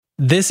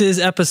This is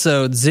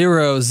episode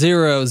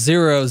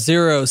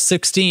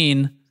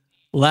 000016,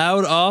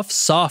 Loud Off,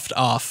 Soft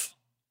Off.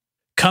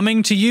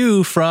 Coming to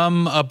you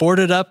from a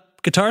boarded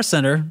up Guitar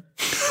Center.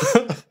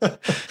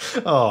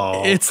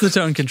 Oh, It's the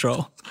tone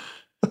control.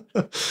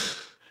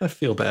 I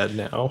feel bad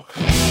now.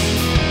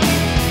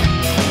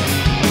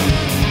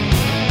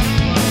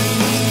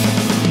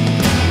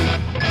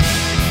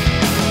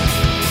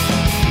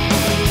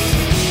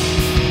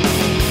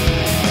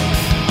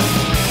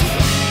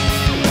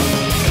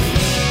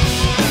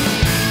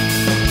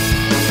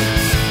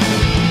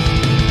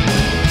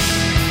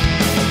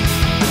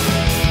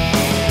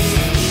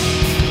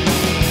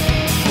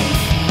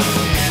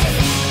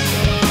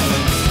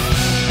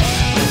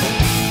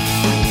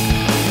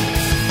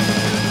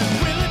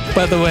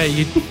 By the way,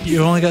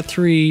 you only got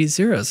 3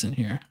 zeros in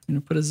here. I'm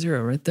going to put a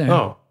 0 right there.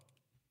 Oh,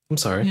 I'm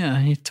sorry. Yeah,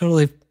 you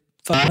totally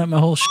fucked up my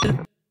whole shit.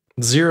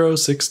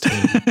 016.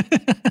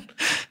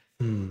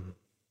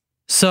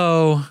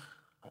 So,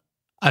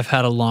 I've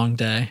had a long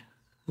day.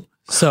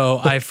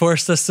 So, I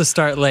forced us to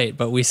start late,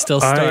 but we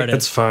still started.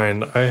 It's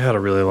fine. I had a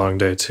really long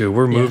day too.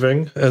 We're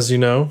moving, as you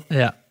know,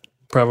 Yeah,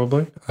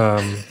 probably.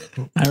 I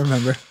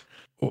remember.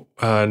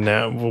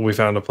 Now we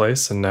found a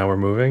place, and now we're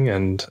moving,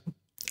 and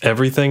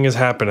everything is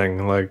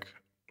happening. Like,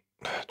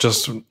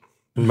 just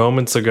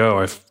moments ago,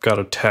 I've got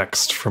a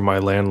text from my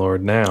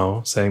landlord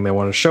now saying they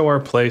want to show our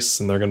place,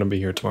 and they're going to be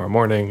here tomorrow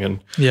morning. And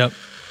Yep.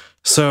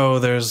 so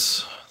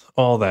there's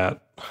all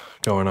that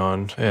going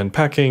on, and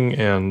packing,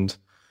 and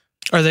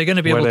Are they going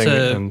to be able Wedding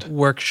to and-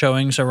 work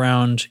showings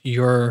around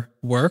your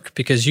work?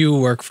 Because you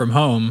work from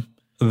home.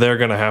 they're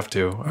going to have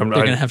to. They're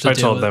gonna have to I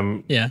deal told with-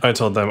 them. yeah. I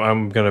told them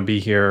I'm going to be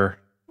here.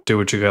 Do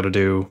what you got to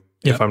do.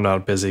 Yep. If I'm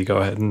not busy, go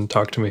ahead and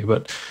talk to me.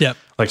 But Yep.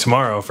 like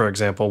tomorrow, for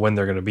example, when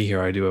they're going to be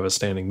here, I do have a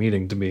standing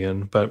meeting to be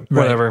in. But Right.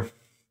 whatever.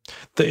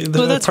 The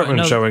Well, that's fine. apartment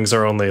No- showings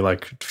are only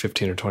like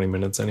 15 or 20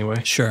 minutes anyway.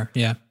 Sure.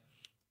 Yeah.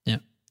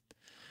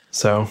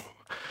 So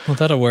Well,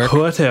 that'll work.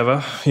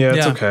 whatever. Yeah,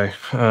 it's Yeah. okay.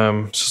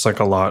 It's just like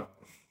a lot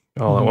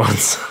all at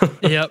once.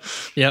 Yep.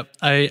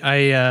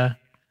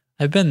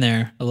 I've been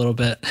there a little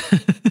bit.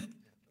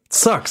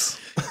 Sucks.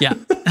 Yeah.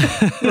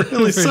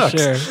 Really for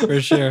sucks. sure.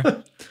 For sure.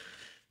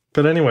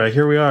 But anyway,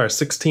 here we are,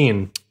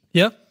 16.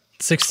 Yep.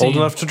 16. Old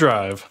enough to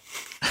drive.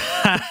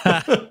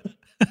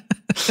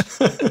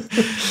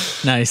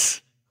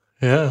 Nice.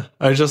 Yeah,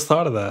 I just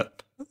thought of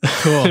that.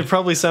 Cool. It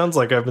probably sounds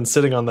like I've been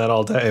sitting on that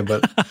all day,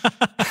 but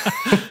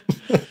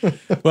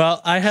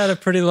Well, I had a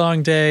pretty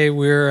long day.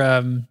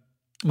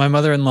 My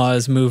mother-in-law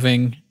is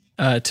moving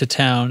to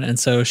town, and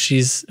so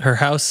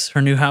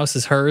her new house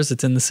is hers.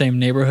 It's in the same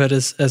neighborhood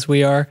as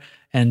we are,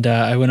 and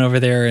I went over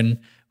there and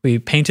we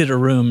painted a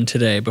room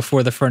today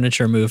before the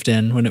furniture moved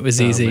in when it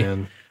was easy.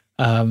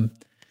 man.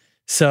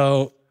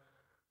 So,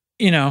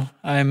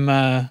 I'm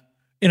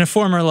in a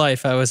former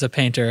life I was a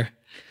painter.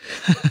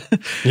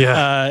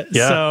 Yeah.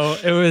 Yeah. So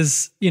it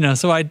was,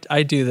 so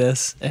I do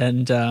this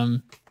and Are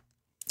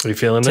you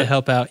feeling to it?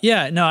 help out.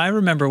 Yeah, no, I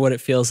remember what it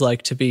feels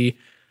like to be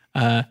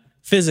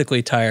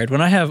physically tired.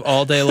 When I have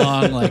all day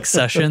long like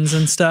sessions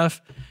and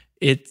stuff,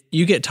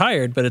 you get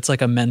tired, but it's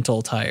like a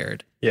mental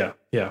tired. Yeah.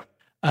 Yeah.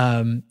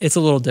 It's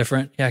a little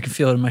different. Yeah, I can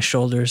feel it in my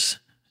shoulders.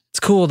 It's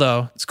cool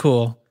though. It's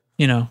cool.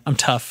 I'm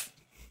tough.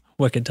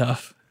 Wicked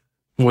tough.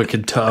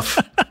 Wicked tough.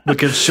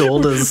 Wicked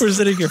shoulders. We're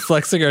sitting here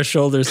flexing our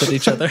shoulders at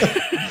each other.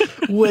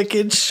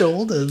 Wicked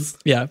shoulders.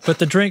 Yeah, but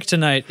the drink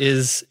tonight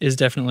is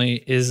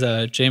definitely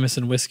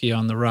Jameson whiskey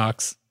on the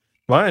rocks.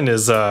 Mine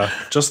is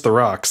just the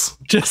rocks.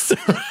 Just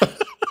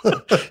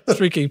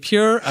drinking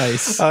pure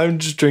ice. I'm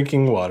just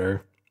drinking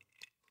water.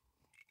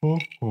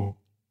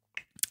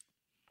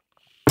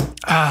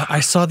 I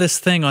saw this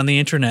thing on the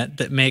internet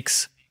that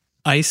makes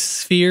ice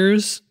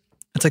spheres.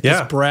 It's like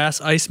Yeah. this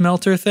brass ice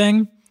melter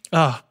thing.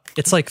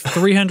 It's like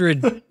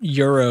 300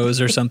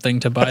 euros or something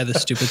to buy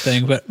this stupid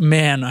thing. But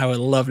man, I would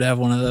love to have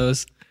one of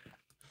those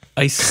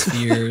ice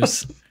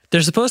spheres.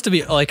 They're supposed to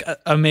be like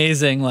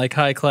amazing, like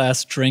high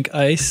class drink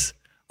ice.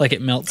 Like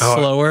it melts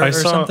slower or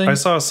something. I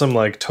saw some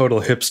like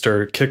total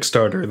hipster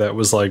Kickstarter that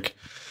was like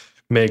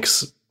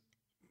makes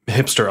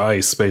hipster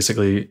ice,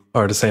 basically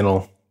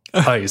artisanal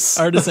ice.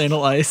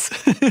 Artisanal ice.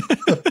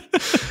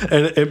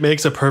 And it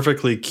makes a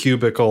perfectly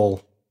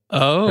cubical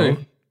Oh,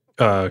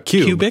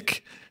 cube.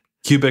 cubic,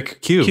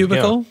 Cube.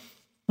 cubicle, Yeah.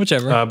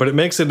 whichever. But it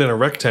makes it in a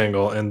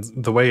rectangle, and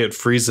the way it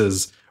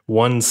freezes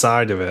one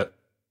side of it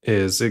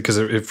is because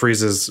it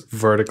freezes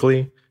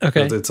vertically.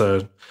 Okay. It's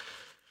a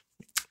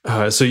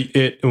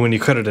when you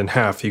cut it in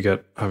half, you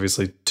get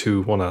obviously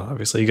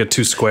you get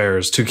two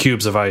squares, two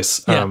cubes of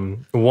ice. Yeah.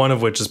 One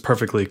of which is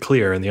perfectly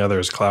clear, and the other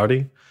is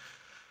cloudy.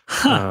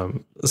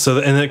 And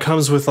it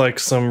comes with like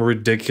some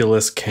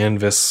ridiculous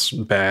canvas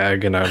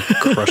bag and a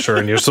crusher,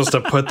 and you're supposed to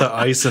put the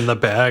ice in the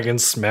bag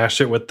and smash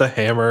it with the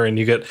hammer, and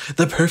you get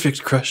the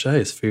perfect crushed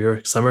ice for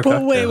your summer But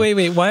cocktail.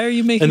 wait. Why are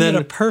you making And then-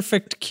 it a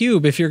perfect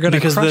cube if you're going to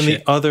Because crush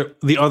then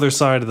it? the other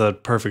side of the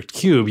perfect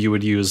cube you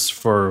would use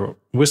for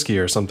whiskey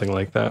or something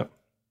like that.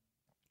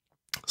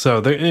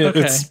 So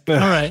it's all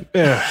right.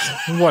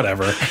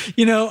 Whatever.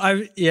 You know,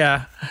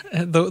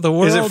 the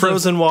world Is it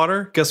frozen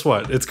water? Guess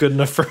what? It's good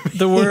enough for me.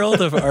 The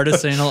world of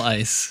artisanal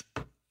ice.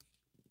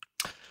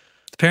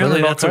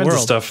 Apparently, Learned that's all a kinds world.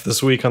 of stuff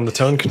this week on the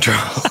Tone Control.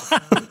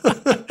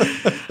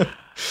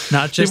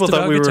 Not just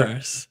about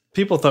guitars.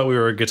 People thought we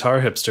were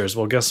guitar hipsters.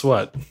 Well, guess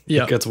what?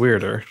 Yep. It gets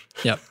weirder.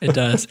 Yep, it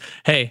does.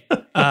 Hey,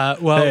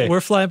 we're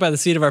flying by the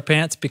seat of our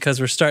pants because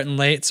we're starting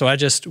late. So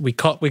we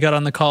got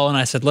on the call and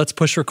I said, let's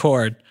push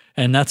record.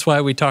 And that's why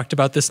we talked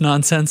about this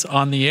nonsense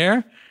on the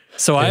air.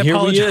 So I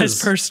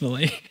apologize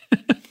personally.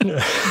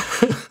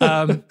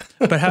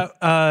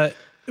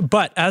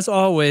 But as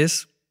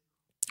always,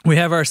 we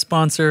have our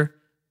sponsor,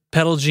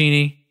 Pedal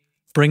Genie,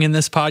 bringing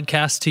this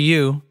podcast to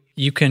you.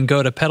 You can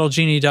go to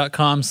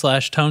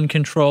pedalgenie.com/tone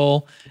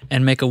control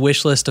and make a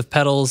wish list of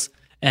pedals,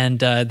 and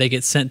they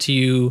get sent to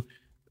you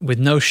with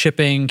no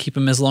shipping. Keep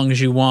them as long as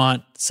you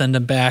want. Send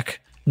them back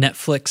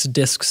Netflix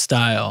disc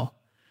style.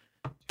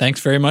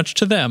 Thanks very much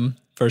to them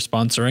for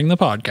sponsoring the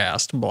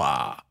podcast.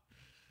 Blah.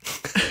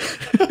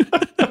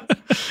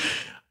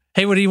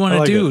 Hey, what do you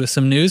want to do?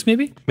 Some news,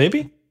 maybe?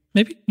 Maybe?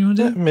 You want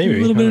to do maybe. a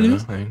little bit of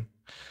news?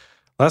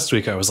 Last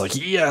week I was like,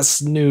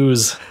 yes,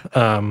 news.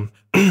 Are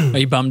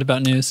you bummed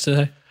about news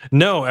today?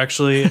 No,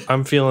 actually,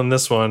 I'm feeling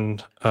this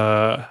one.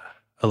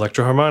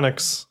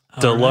 Electro-Harmonix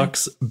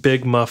Deluxe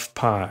Big Muff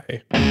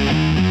Pie.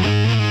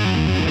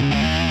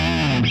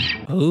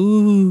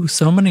 Ooh,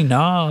 so many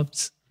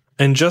knobs.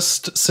 And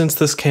just since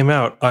this came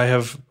out, I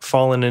have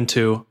fallen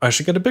into I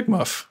should get a Big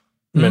Muff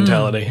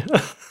mentality.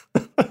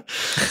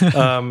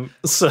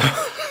 So,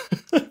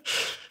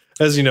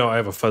 as you know, I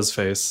have a fuzz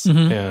face,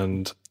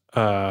 and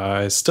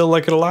I still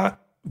like it a lot.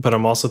 But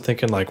I'm also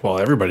thinking like, well,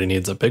 everybody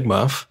needs a Big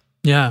Muff.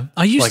 Yeah,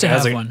 I used to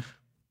have one.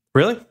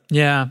 Really?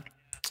 Yeah.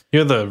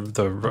 You're the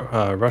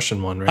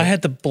Russian one, right? I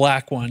had the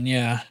black one,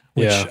 yeah.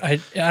 Which Yeah.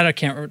 I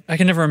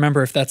can never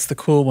remember if that's the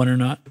cool one or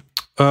not.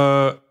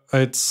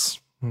 It's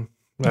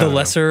The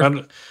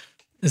lesser.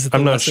 Is it the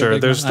I'm not lesser sure.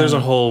 Big There's Muff? a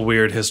whole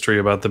weird history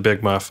about the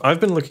Big Muff. I've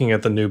been looking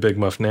at the new Big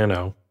Muff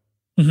Nano,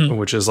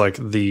 which is like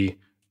the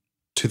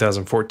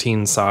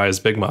 2014 size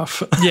Big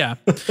Muff. Yeah.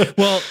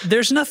 Well,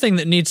 there's nothing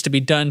that needs to be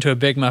done to a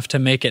Big Muff to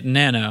make it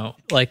nano.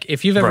 Like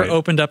if you've ever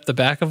opened up the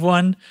back of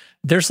one,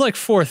 there's like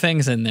 4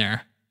 things in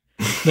there.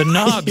 The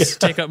knobs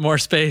take up more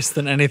space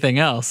than anything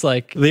else.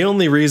 Like the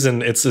only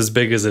reason it's as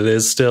big as it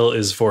is still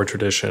is for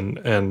tradition,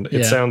 and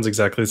it sounds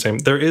exactly the same.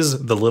 There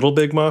is the little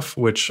Big Muff,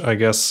 which I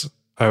guess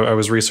I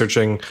was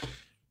researching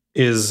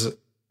is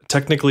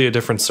technically a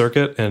different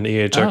circuit, and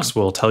EHX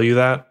will tell you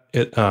that.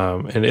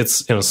 And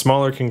it's in a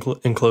smaller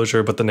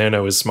enclosure, but the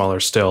Nano is smaller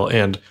still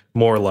and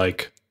more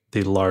like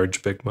the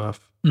large Big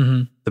Muff,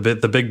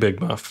 the big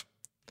Muff,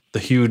 the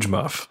huge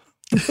Muff.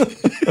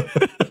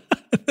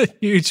 The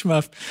huge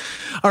Muff.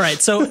 All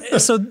right, so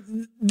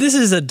this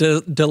is a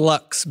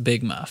deluxe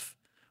Big Muff.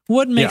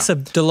 What makes a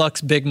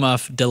deluxe Big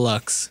Muff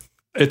deluxe?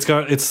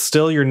 It's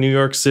still your New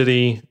York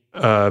City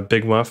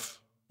Big Muff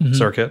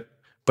circuit,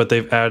 but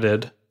they've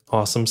added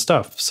awesome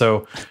stuff.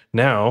 So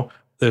now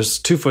there's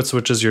 2 foot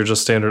switches, your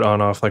just standard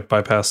on-off like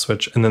bypass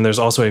switch, and then there's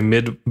also a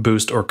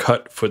mid-boost or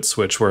cut foot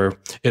switch where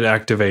it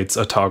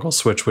activates a toggle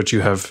switch which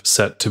you have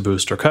set to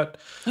boost or cut.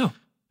 Oh.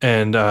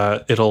 And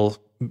it'll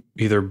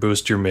either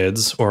boost your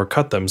mids or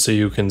cut them, so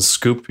you can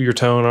scoop your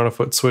tone on a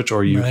foot switch,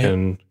 or you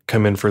can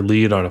come in for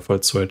lead on a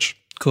foot switch.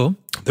 Cool.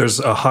 There's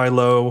a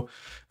high-low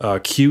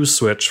Q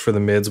switch for the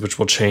mids, which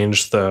will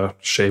change the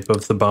shape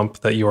of the bump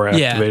that you are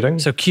activating.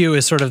 So Q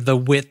is sort of the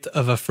width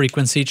of a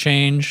frequency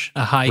change.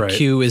 A high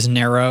Q is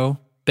narrow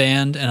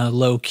band, and a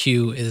low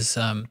Q is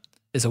a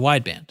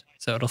wide band.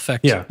 So it'll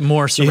affect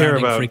more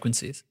surrounding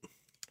frequencies.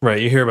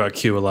 Right. You hear about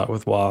Q a lot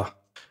with wah.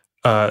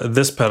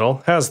 This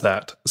pedal has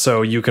that.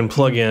 So you can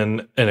plug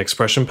in an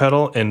expression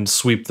pedal and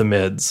sweep the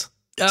mids.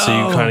 Oh. So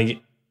you kind of,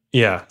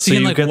 So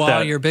you can like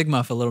wah your Big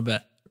Muff a little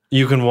bit.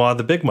 You can wah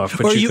the Big Muff,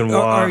 but you can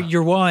wah. Or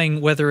you're wahing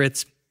whether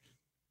it's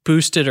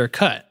boosted or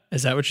cut.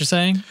 Is that what you're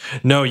saying?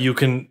 No, you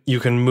can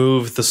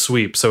move the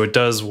sweep. So it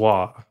does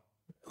wah.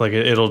 Like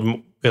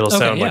it'll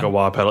sound like a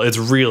wah pedal. It's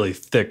really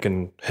thick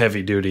and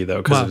heavy duty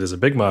though, because it is a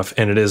Big Muff,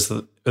 and it is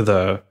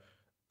the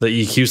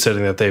EQ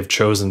setting that they've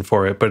chosen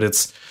for it. But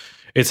it's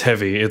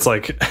heavy. It's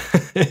like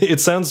it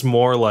sounds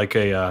more like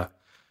a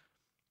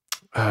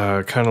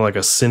kind of like a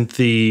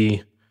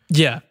synthy,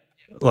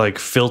 like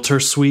filter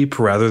sweep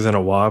rather than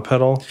a wah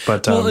pedal.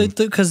 But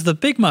because the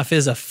Big Muff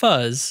is a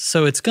fuzz,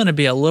 so it's going to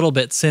be a little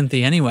bit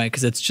synthy anyway,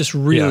 because it's just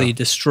really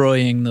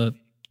destroying the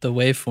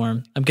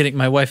waveform.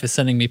 My wife is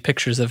sending me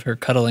pictures of her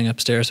cuddling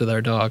upstairs with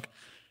our dog.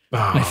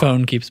 Oh. My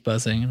phone keeps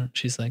buzzing, and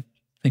she's like,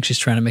 I think she's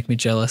trying to make me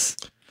jealous.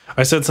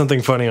 I said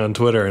something funny on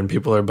Twitter, and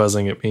people are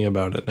buzzing at me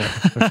about it now.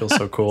 I feel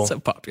so cool. So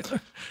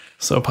popular.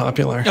 So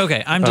popular.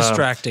 Okay, I'm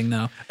distracting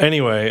now.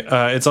 Anyway,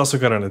 it's also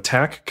got an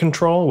attack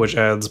control, which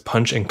adds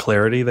punch and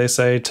clarity, they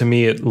say. To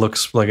me, it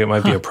looks like it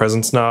might be a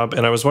presence knob.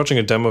 And I was watching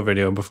a demo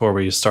video before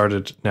we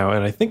started now,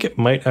 and I think it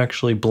might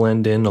actually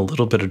blend in a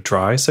little bit of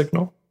dry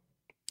signal,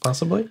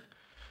 possibly.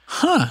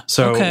 Huh.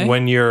 So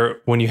when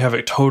you have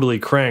it totally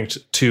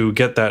cranked to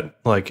get that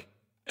like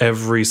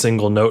every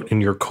single note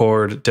in your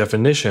chord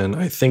definition,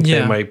 I think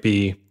they might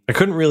be. I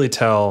couldn't really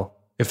tell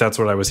if that's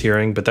what I was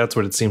hearing, but that's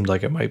what it seemed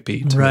like it might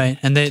be. Right.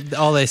 And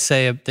they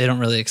say, they don't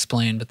really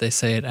explain, but they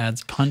say it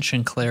adds punch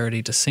and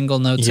clarity to single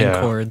notes and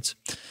chords.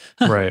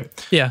 Right.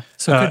 Yeah.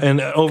 So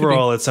and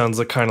overall, it sounds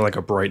like kind of like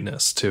a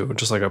brightness too,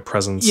 just like a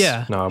presence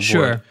knob.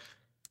 Sure. Would.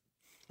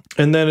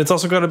 And then it's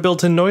also got a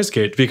built-in noise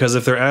gate, because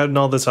if they're adding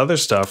all this other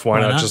stuff, why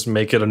not just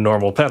make it a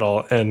normal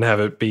pedal and have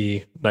it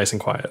be nice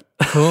and quiet?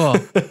 Cool.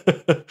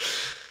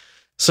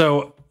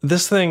 So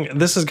this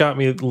has got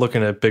me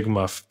looking at Big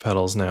Muff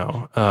pedals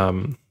now.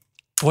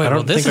 Boy, I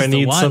don't think I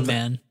need something.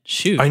 Man.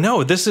 Shoot. I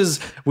know this is.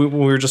 We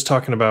were just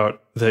talking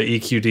about the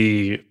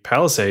EQD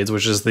Palisades,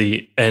 which is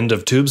the end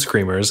of Tube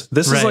Screamers.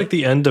 This is like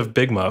the end of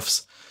Big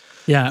Muffs.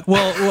 Yeah.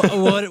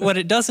 Well, what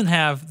it doesn't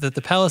have that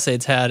the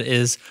Palisades had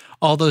is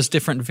all those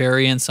different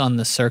variants on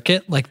the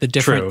circuit, like the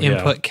different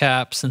input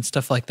caps and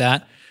stuff like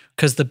that.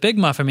 Because the Big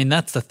Muff, I mean,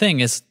 that's the thing.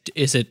 Is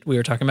it? We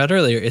were talking about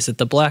earlier. Is it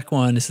the black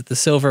one? Is it the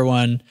silver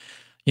one?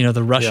 You know,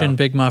 the Russian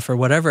Big Muff or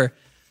whatever.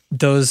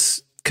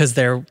 Those. Because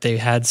they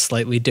had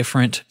slightly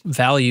different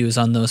values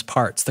on those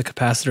parts, the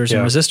capacitors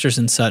and resistors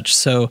and such.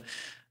 So,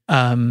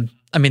 I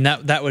mean,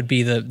 that would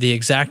be the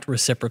exact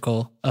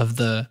reciprocal of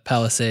the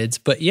Palisades.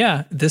 But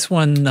yeah, this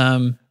one,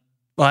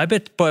 well, I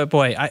bet,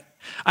 boy,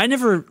 I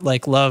never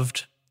like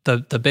loved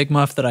the Big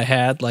Muff that I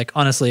had. Like,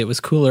 honestly, it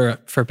was cooler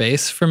for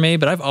bass for me,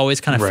 but I've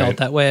always kind of felt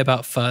that way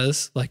about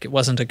fuzz. Like, it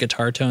wasn't a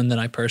guitar tone that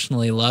I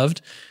personally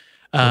loved.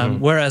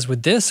 Whereas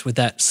with this, with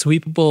that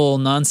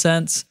sweepable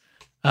nonsense,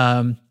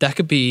 that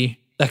could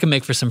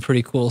make for some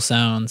pretty cool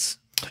sounds.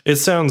 It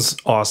sounds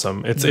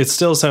awesome. It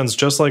still sounds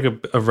just like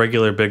a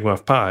regular Big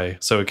Muff Pi,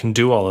 so it can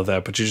do all of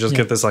that, but you just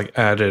get this like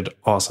added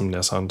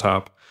awesomeness on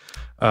top.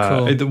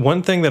 Cool. The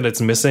one thing that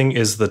it's missing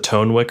is the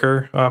tone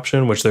wicker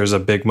option, which there's a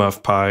Big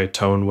Muff Pi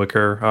tone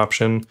wicker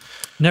option.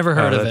 Never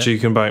heard of it. That you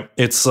can buy.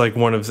 It's like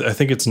I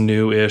think it's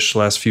new-ish,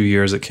 last few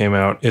years it came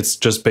out. It's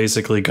just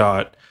basically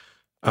got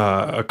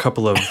a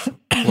couple of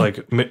like,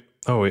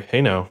 oh, wait,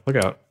 hey now, look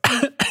out.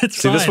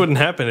 See, this wouldn't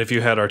happen if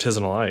you had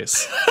artisanal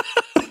ice.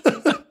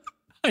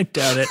 I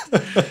doubt it.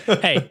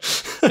 Hey,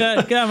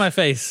 get out of my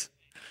face.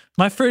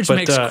 My fridge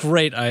makes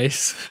great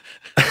ice.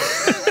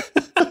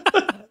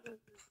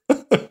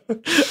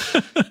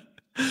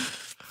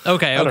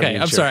 Okay.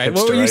 I'm sorry.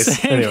 What were you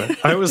saying? Anyway,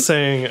 I was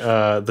saying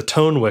the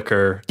tone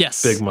wicker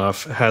Big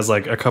Muff has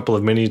like a couple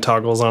of mini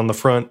toggles on the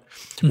front,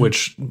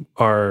 which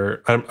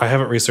are, I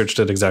haven't researched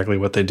it exactly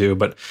what they do,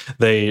 but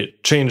they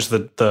change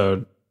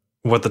the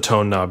what the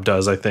tone knob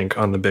does, I think,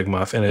 on the Big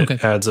Muff, and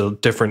it adds a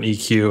different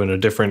EQ and a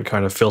different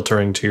kind of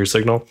filtering to your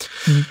signal.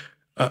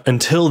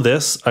 Until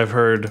this, I've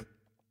heard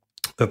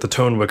that the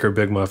tone wicker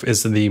Big Muff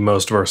is the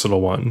most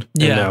versatile one.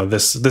 Yeah. And now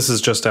this is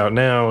just out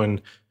now,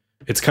 and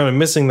it's kind of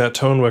missing that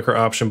tone wicker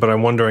option, but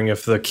I'm wondering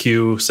if the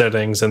Q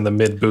settings and the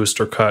mid boost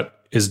or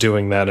cut is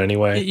doing that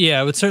anyway. Yeah,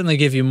 it would certainly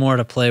give you more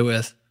to play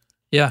with.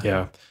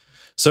 Yeah.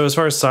 So as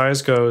far as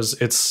size goes,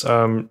 it's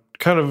kind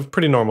of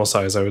pretty normal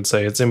size, I would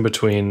say. It's in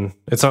between.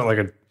 It's not like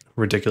a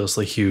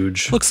ridiculously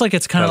huge. Looks like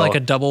it's kind of like a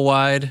double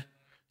wide.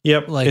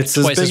 Yep. Like it's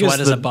twice as wide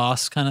as a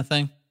Boss kind of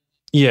thing.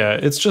 Yeah,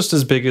 it's just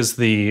as big as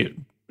the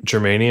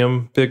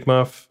Germanium Big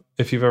Muff,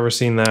 if you've ever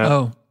seen that.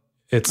 Oh.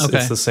 It's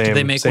the same. Do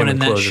they make one in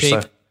that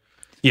shape?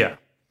 Yeah.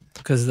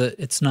 Because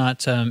it's not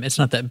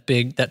that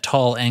big, that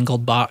tall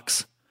angled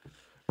box.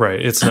 Right.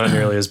 It's not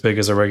nearly as big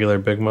as a regular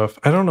Big Muff.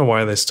 I don't know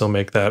why they still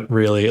make that,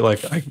 really.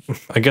 Like,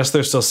 I guess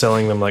they're still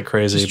selling them like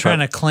crazy. Just trying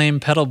to claim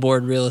pedal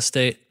board real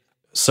estate.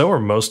 So are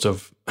most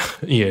of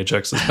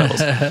EHX's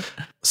pedals.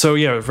 So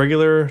yeah,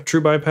 regular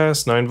true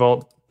bypass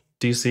 9-volt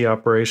DC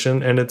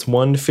operation, and it's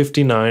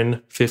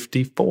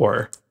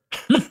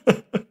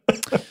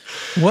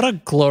 $159.54. What a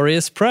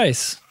glorious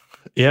price.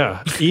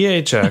 Yeah,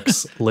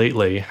 EHX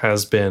lately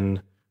has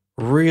been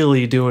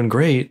really doing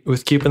great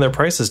with keeping their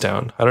prices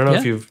down. I don't know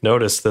if you've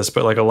noticed this,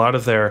 but like a lot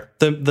of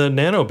the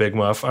Nano Big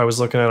Muff I was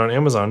looking at on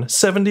Amazon,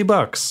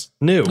 $70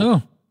 new.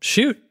 Oh,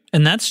 shoot.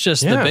 And that's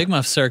just the Big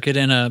Muff circuit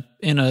in a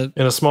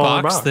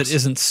smaller box that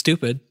isn't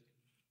stupid.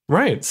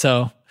 Right.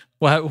 So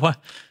why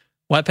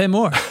pay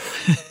more?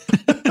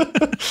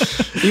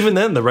 Even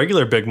then, the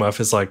regular Big Muff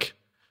is like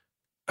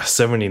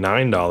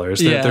 $79.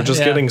 They're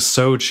just getting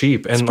so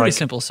cheap. And it's a pretty like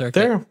simple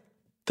circuit.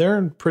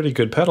 They're pretty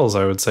good pedals,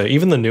 I would say.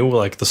 Even the new,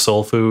 like the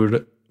Soul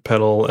Food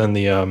pedal and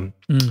the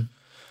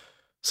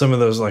some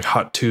of those like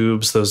hot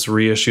tubes, those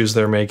reissues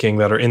they're making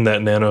that are in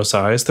that nano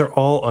size, they're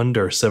all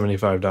under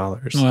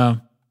 $75.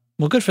 Wow.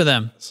 Well, good for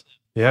them.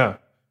 Yeah.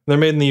 They're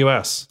made in the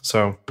US.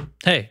 So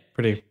hey,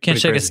 can't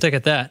shake crazy. A stick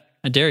at that.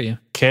 I dare you.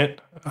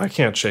 I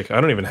can't shake.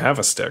 I don't even have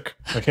a stick.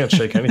 I can't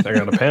shake anything. I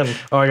got a pen.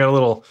 Oh, I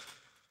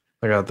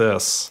got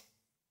this.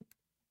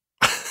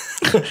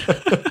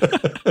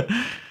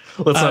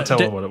 Let's not tell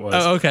them what it was.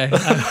 Oh, okay.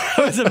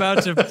 I was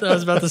about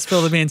to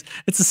spill the beans.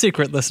 It's a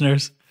secret,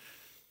 listeners.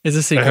 It's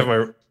a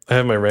secret. I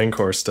have my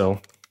Rancor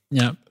still.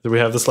 Yeah. Did we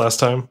have this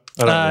last time?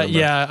 I don't remember.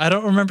 Yeah, I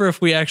don't remember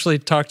if we actually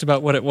talked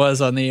about what it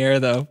was on the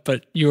air though,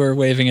 but you were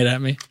waving it at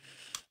me.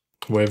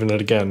 Waving it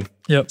again.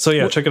 Yep. So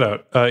yeah, check it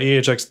out.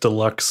 EHX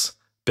Deluxe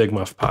Big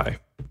Muff Pie.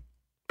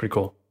 Pretty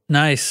cool.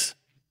 Nice.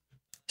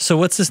 So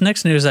what's this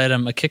next news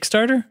item? A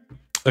Kickstarter?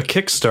 A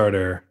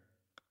Kickstarter.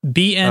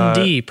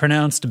 BND,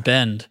 pronounced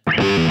bend.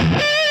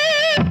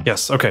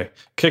 Yes. Okay.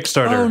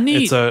 Kickstarter. Oh,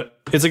 neat.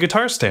 It's a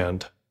guitar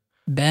stand.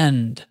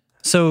 Bend.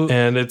 So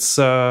And it's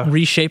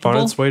reshapeable? on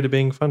its way to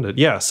being funded.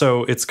 Yeah.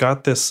 So it's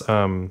got this.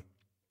 I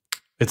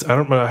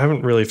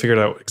haven't really figured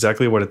out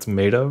exactly what it's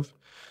made of,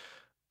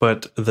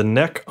 but the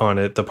neck on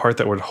it, the part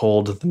that would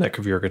hold the neck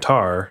of your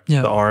guitar,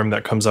 Yeah. the arm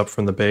that comes up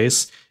from the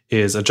bass,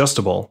 is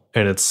adjustable,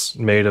 and it's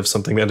made of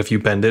something that if you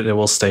bend it, it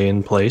will stay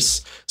in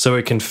place, so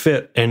it can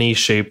fit any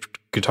shaped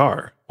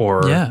guitar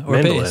or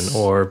mandolin bass.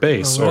 or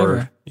bass or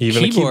whatever.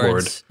 even a keyboard.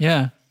 Keyboards.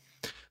 Yeah.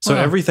 So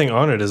Wow. everything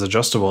on it is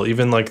adjustable.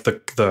 Even like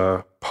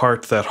the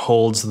part that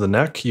holds the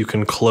neck, you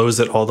can close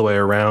it all the way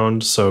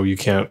around, so you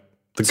can't.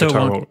 The So it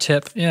guitar won't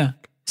tip. Yeah.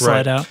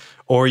 Slide out.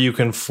 Or you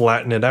can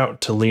flatten it out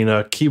to lean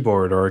a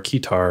keyboard or a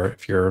guitar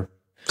if you're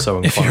so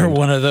inclined. If you're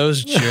one of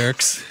those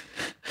jerks.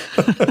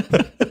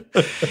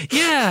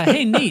 Yeah.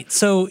 Hey, neat.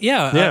 So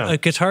Yeah. a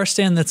guitar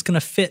stand that's going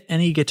to fit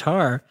any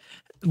guitar.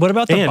 What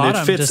about the and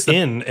bottom? it fits Just the-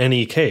 in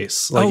any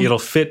case. Like it'll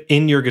fit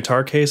in your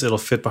guitar case. It'll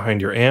fit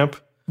behind your amp.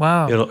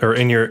 Wow. Or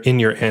in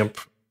your amp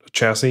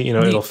chassis. You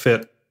know, Neat. it'll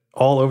fit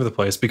all over the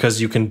place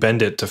because you can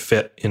bend it to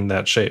fit in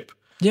that shape.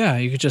 Yeah.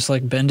 You could just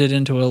like bend it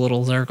into a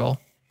little circle.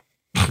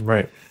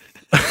 Right.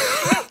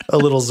 A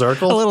little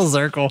circle. A little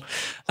circle.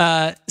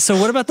 So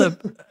what about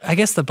I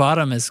guess the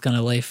bottom is going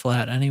to lay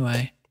flat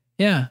anyway.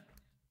 Yeah.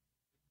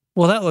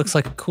 Well, that looks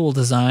like a cool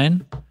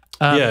design.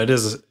 Yeah, it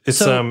is. It's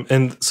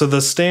and so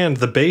the stand,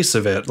 the base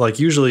of it, like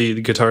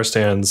usually guitar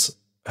stands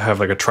have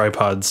like a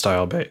tripod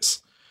style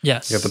base.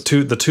 Yes. You got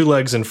the two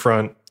legs in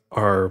front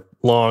are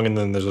long, and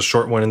then there's a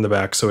short one in the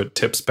back, so it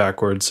tips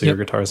backwards, so your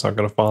guitar is not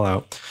going to fall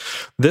out.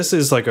 This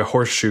is like a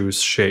horseshoe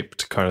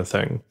shaped kind of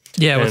thing.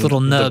 Yeah, with And little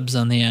nubs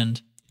on the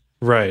end.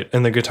 Right,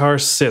 and the guitar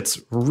sits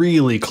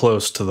really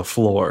close to the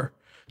floor,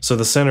 so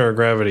the center of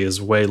gravity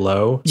is way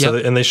low. So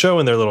Yep. and they show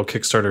in their little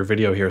Kickstarter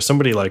video here,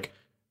 somebody like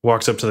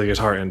walks up to the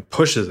guitar and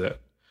pushes it,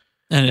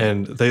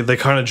 And they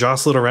kind of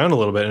jostle it around a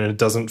little bit, and it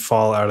doesn't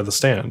fall out of the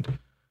stand,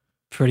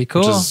 pretty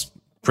cool. which is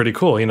pretty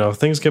cool. You know,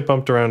 things get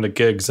bumped around at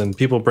gigs, and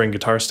people bring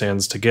guitar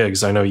stands to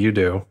gigs. I know you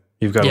do.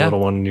 You've got a little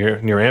one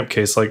in your amp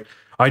case, like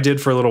I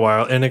did for a little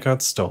while, and it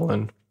got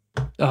stolen.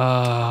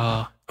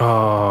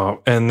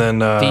 Oh, and then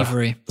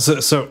Thievery.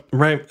 So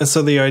right. And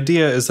so the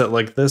idea is that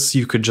like this,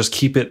 you could just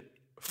keep it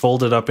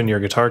folded up in your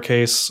guitar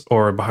case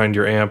or behind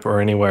your amp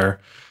or anywhere.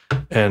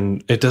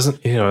 And it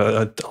doesn't,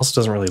 it also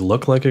doesn't really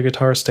look like a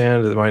guitar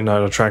stand. It might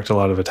not attract a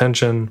lot of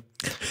attention,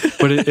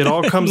 but it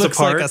all comes Looks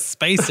apart. like a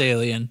space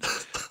alien.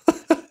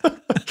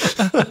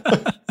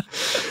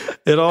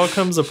 It all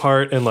comes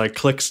apart and like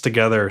clicks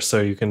together, so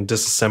you can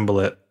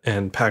disassemble it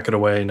and pack it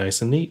away nice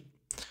and neat.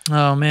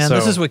 Oh man,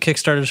 this So- is what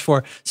Kickstarter's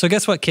for. So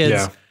guess what,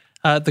 kids?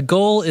 The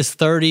goal is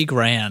 30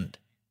 grand.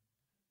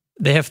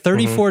 They have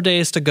 34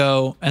 days to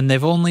go, and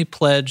they've only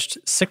pledged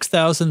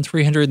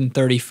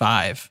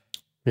 6,335.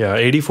 Yeah,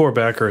 84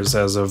 backers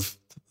as of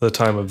the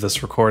time of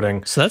this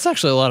recording. So that's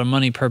actually a lot of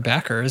money per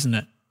backer, isn't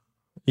it?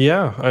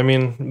 Yeah, I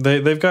mean,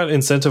 they've got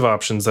incentive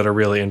options that are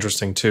really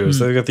interesting too.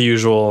 So they've got the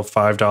usual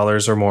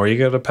 $5 or more. You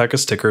get a pack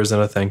of stickers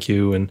and a thank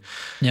you and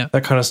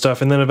that kind of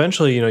stuff. And then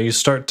eventually, you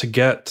start to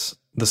get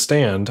the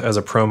stand as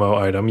a promo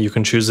item. You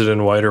can choose it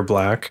in white or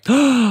black.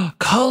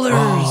 Colors.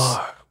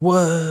 Oh,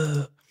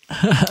 whoa.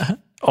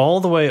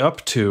 All the way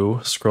up to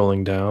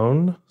scrolling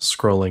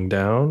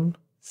down.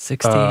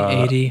 60,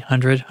 80,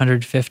 100,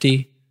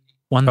 150,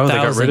 1,000. Oh, they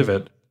got rid of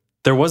it.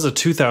 There was a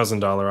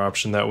 $2,000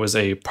 option that was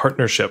a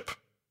partnership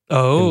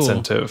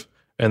incentive.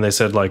 And they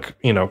said,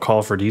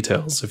 call for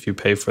details if you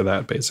pay for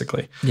that,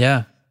 basically.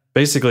 Yeah.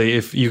 Basically,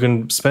 if you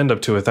can spend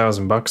up to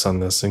 $1,000 on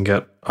this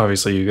and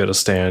obviously you get a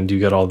stand, you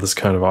get all this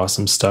kind of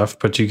awesome stuff,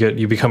 but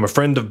you become a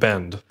friend of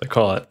Bend, they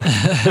call it.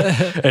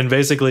 And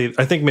basically,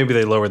 I think maybe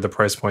they lowered the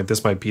price point.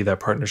 This might be that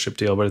partnership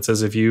deal, but it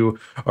says if you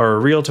are a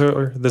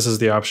realtor, this is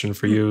the option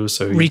for you.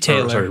 So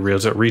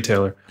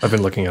retailer. I've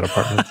been looking at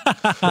apartments.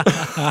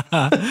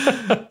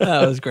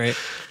 That was great.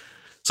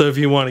 So if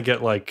you want to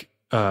get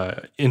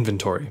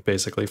inventory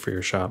basically for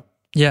your shop.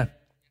 Yeah.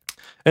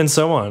 And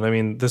so on. I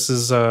mean, this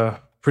is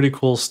pretty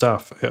cool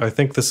stuff. I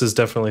think this is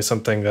definitely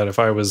something that if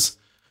I was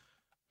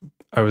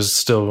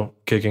still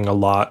gigging a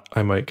lot,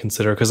 I might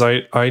consider, because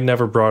I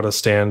never brought a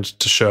stand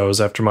to shows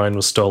after mine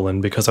was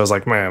stolen, because I was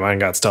like, man, mine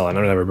got stolen.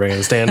 I'm never bringing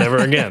a stand ever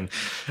again.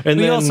 And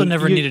We then also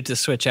never needed to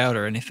switch out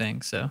or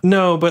anything. So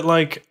No, but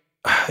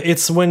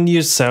it's when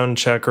you sound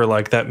check or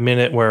that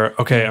minute where,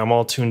 okay, I'm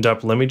all tuned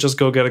up. Let me just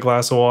go get a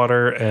glass of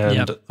water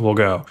and we'll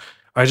go.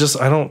 I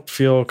don't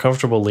feel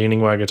comfortable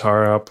leaning my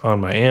guitar up on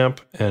my amp,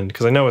 and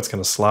because I know it's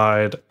going to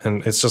slide,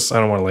 and it's just,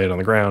 I don't want to lay it on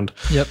the ground.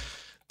 Yep.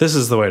 This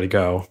is the way to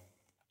go.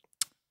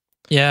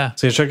 Yeah.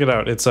 So you check it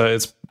out. It's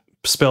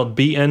spelled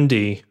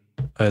BND.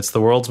 It's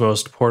the world's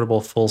most portable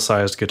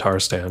full-sized guitar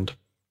stand.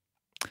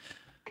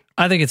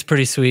 I think it's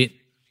pretty sweet.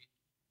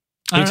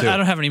 I too.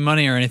 don't have any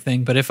money or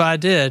anything, but if I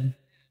did,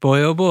 boy,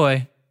 oh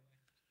boy,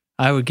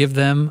 I would give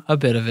them a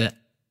bit of it.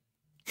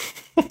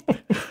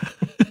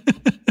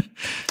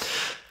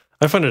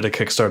 I funded a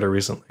Kickstarter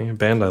recently. A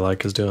band I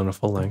like is doing a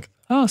full length.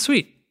 Oh,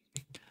 sweet.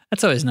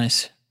 That's always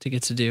nice to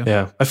get to do.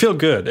 Yeah, I feel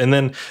good. And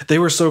then they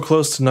were so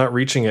close to not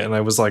reaching it, and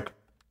I was like,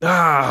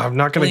 I'm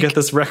not going to get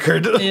this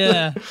record.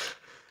 Yeah.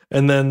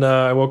 And then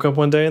I woke up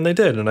one day and they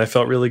did, and I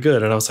felt really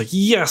good. And I was like,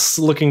 yes,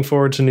 looking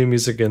forward to new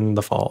music in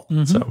the fall.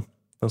 So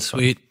that's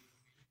sweet. Fun.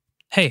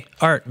 Hey,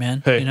 art,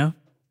 man. Hey. You know?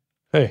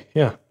 Hey,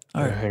 yeah.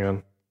 Art. Hang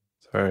on.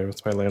 Sorry,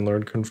 it's my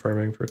landlord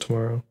confirming for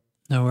tomorrow.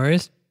 No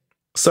worries.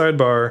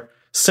 Sidebar,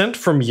 sent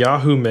from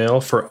Yahoo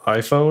Mail for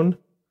iPhone.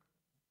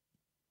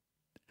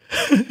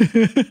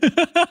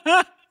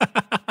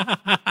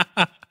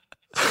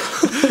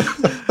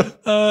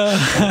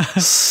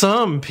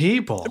 Some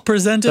people.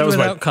 Presented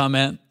without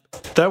comment.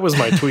 That was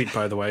my tweet,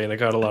 by the way, and it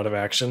got a lot of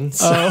action.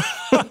 So.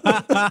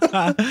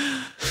 Oh.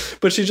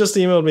 But she just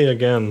emailed me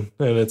again,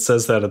 and it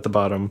says that at the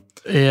bottom.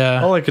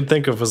 Yeah. All I could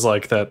think of was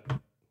like that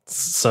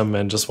some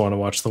men just want to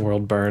watch the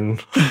world burn.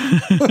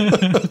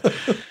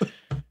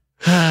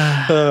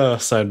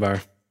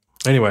 Sidebar.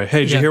 Anyway,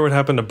 hey, did you hear what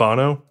happened to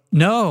Bono?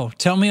 No,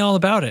 tell me all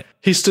about it.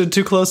 He stood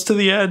too close to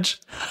the edge.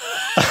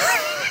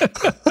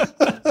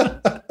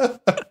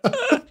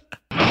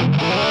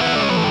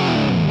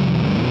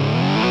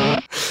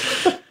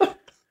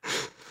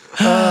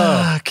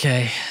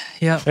 Okay.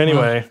 Yep.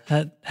 Anyway, well,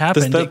 that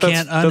happened. It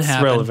can't unhappen.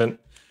 That's relevant.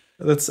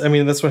 That's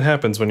what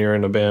happens when you're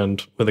in a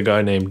band with a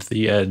guy named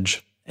The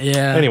Edge.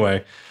 Yeah.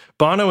 Anyway,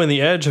 Bono and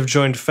The Edge have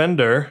joined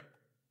Fender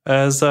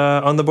as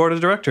on the board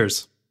of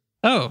directors.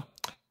 Oh.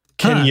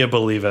 Can you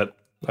believe it?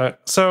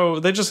 So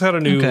they just had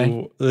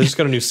they just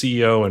got a new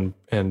CEO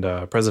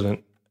and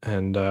president,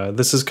 and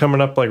this is coming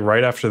up like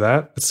right after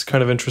that. It's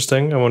kind of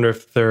interesting. I wonder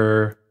if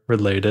they're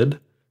related,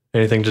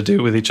 anything to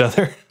do with each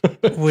other.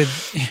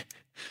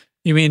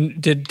 You mean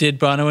did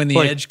Bono and The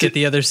Edge get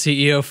the other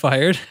CEO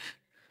fired?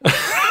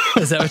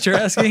 Is that what you're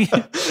asking?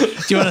 Do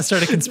you want to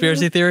start a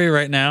conspiracy theory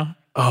right now?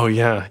 Oh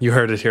yeah, you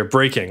heard it here.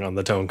 Breaking on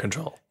the tone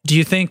control. Do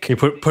you think you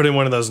put in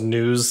one of those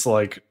news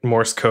like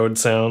Morse code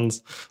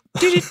sounds?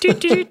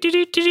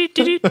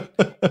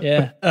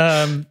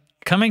 Yeah.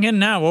 Coming in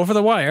now over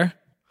the wire.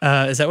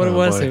 Is that what it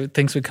was? Boy.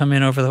 Things would come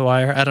in over the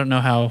wire. I don't know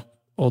how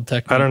old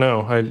tech. I don't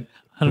know. I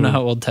don't know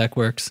how old tech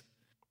works.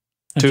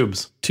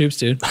 Tubes,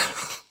 dude.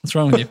 What's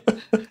wrong with you?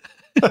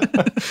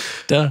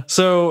 Duh.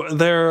 So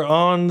they're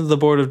on the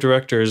board of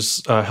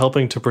directors,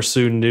 helping to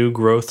pursue new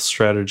growth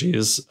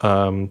strategies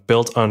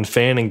built on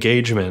fan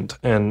engagement,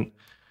 and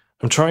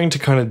I'm trying to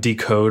kind of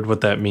decode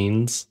what that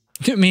means.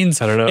 It means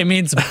I don't know. It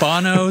means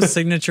Bono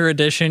signature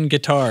edition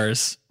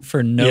guitars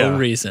for no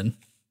reason.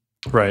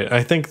 Right.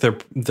 I think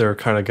they're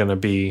kind of going to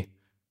be.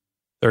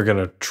 They're going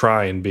to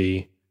try and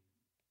be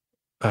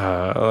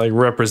like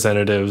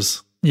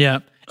representatives. Yeah.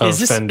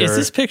 Is Fender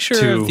this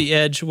picture of The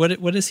Edge?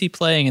 What is he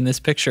playing in this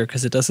picture?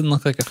 Because it doesn't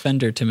look like a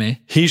Fender to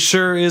me. He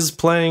sure is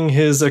playing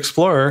his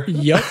Explorer.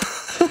 Yup.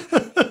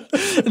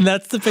 And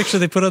that's the picture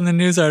they put on the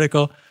news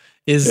article.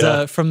 Is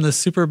from the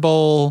Super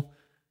Bowl.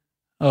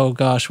 Oh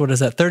gosh, what is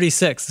that?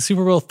 36. The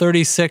Super Bowl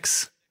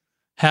 36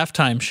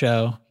 halftime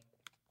show.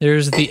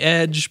 There's The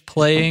Edge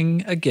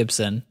playing a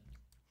Gibson.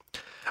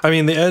 I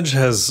mean, The Edge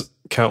has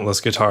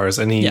countless guitars,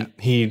 and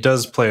he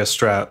does play a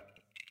Strat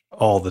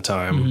all the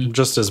time,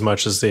 just as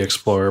much as the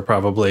Explorer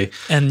probably.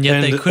 And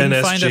yet they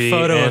couldn't find a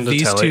photo of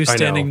these two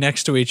standing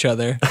next to each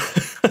other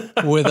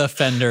with a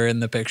Fender in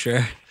the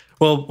picture.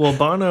 Well,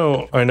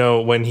 Bono, I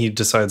know when he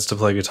decides to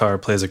play guitar,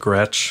 plays a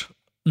Gretsch,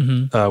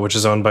 which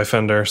is owned by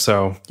Fender.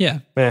 So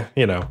you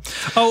know.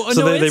 Oh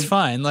so no, it's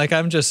fine. Like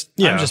I'm just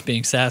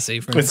being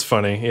sassy. It's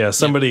funny. Yeah,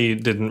 somebody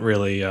didn't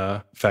really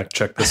fact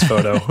check this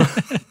photo.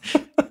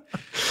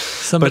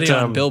 Somebody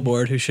on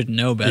Billboard who should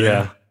know better.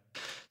 Yeah.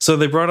 So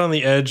they brought on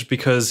The Edge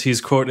because he's,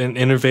 quote, an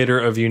innovator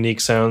of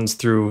unique sounds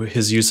through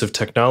his use of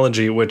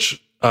technology,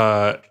 which,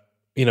 when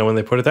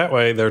they put it that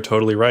way, they're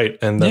totally right.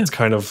 And that's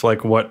kind of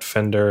like what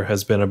Fender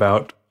has been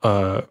about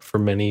for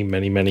many,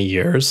 many, many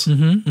years. Their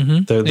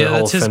whole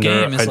that's his Fender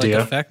game is idea.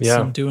 like effects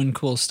and doing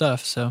cool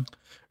stuff. So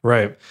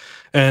right.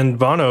 And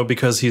Bono,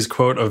 because he's,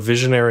 quote, a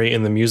visionary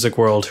in the music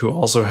world who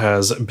also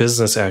has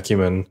business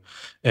acumen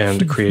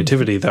and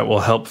creativity that will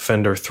help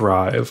Fender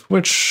thrive,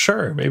 which,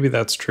 sure, maybe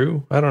that's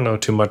true. I don't know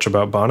too much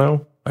about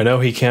Bono. I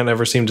know he can't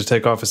ever seem to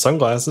take off his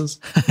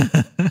sunglasses.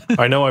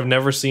 I know I've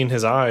never seen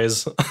his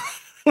eyes.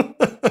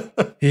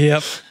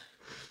 Yep.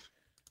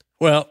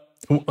 Well,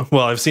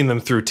 I've seen them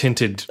through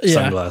tinted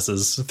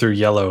sunglasses, through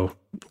yellow,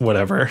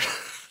 whatever.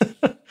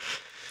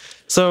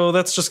 So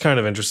that's just kind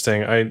of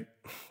interesting.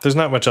 There's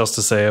not much else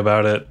to say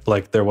about it,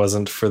 like there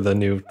wasn't for the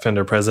new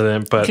Fender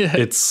president, but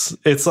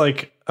it's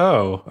like,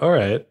 oh, all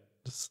right,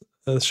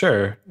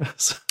 sure.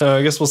 So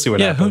I guess we'll see what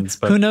happens.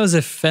 Who knows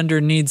if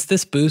Fender needs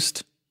this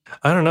boost?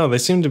 I don't know. They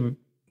seem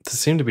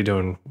to be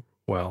doing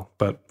well,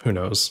 but who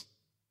knows?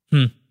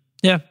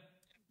 Yeah.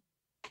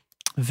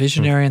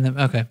 Visionary in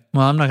the okay.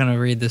 Well, I'm not going to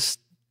read this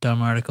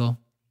dumb article.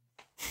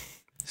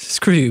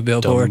 Screw you,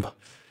 Billboard. Dumb.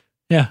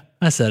 Yeah,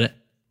 I said it.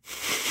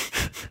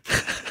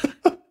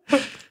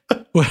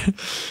 What?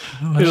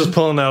 You're just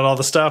pulling out all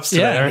the stops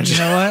today, aren't you?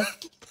 You know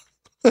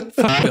what?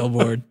 Fuck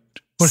Billboard.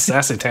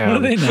 Sassy town.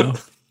 What do they know?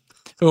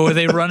 Or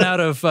they run out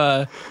of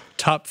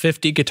top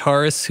 50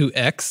 guitarists who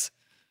X.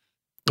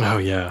 Oh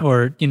yeah.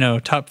 Or,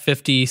 top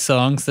 50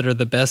 songs that are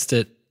the best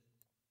at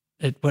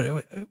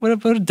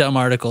what dumb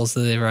articles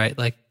do they write?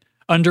 Like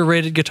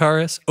underrated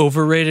guitarists,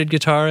 overrated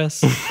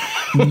guitarists,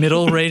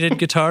 middle-rated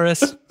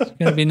guitarists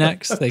going to be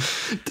next. Like,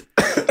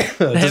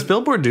 does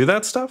Billboard do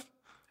that stuff?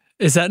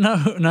 Is that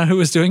not who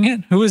was doing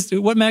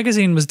it? What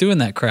magazine was doing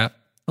that crap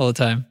all the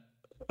time?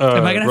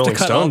 Am I going to have to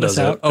cut all this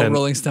out? Oh,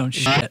 Rolling Stone.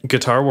 Shit.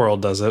 Guitar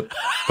World does it,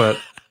 but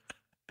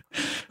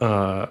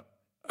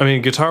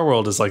Guitar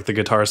World is like the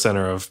Guitar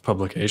Center of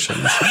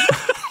publications.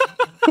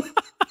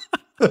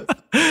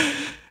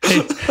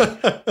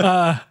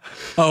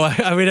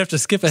 I would have to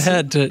skip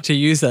ahead to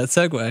use that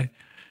segue.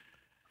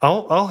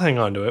 I'll hang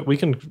on to it. We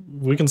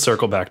can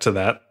circle back to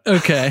that.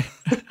 Okay.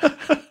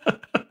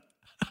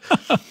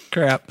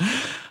 Crap.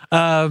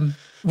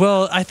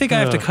 Well, I think I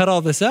have to cut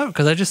all this out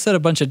because I just said a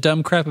bunch of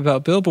dumb crap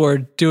about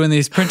Billboard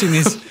printing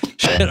these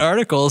shit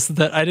articles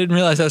that I didn't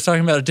realize I was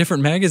talking about a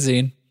different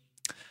magazine.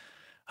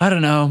 I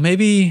don't know.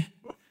 Maybe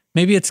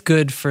it's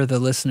good for the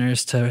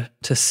listeners to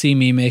see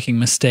me making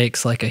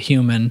mistakes like a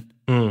human.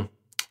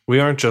 We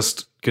aren't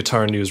just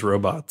guitar news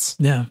robots.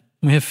 Yeah,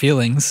 we have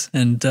feelings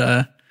and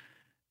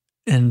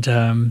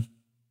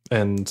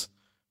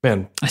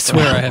man, I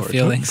swear I have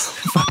feelings.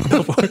 Fuck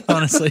Billboard,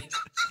 honestly.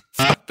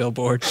 Fuck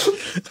Billboard.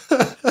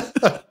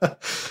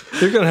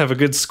 You're gonna have a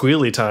good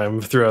squealy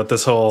time throughout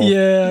this whole.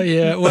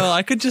 Yeah. Well,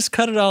 I could just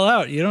cut it all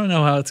out. You don't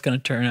know how it's gonna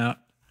turn out.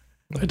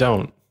 I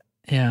don't.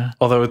 Yeah.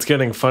 Although it's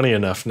getting funny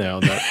enough now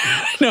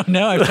that no,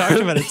 now I've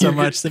talked about it so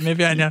much that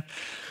maybe I know.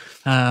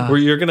 Where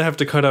you're gonna have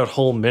to cut out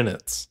whole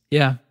minutes.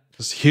 Yeah.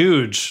 Just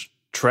huge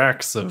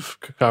tracks of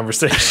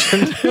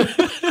conversation.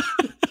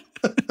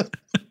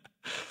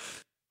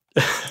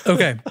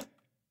 Okay.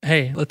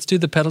 Hey, let's do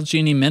the Pedal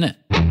Genie Minute.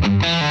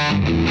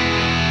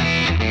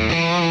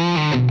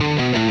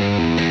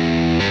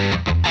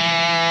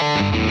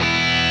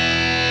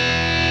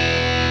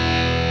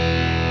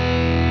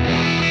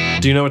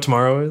 Do you know what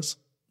tomorrow is?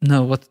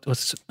 No,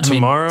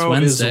 tomorrow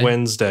it's is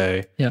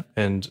Wednesday. Yeah.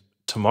 And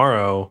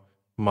tomorrow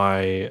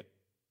my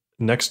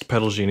next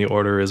Pedal Genie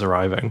order is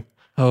arriving.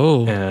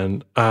 Oh.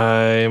 And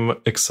I'm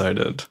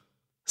excited.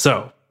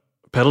 So,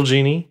 Pedal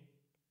Genie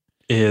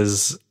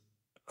is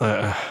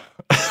you're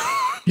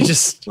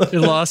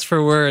lost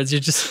for words.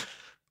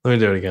 Let me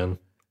do it again.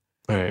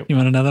 All right. You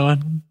want another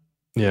one?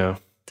 Yeah.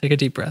 Take a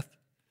deep breath.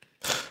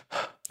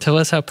 Tell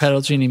us how Pedal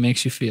Genie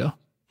makes you feel.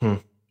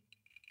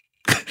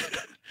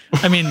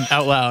 I mean,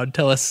 out loud.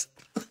 Tell us.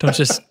 Don't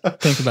just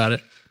think about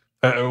it.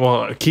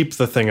 Well, keep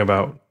the thing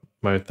about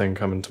my thing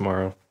coming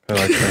tomorrow. I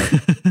like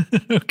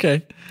that.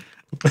 Okay.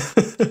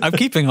 I'm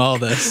keeping all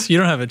this. You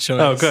don't have a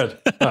choice. Oh, good.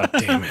 Oh,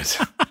 damn it.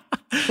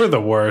 We're the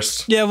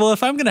worst. Yeah, well,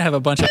 if I'm going to have a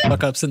bunch of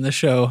fuck-ups in the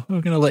show,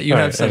 I'm going to let you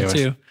have some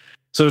too.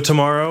 So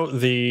tomorrow,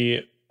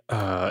 the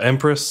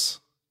Empress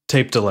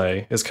tape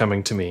delay is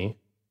coming to me,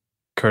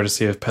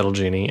 courtesy of Pedal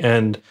Genie,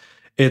 and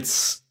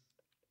it's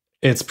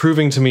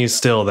proving to me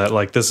still that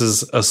like this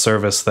is a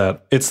service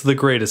that it's the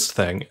greatest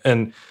thing.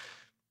 And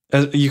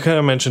as you kind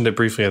of mentioned it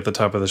briefly at the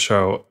top of the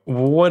show,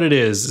 what it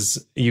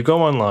is you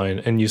go online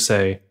and you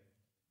say,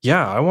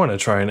 yeah, I want to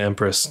try an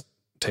Empress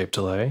tape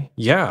delay.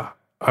 Yeah,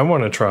 I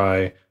want to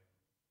try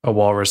a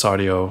Walrus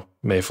Audio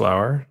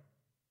Mayflower.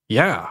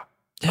 Yeah,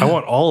 I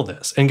want all of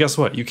this. And guess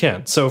what? You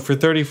can. So for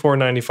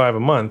 $34.95 a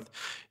month,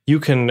 you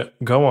can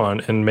go on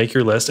and make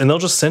your list, and they'll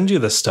just send you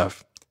this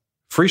stuff.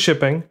 Free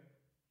shipping.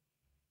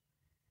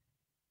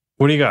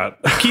 What do you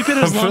got? Keep it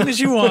as long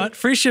as you want.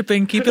 Free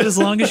shipping. Keep it as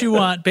long as you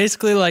want.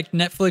 Basically like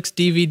Netflix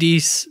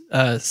DVD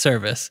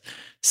service.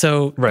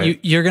 So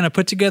you're going to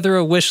put together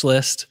a wish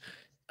list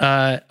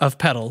of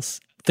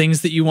pedals,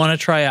 things that you want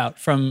to try out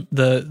from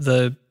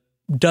the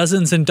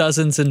dozens and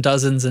dozens and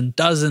dozens and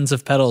dozens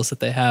of pedals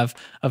that they have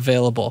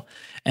available.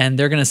 And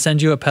they're going to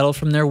send you a pedal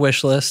from their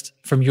wish list,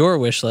 from your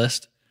wish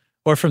list,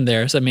 or from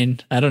theirs. I mean,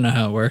 I don't know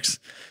how it works.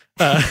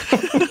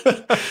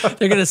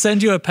 They're going to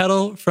send you a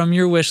pedal from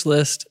your wish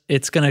list.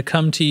 It's going to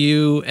come to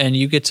you and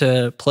you get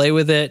to play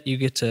with it. You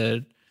get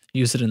to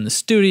use it in the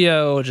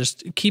studio.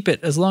 Just keep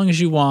it as long as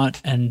you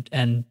want and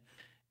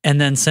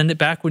then send it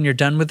back when you're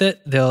done with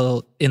it.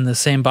 They'll, in the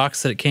same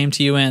box that it came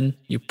to you in,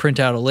 you print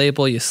out a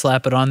label, you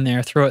slap it on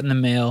there, throw it in the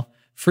mail.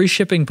 Free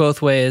shipping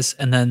both ways.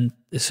 And then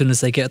as soon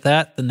as they get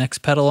that, the next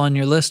pedal on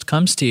your list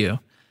comes to you.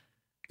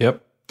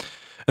 Yep.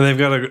 And they've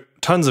got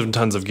tons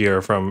of gear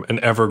from an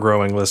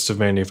ever-growing list of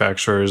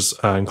manufacturers,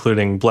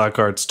 including Black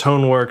Arts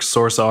Toneworks,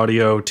 Source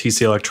Audio,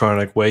 TC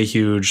Electronic, Way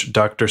Huge,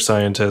 Dr.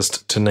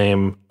 Scientist, to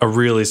name a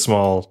really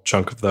small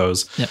chunk of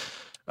those. Yep.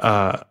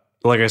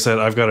 Like I said,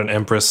 I've got an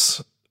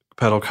Empress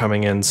pedal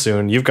coming in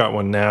soon. You've got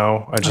one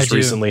now. I just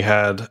recently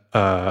had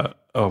a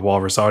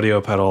Walrus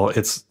Audio pedal.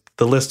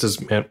 The list is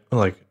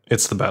like,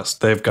 it's the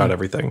best. They've got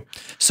everything.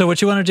 So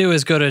what you want to do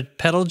is go to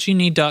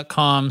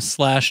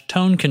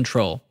pedalgenie.com/tone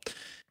control.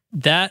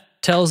 That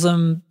tells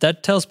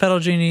Pedal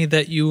Genie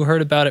that you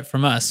heard about it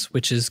from us,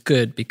 which is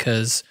good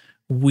because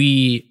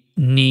we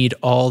need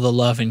all the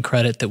love and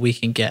credit that we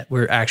can get.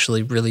 We're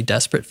actually really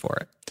desperate for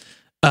it.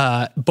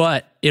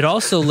 But it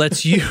also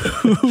lets you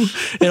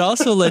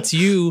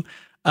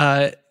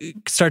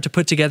start to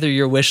put together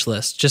your wish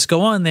list. Just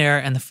go on there,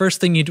 and the first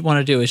thing you want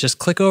to do is just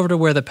click over to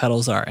where the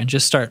pedals are and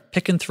just start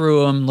picking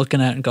through them,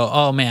 looking at it and go,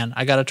 oh man,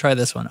 I got to try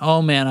this one.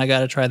 Oh man, I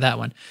got to try that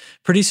one.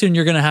 Pretty soon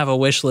you're going to have a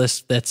wish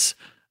list that's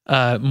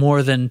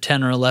more than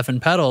 10 or 11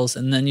 pedals,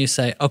 and then you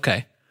say,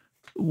 okay,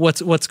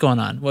 what's going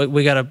on?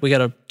 We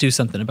gotta do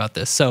something about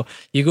this. So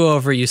you go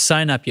over, you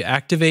sign up, you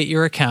activate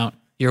your account,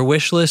 your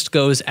wish list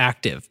goes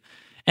active,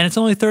 and it's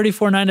only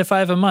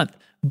 $34.95 a month.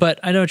 But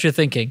I know what you're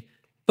thinking.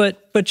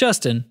 But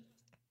Justin,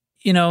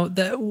 you know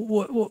that.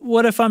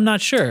 What if I'm not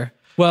sure?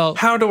 Well,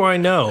 how do I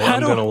know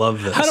I'm going to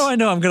love this? How do I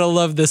know I'm going to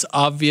love this?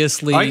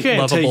 Obviously, I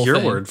can't take your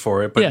thing. word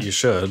for it, but Yeah. you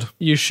should.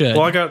 You should.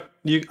 Well, I got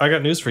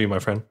news for you, my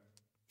friend.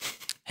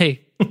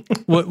 Hey,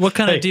 what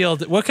kind of deal?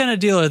 What kind of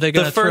deal are they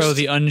going to throw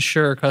the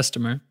unsure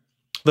customer?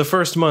 The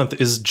first month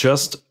is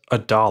just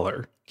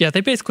 $1. Yeah,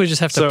 they basically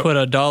just have to put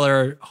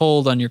 $1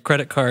 hold on your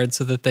credit card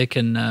so that they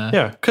can.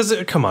 Yeah, because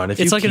come on, if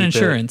it's you like an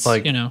insurance,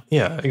 you know.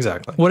 Yeah,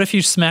 exactly. What if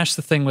you smash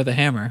the thing with a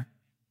hammer?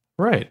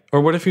 Right,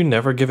 or what if you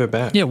never give it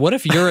back? Yeah, what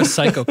if you're a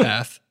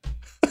psychopath?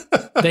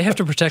 They have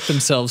to protect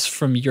themselves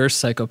from your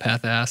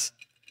psychopath ass.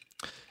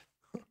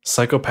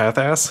 Psychopath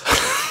ass.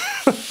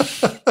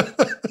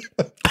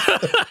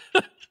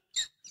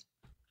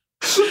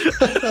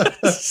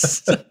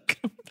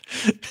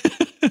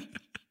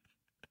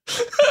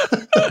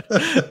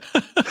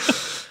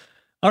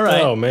 All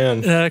right. Oh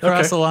man.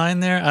 Cross the line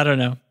there? I don't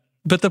know.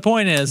 But the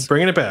point is,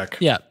 bringing it back.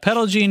 Yeah,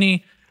 Pedal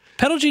Genie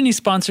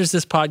sponsors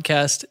this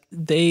podcast.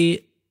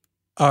 They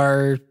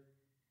are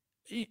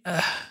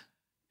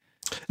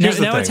now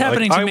it's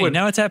happening to me.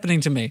 Now it's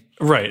happening to me.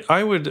 Right.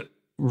 I'd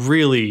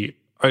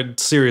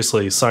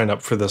seriously sign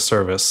up for this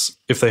service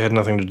if they had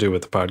nothing to do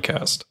with the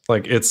podcast.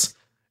 Like it's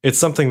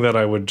something that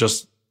I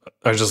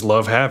just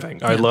love having.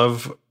 Yeah. I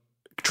love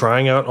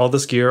trying out all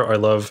this gear. I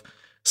love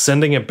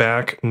sending it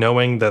back,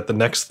 knowing that the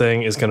next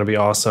thing is going to be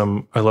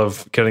awesome. I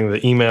love getting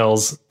the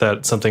emails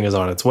that something is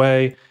on its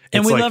way.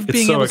 And we love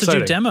being able to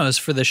do demos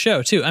for the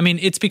show too. I mean,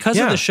 it's because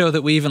of the show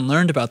that we even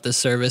learned about this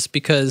service,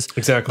 because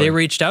they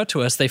reached out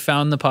to us. They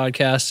found the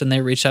podcast and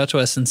they reached out to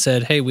us and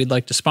said, hey, we'd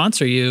like to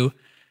sponsor you.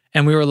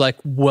 And we were like,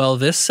 well,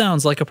 this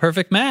sounds like a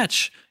perfect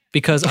match,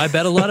 because I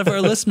bet a lot of our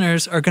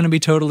listeners are going to be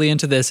totally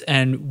into this,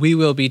 and we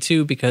will be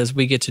too, because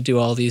we get to do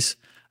all these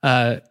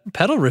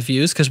pedal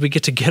reviews, because we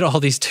get to get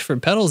all these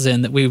different pedals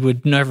in that we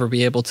would never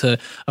be able to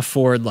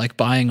afford, like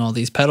buying all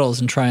these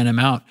pedals and trying them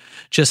out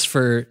just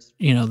for,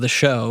 you know, the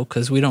show,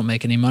 because we don't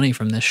make any money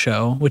from this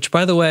show. Which,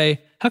 by the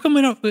way, how come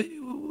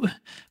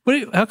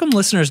how come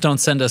listeners don't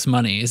send us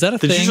money? Is that a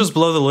thing? Did you just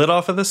blow the lid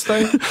off of this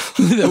thing?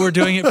 That we're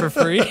doing it for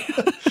free?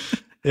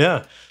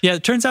 Yeah. Yeah,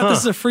 it turns out this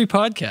is a free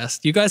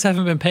podcast. You guys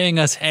haven't been paying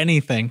us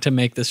anything to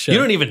make this show. You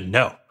don't even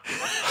know.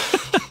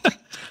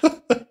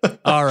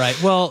 All right.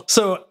 Well,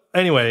 so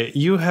anyway,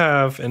 you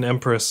have an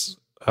Empress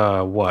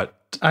what?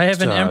 I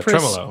have an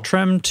Empress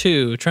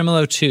Tremolo.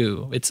 Tremolo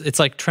 2. It's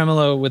like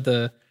Tremolo with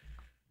the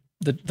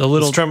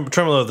little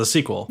Tremolo the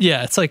sequel.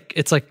 Yeah, it's like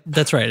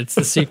that's right. It's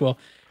the sequel.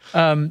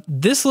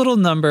 This little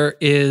number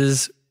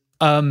is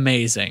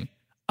amazing.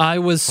 I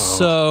was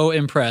so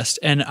impressed,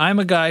 and I'm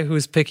a guy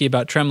who's picky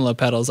about tremolo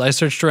pedals. I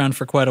searched around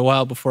for quite a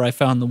while before I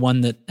found the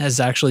one that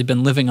has actually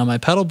been living on my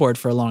pedal board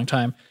for a long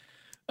time,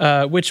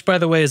 which, by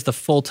the way, is the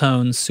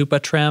Fulltone Super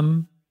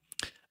Trem,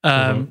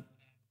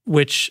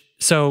 which,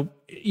 so,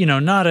 you know,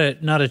 not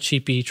a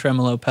cheapy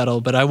tremolo pedal,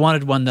 but I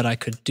wanted one that I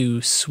could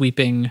do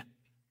sweeping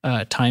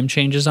time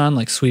changes on,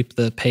 like sweep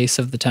the pace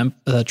of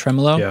the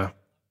tremolo. Yeah.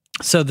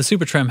 So the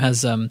Super Trem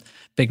has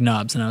big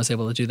knobs, and I was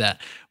able to do that.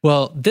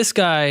 Well, this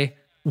guy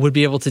would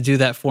be able to do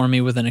that for me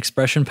with an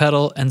expression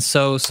pedal, and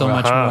so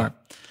much more.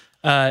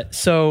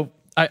 So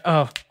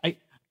I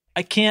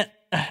can't.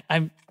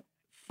 I'm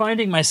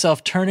finding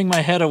myself turning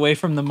my head away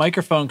from the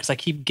microphone because I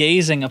keep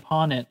gazing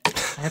upon it.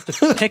 I have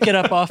to pick it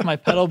up off my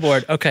pedal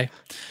board. Okay,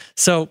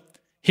 so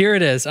here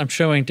it is. I'm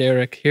showing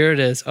Derek. Here it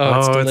is. Oh,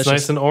 it's delicious. It's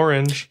nice and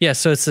orange. Yeah,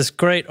 so it's this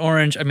great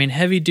orange. I mean,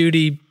 heavy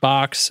duty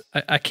box.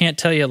 I can't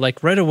tell you,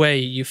 like right away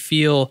you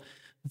feel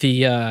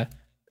the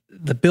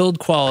build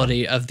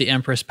quality of the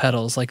Empress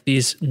pedals, like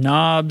these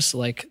knobs,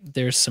 like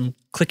there's some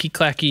clicky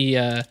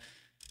clacky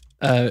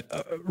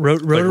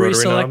rotary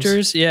selectors.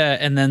 Knobs? Yeah.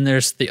 And then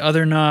there's the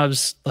other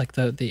knobs, like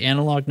the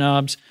analog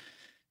knobs.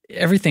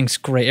 Everything's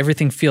great.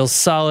 Everything feels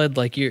solid.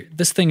 Like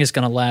this thing is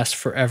going to last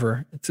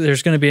forever.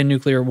 There's going to be a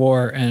nuclear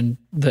war, and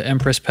the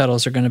Empress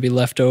pedals are going to be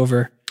left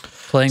over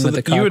playing with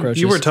the cockroaches.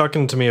 You were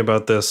talking to me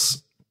about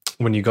this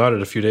when you got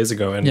it a few days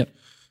ago, and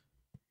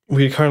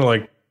we kind of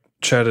like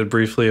chatted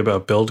briefly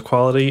about build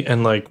quality,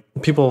 and like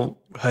people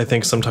I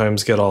think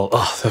sometimes get all,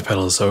 that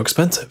pedal is so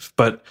expensive,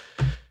 but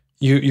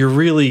you're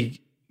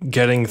really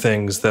getting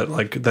things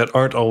that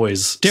aren't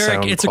always Derek,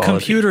 sound it's quality. A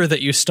computer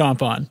that you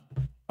stomp on.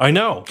 I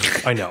know.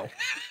 I know.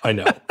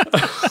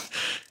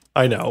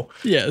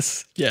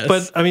 Yes.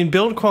 But I mean,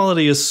 build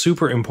quality is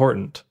super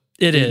important.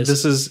 It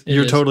is.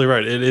 You're totally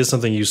right. It is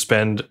something you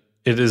spend.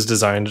 It is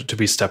designed to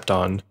be stepped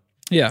on.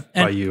 Yeah,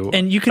 by you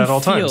and you can at all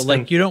feel times.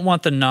 like And- you don't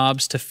want the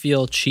knobs to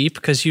feel cheap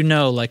because you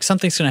know like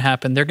something's going to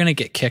happen. They're going to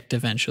get kicked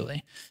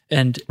eventually,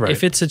 and Right.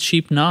 if it's a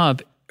cheap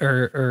knob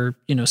or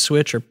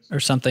switch or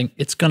something,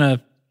 it's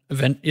gonna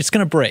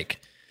break.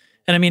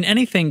 And I mean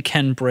anything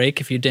can break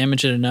if you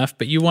damage it enough,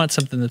 but you want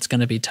something that's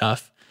going to be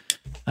tough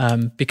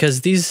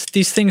because these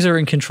things are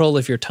in control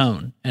of your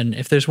tone. And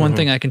if there's one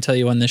thing I can tell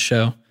you on this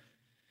show,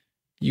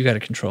 you got to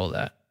control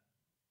that.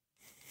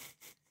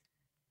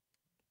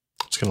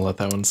 Just gonna let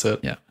that one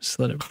sit. Yeah, just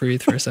let it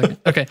breathe for a second.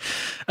 Okay.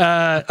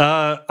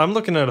 I'm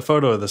looking at a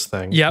photo of this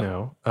thing Yep.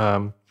 now.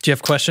 Do you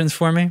have questions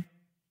for me?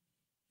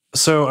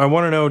 So I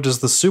want to know: does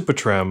the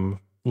Supertrem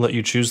let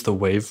you choose the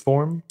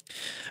waveform?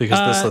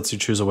 Because this lets you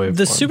choose a waveform.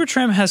 The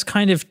Supertrem has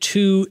kind of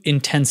two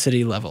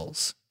intensity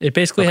levels. It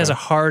basically has a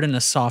hard and a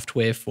soft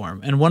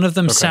waveform, and one of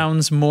them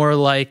sounds more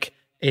like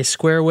a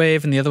square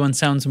wave, and the other one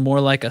sounds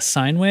more like a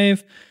sine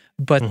wave.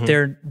 But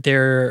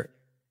the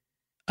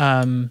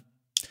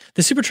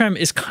Supertrem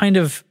is kind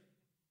of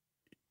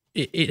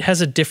it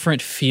has a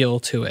different feel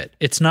to it.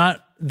 It's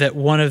not that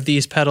one of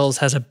these pedals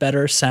has a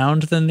better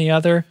sound than the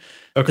other.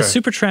 Okay. The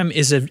Supertrem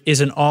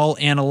is an all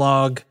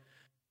analog.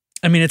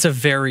 I mean, it's a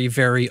very,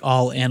 very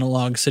all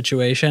analog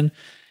situation.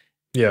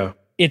 Yeah.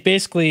 It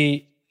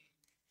basically,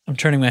 I'm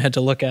turning my head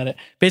to look at it.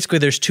 Basically,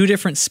 there's two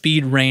different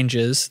speed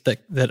ranges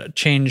that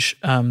change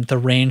the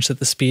range that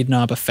the speed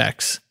knob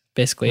affects,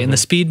 basically. And the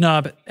speed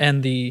knob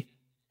and the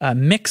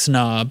mix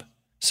knob,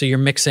 so you're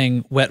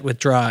mixing wet with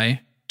dry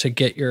to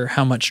get your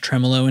how much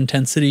tremolo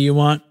intensity you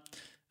want,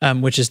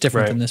 which is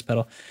different than this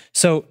pedal.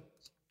 So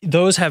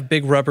those have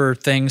big rubber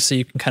things so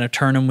you can kind of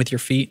turn them with your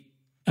feet,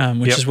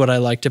 which is what I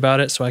liked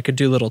about it. So I could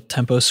do little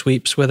tempo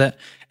sweeps with it.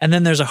 And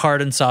then there's a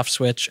hard and soft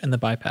switch and the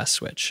bypass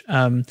switch.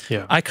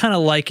 I kind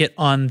of like it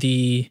on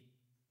the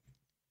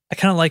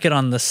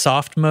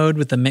soft mode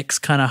with the mix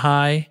kind of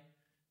high.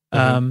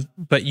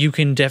 But you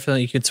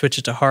could switch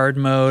it to hard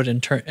mode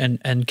and turn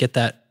and get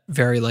that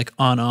very like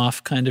on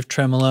off kind of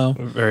tremolo.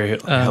 Very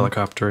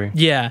helicoptery.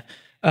 Yeah.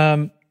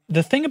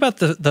 The thing about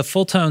the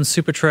full tone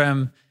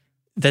Supertrem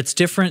that's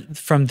different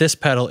from this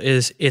pedal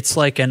is it's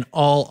like an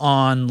all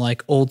on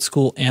like old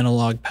school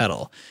analog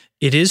pedal.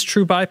 It is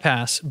true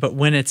bypass, but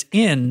when it's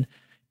in,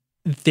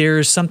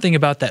 there's something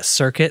about that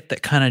circuit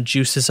that kind of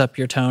juices up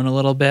your tone a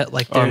little bit.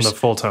 Like On the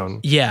full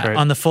tone. Yeah, right?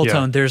 on the full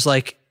tone. There's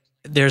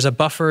a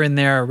buffer in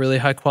there, a really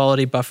high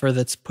quality buffer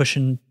that's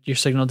pushing your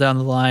signal down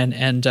the line.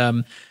 And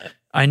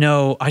I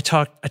know I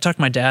talked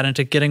my dad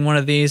into getting one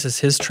of these as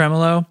his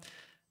tremolo.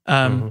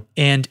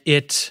 And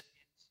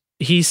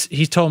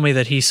he told me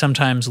that he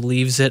sometimes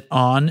leaves it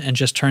on and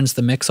just turns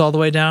the mix all the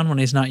way down when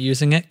he's not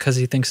using it because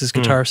he thinks his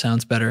guitar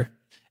sounds better.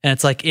 And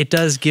it's like, it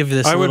does give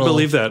this I would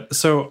believe that.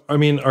 So, I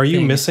mean, are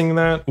you missing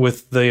that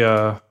with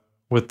the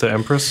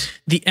Empress?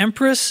 The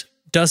Empress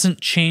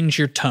doesn't change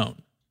your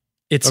tone.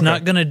 It's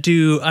not going to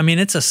do, I mean,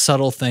 it's a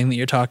subtle thing that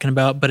you're talking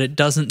about, but it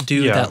doesn't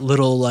do that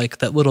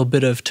little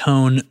bit of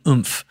tone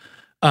oomph.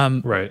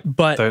 Right.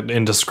 But that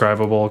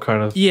indescribable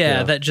kind of.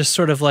 Yeah, that just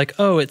sort of like,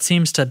 oh, it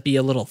seems to be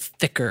a little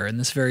thicker in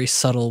this very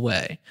subtle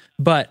way.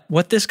 But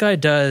what this guy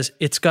does,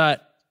 it's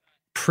got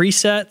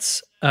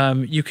presets.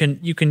 You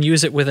can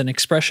use it with an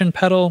expression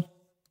pedal,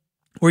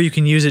 or you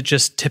can use it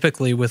just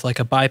typically with like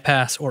a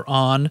bypass or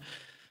on.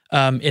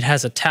 It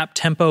has a tap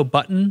tempo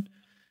button.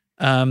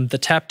 The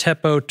tap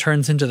tempo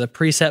turns into the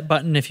preset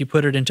button if you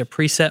put it into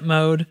preset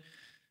mode.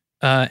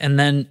 And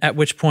then at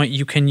which point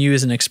you can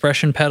use an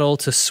expression pedal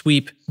to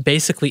sweep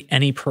basically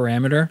any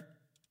parameter.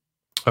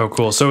 Oh,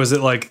 cool. So is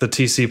it like the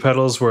TC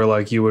pedals where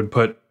like you would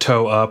put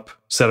toe up,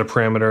 set a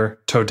parameter,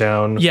 toe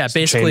down? Yeah,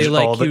 basically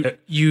like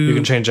you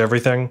can change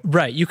everything.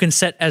 Right. You can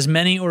set as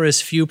many or as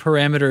few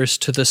parameters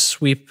to the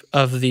sweep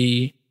of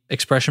the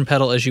expression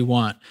pedal as you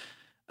want.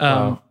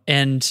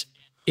 And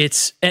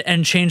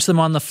change them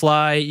on the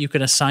fly. You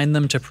can assign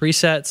them to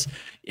presets.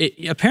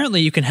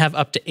 Apparently you can have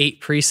up to 8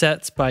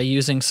 presets by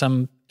using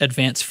some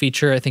advanced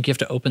feature. I think you have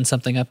to open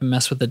something up and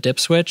mess with the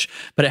dip switch,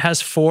 but it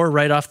has 4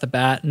 right off the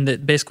bat.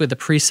 And basically the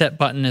preset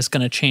button is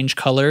going to change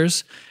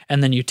colors.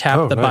 And then you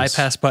tap the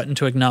bypass button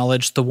to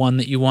acknowledge the one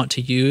that you want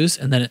to use.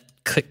 And then it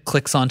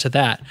clicks onto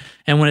that.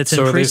 And when it's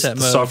in preset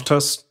mode,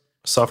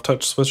 soft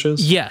touch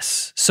switches?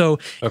 Yes. So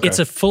it's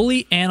a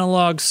fully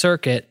analog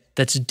circuit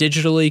that's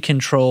digitally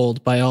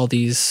controlled by all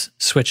these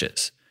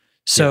switches.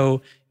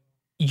 So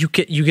you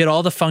get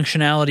all the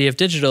functionality of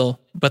digital,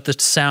 but the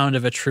sound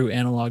of a true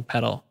analog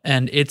pedal.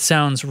 And it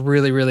sounds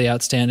really, really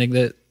outstanding.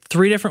 The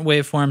 3 different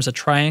waveforms, a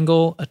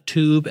triangle, a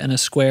tube, and a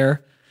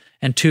square.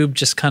 And tube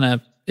just kind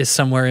of is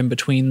somewhere in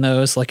between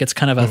those. Like it's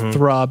kind of a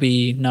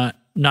throbby,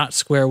 not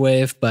square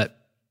wave, but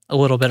a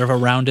little bit of a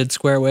rounded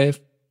square wave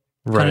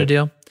kind of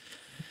deal.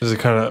 Is it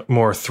kind of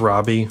more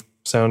throbby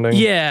sounding?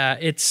 Yeah,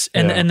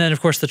 and then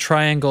of course the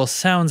triangle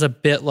sounds a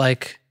bit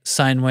like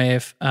sine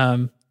wave.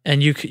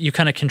 And you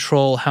kind of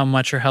control how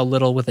much or how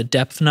little with a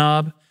depth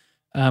knob,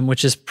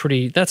 which is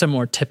that's a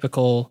more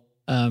typical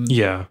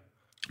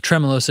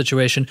tremolo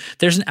situation.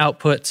 There's an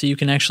output, so you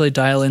can actually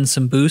dial in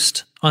some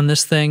boost on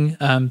this thing.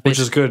 Which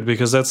is good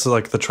because that's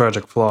like the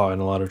tragic flaw in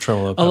a lot of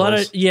tremolo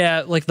pedals.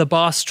 Like the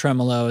Boss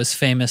tremolo is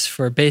famous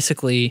for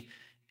basically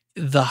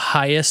the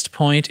highest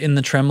point in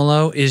the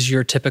tremolo is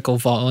your typical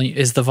volume,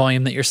 is the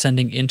volume that you're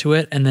sending into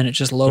it, and then it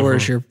just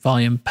lowers your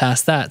volume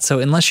past that. So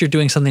unless you're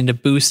doing something to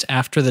boost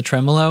after the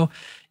tremolo,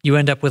 you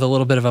end up with a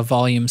little bit of a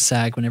volume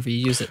sag whenever you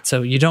use it.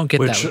 So you don't get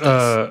that with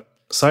this.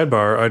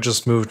 Sidebar, I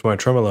just moved my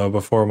tremolo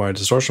before my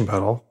distortion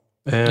pedal,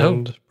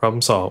 and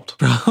problem solved.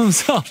 Problem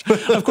solved.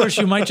 Of course,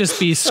 you might just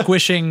be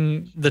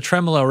squishing the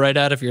tremolo right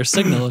out of your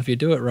signal if you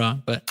do it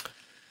wrong, but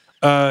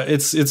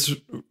it's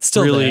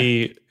still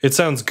really there. It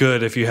sounds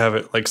good if you have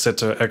it like set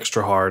to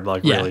extra hard,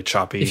 like really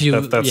choppy.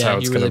 That's how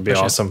it's going to be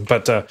awesome.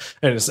 But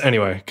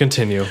anyway,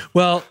 continue.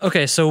 Well,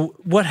 okay. So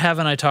what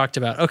haven't I talked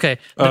about? Okay,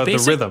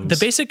 the rhythms.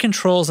 The basic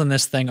controls on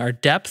this thing are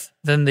depth.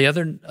 Then the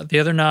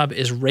other knob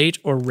is rate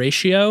or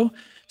ratio.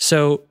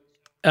 So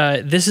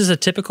this is a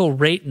typical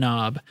rate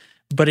knob,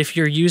 but if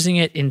you're using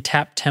it in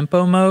tap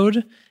tempo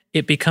mode,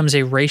 it becomes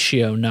a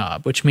ratio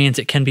knob, which means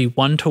it can be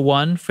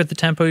 1-to-1 for the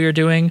tempo you're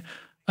doing.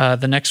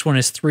 The next one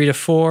is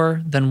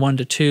 3-to-4, then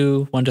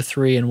 1-to-2,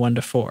 1-to-3, and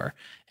 1-to-4.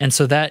 And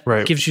so that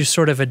gives you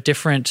sort of a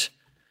different...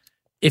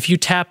 If you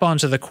tap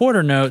onto the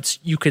quarter notes,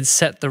 you could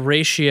set the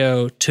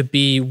ratio to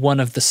be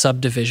one of the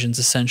subdivisions,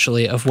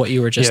 essentially, of what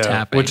you were just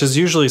tapping. Which is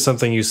usually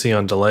something you see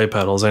on delay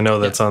pedals. I know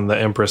that's on the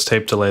Empress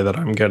tape delay that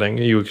I'm getting.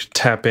 You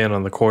tap in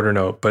on the quarter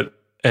note, but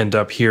end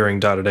up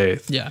hearing dotted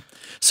eighth. Yeah.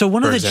 So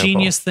one of the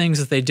genius things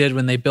that they did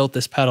when they built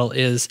this pedal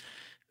is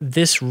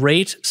this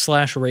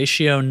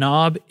rate/ratio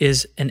knob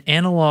is an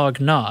analog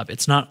knob.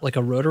 It's not like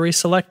a rotary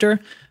selector,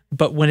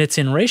 but when it's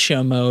in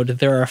ratio mode,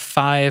 there are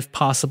 5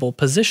 possible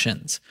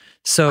positions.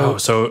 So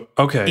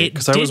okay,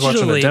 because I was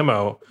watching a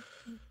demo.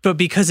 But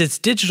because it's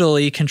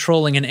digitally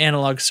controlling an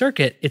analog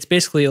circuit, it's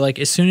basically like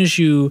as soon as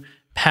you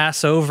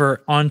pass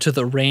over onto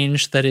the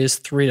range that is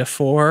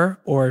 3-to-4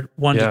 or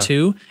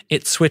 1-to-2,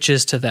 it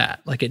switches to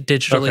that. Like it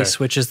digitally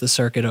switches the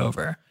circuit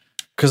over.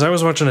 Because I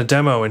was watching a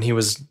demo and he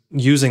was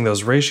using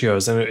those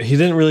ratios, and he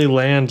didn't really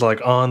land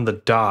like on the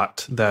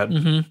dot that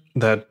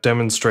that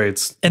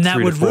demonstrates and that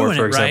 3 would to 4, ruin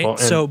for it, example. right?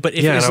 And, so, but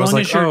if and as I was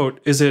long like,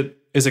 as you're,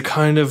 is it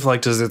kind of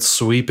like, does it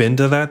sweep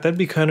into that? That'd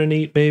be kind of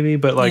neat, maybe.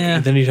 But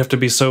like then you'd have to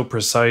be so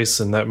precise,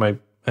 and that might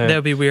that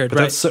would be weird, but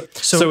right?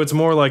 So it's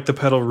more like the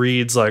pedal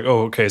reads like,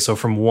 so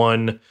from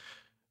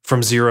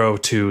 0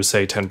 to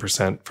say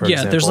 10%, for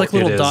example. There's like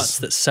little dots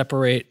that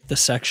separate the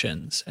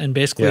sections, and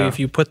basically if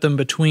you put them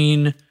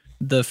between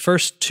the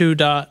first 2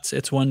 dots,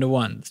 it's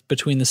 1-to-1.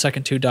 Between the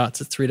second 2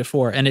 dots, it's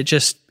 3-to-4, and it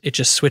just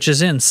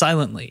switches in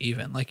silently.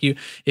 Even like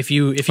if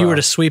you were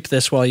to sweep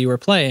this while you were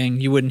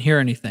playing, you wouldn't hear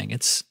anything.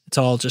 It's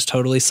all just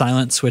totally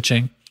silent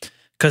switching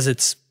because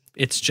it's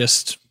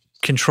just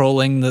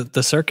controlling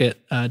the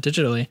circuit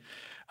digitally.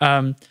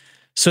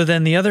 So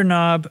then the other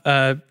knob,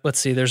 let's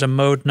see, there's a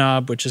mode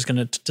knob, which is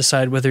going to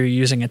decide whether you're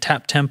using a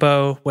tap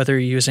tempo, whether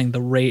you're using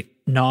the rate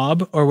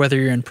knob, or whether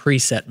you're in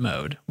preset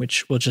mode,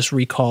 which will just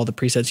recall the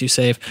presets you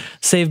save.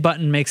 Save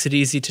button makes it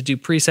easy to do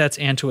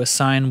presets and to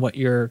assign what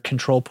your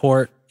control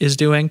port is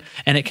doing.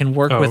 And it can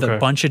work with a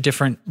bunch of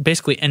different,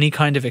 basically any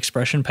kind of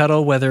expression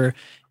pedal, whether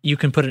you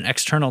can put an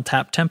external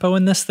tap tempo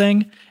in this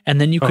thing, and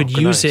then you could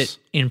use it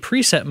in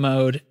preset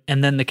mode,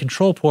 and then the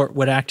control port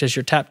would act as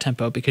your tap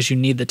tempo because you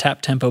need the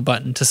tap tempo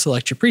button to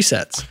select your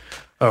presets.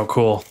 Oh,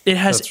 cool. It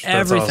has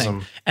everything. That's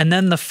awesome. And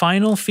then the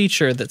final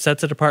feature that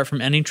sets it apart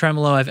from any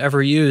tremolo I've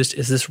ever used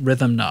is this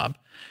rhythm knob.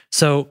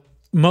 So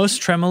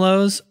most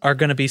tremolos are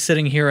going to be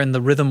sitting here in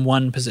the rhythm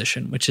 1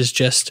 position, which is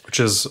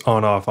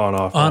on off, on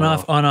off,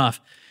 on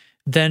off.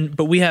 Then,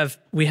 but we have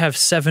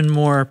 7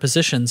 more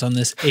positions on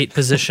this 8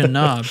 position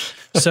knob.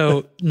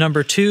 So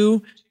number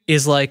 2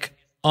 is like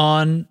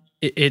on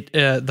it.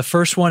 The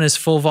first one is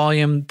full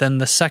volume. Then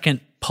the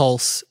second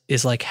pulse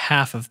is like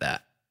half of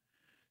that.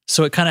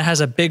 So it kind of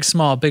has a big,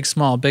 small, big,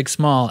 small, big,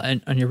 small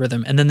on your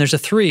rhythm. And then there's a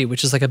 3,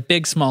 which is like a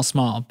big, small,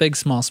 small, big,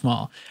 small,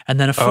 small. And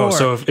then a 4. Oh,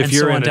 so if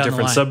you're in a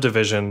different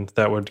subdivision,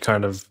 that would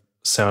kind of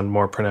sound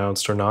more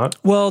pronounced or not?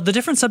 Well, the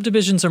different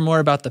subdivisions are more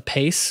about the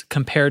pace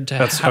compared to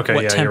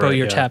what tempo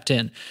you're tapped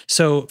in.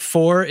 So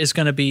 4 is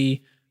going to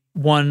be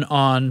 1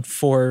 on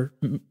 4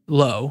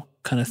 low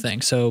kind of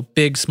thing. So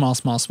big, small,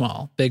 small,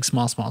 small, big,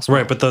 small, small, small.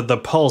 Right, but the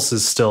pulse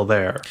is still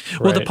there.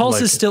 Right? Well, the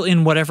pulse is still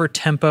in whatever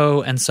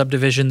tempo and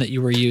subdivision that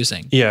you were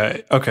using. Yeah,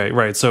 okay,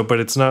 right. So, but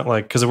it's not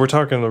like, because if we're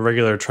talking the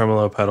regular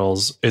tremolo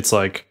pedals, it's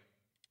like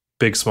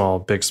big, small,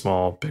 big,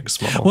 small, big,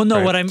 small. Well,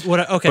 no, right?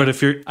 okay. But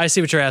if you're, I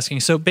see what you're asking.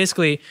 So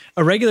basically,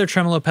 a regular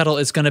tremolo pedal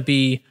is going to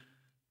be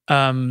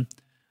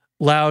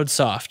loud,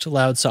 soft,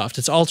 loud, soft.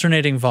 It's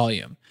alternating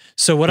volume.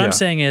 So what I'm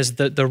saying is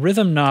that the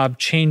rhythm knob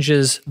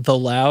changes the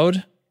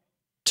loud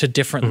to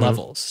different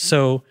levels.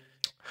 So,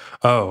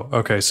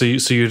 okay. So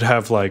you'd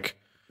have like,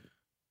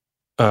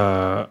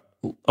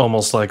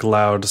 almost like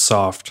loud,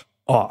 soft,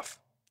 off.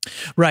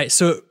 Right.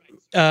 So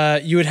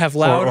you would have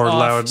loud, or off,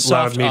 loud,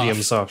 soft, medium,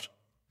 off. soft.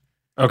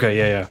 Okay.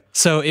 Yeah.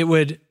 So it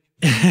would.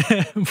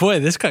 Boy,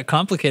 this got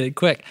complicated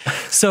quick.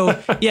 So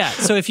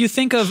so if you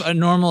think of a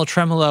normal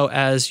tremolo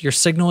as your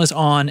signal is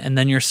on and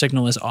then your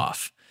signal is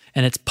off,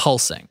 and it's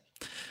pulsing.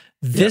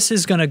 This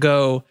is going to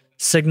go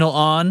signal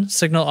on,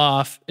 signal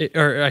off,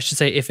 or I should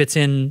say if it's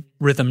in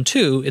rhythm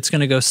 2, it's going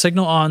to go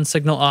signal on,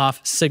 signal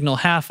off, signal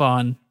half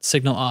on,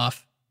 signal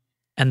off,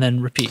 and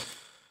then repeat.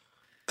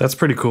 That's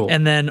pretty cool.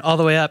 And then all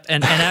the way up.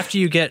 And after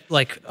you get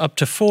like up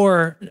to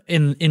 4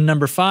 in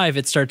number 5,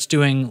 it starts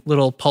doing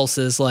little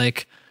pulses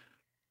like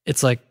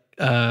it's like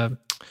I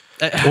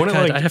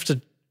have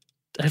to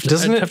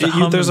doesn't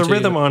it there's a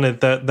rhythm on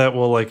it that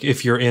will, like,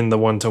 if you're in the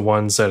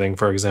 1-to-1 setting,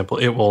 for example,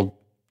 it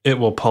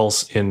will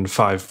pulse in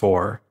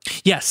 5/4.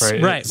 Yes,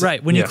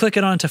 right. When you click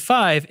it onto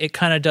 5, it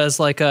kind of does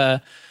like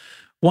a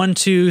 1,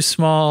 2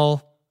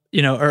 small,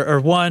 or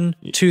 1,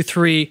 2,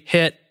 3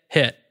 hit.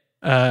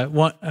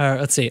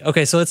 Let's see.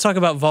 Okay, so let's talk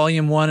about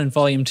volume 1 and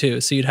volume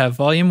 2. So you'd have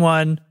volume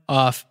 1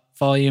 off,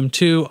 volume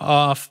 2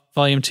 off,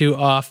 volume 2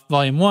 off,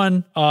 volume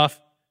 1 off,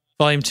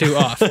 volume 2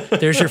 off.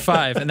 There's your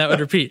 5, and that would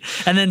repeat.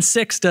 And then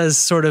 6 does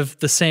sort of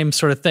the same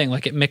sort of thing,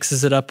 like it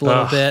mixes it up a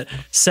little bit.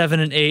 7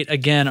 and 8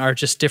 again are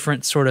just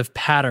different sort of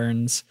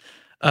patterns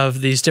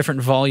of these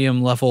different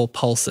volume level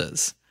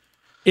pulses.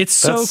 It's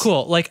so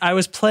cool. Like I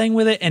was playing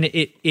with it, and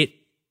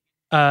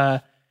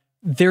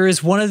there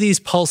is one of these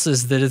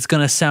pulses that is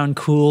going to sound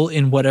cool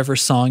in whatever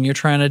song you're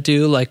trying to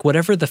do. Like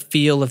whatever the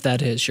feel of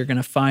that is, you're going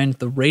to find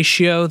the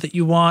ratio that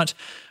you want,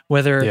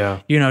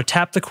 whether,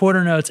 tap the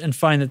quarter notes and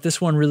find that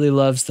this one really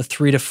loves the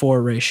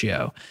 3-to-4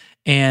 ratio.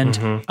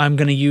 And I'm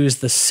going to use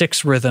the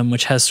 6 rhythm,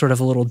 which has sort of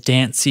a little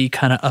dancey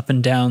kind of up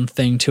and down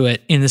thing to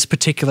it in this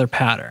particular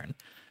pattern.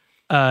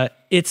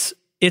 It's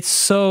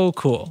so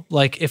cool.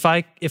 Like if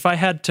I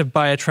had to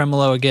buy a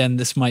tremolo again,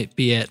 this might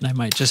be it, and I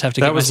might just have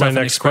to get myself an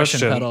expression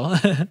pedal.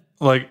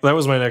 Like that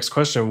was my next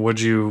question.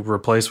 Would you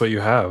replace what you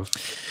have?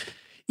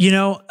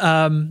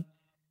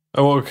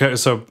 Okay.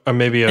 So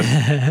maybe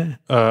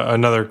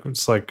another.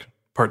 It's like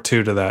part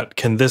 2 to that.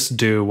 Can this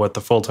do what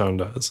the Fulltone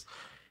does?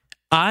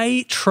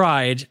 I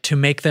tried to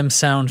make them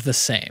sound the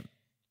same,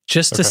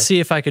 just to see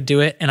if I could do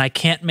it, and I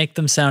can't make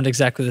them sound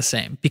exactly the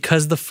same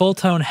because the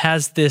Fulltone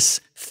has this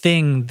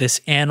thing,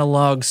 this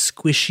analog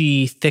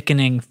squishy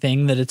thickening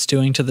thing that it's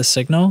doing to the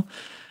signal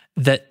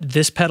that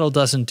this pedal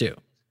doesn't do.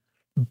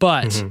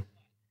 But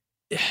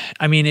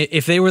I mean,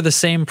 if they were the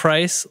same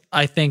price,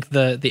 I think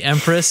the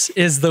Empress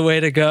is the way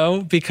to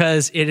go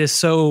because it is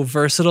so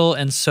versatile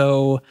and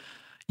so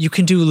you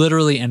can do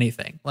literally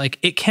anything. Like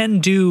it can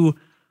do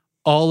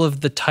all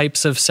of the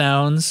types of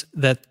sounds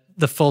that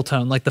the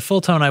Fulltone, like the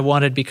Fulltone I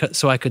wanted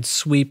so I could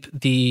sweep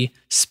the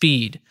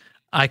speed.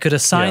 I could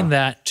assign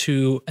that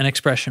to an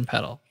expression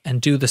pedal and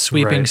do the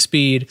sweeping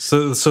speed.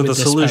 So the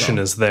solution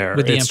is there.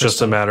 It's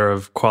just a matter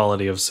of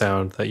quality of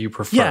sound that you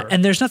prefer. Yeah,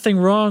 and there's nothing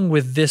wrong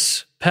with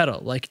this pedal.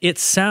 Like it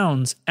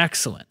sounds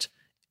excellent.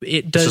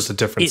 It's just a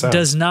different sound. It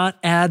does not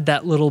add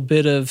that little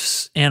bit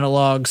of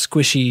analog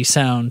squishy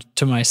sound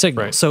to my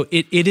signal. Right. So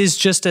it is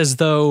just as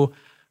though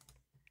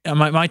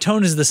my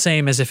tone is the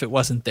same as if it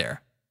wasn't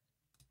there,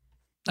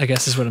 I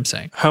guess is what I'm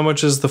saying. How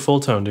much is the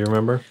Fulltone? Do you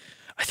remember?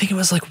 I think it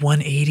was like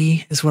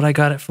 180 is what I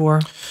got it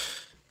for.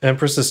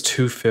 Empress is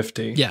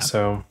 250. Yeah.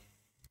 So,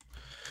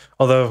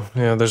 although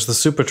there's the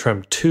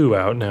Supertrem 2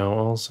 out now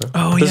also.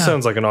 Oh, this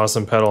sounds like an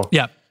awesome pedal.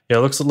 Yeah. Yeah,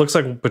 it looks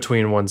like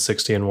between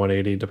 160 and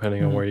 180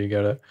 depending on where you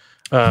get it.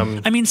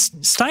 I mean,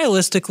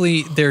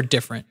 stylistically they're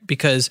different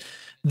because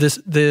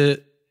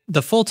the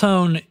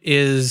Fulltone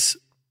is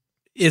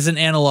an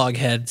analog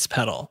heads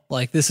pedal.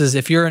 Like this is,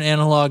 if you're an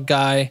analog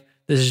guy,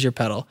 this is your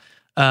pedal.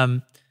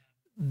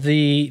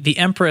 The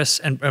Empress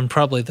and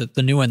probably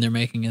the new one they're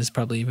making is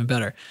probably even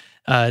better.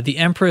 The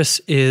Empress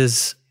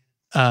is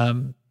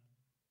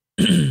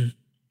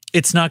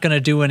it's not going to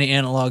do any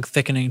analog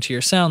thickening to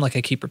your sound, like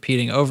I keep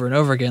repeating over and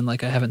over again,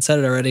 like I haven't said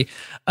it already.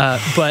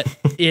 But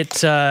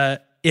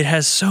it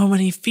has so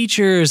many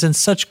features and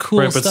such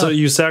cool stuff. But so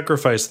you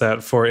sacrifice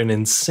that for an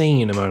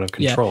insane amount of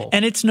control. Yeah,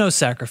 and it's no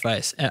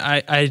sacrifice.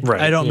 I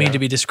don't mean to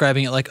be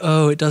describing it like,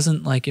 oh, it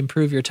doesn't like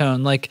improve your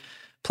tone. Like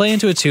play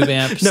into a tube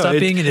amp, stop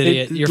being an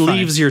idiot. It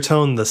leaves your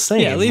tone the same.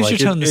 Yeah, it leaves your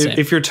tone the same.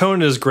 If your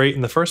tone is great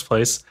in the first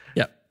place,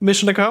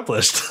 mission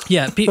accomplished.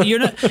 Yeah, you're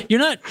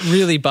not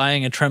really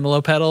buying a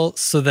tremolo pedal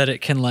so that it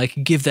can like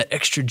give that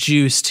extra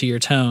juice to your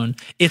tone.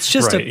 It's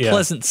just a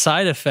pleasant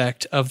side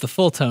effect of the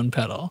Fulltone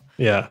pedal.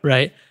 Yeah.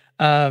 Right?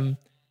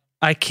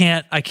 I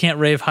can't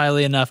rave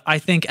highly enough. I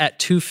think at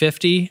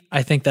 $250,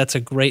 I think that's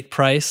a great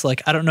price.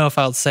 Like, I don't know if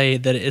I'll say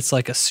that it's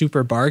like a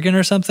super bargain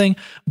or something,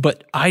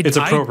 but I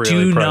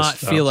do not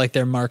feel like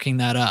they're marking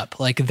that up.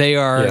 Like they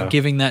are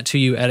giving that to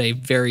you at a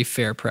very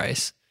fair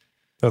price.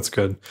 That's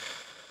good.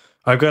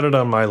 I've got it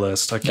on my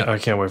list. I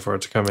can't wait for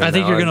it to come in. I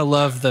think you're going to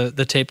love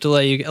the tape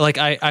delay.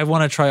 I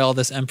want to try all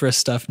this Empress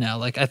stuff now.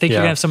 Like, I think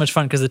you're going to have so much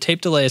fun because the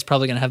tape delay is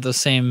probably going to have the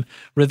same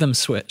rhythm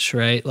switch,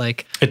 right?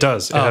 Like it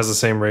does. It has the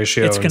same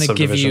ratio. It's going to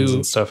give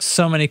you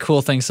so many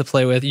cool things to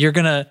play with. You're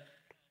going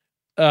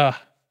to,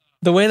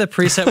 the way the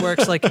preset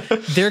works, like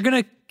they're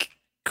going to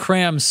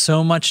cram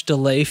so much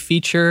delay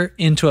feature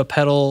into a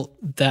pedal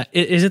that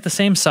is it the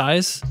same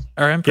size?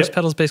 Our Empress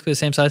pedal is basically the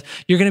same size.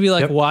 You're going to be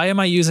like, why am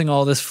I using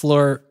all this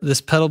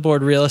pedal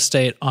board real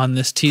estate on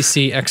this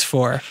TC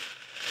X4?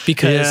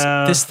 because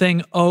Yeah. this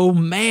thing, oh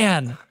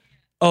man.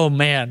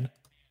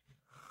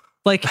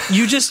 Like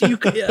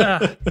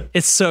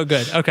it's so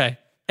good. Okay.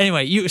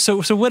 Anyway,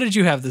 so what did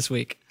you have this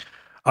week?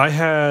 I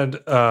had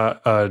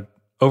a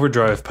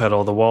overdrive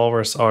pedal, the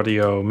Walrus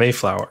Audio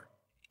Mayflower,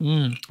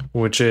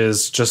 which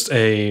is just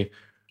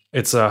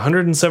it's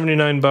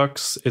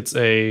 $179. It's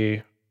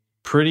a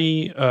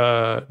pretty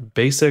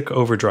basic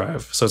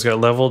overdrive. So it's got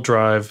level,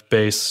 drive,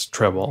 bass,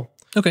 treble.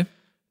 Okay.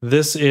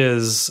 This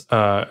is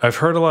I've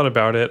heard a lot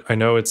about it. I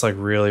know it's like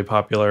really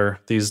popular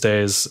these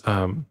days.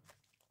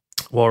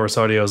 Walrus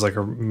Audio is like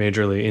a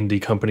majorly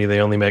indie company. They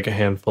only make a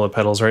handful of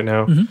pedals right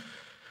now.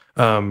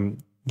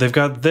 They've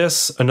got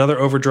this, another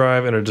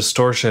overdrive, and a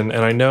distortion,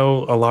 and I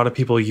know a lot of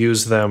people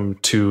use them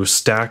to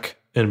stack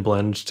and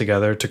blend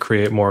together to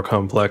create more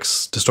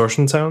complex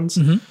distortion sounds.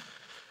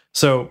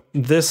 So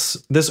this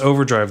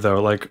overdrive,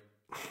 though, like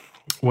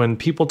when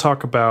people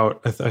talk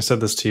about, I said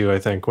this to you, I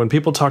think, when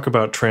people talk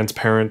about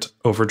transparent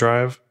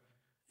overdrive,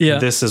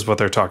 this is what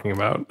they're talking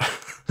about.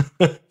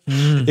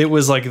 It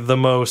was like the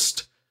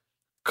most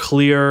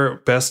clear,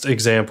 best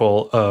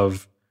example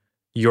of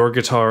your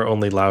guitar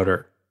only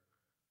louder.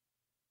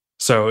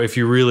 So if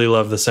you really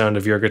love the sound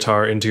of your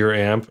guitar into your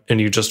amp and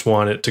you just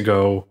want it to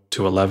go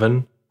to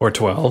 11 or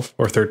 12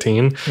 or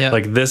 13,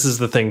 like this is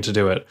the thing to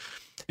do it.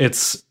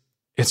 It's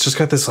just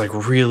got this like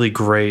really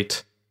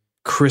great,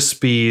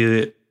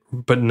 crispy,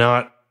 but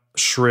not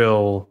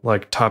shrill,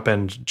 like top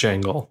end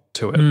jangle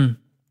to it.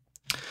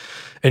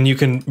 And you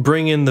can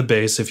bring in the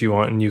bass if you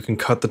want, and you can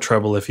cut the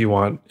treble if you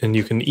want, and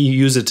you can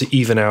use it to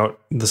even out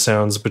the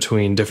sounds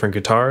between different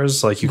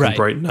guitars. Like you can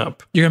brighten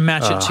up. You're gonna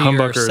match it to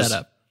your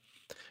setup.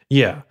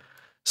 Yeah.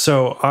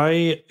 So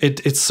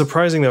it's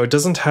surprising though, it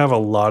doesn't have a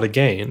lot of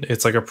gain.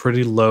 It's like a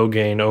pretty low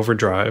gain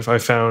overdrive. I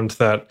found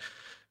that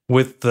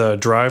with the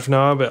drive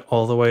knob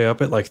all the way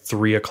up at like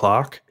 3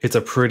 o'clock, it's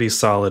a pretty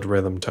solid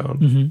rhythm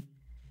tone.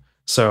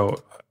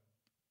 So,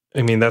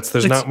 I mean,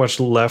 there's not much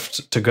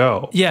left to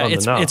go. Yeah, on the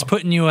knob. It's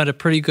putting you at a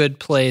pretty good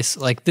place.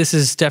 Like this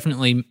is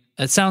definitely,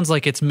 it sounds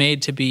like it's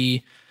made to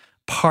be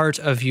part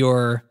of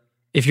your,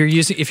 if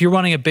you're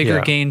wanting a bigger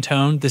gain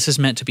tone, this is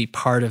meant to be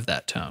part of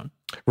that tone.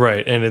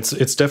 Right, and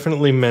it's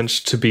definitely meant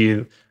to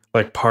be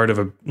like part of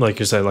a, like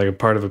you said, like a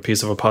part of a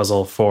piece of a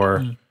puzzle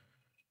for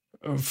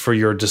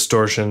your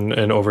distortion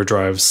and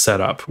overdrive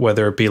setup.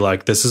 Whether it be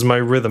like, this is my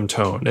rhythm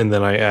tone, and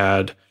then I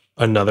add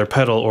another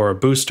pedal or a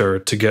booster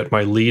to get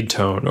my lead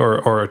tone,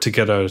 or to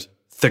get a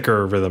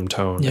thicker rhythm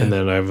tone, and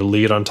then I have a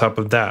lead on top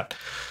of that.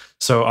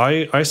 So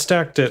I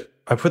stacked it.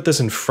 I put this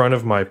in front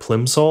of my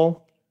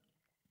plimsoll,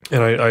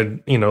 and I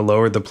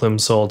lowered the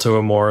plimsoll to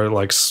a more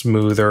like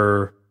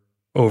smoother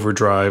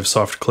overdrive,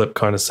 soft clip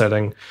kind of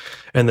setting,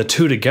 and the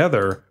two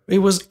together, it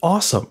was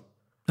awesome.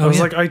 I was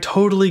like, I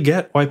totally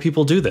get why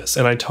people do this,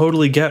 and I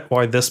totally get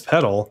why this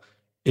pedal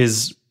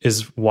is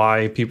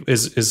why people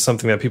is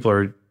something that people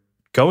are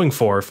going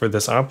for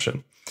this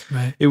option.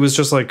 Right. It was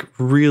just like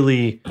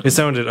really, it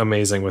sounded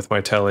amazing with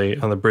my telly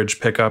on the bridge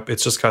pickup.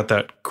 It's just got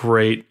that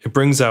great, it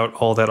brings out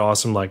all that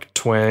awesome like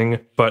twang,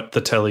 but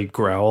the telly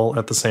growl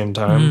at the same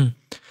time.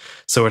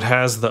 So it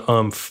has the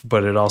oomph,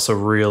 but it also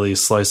really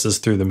slices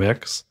through the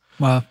mix.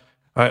 Wow.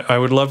 I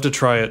would love to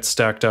try it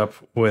stacked up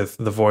with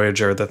the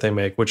Voyager that they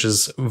make, which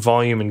is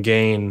volume and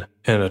gain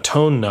and a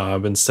tone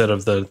knob instead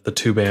of the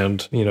two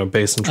band,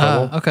 bass and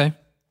treble. Okay.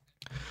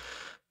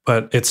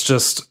 But it's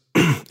just,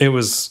 it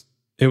was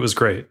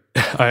great.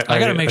 I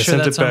got to make sure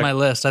that's on my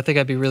list. I think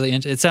I'd be really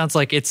into it. It sounds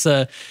like it's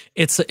the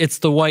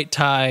white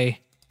tie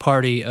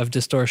party of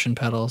distortion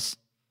pedals.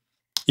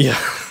 Yeah.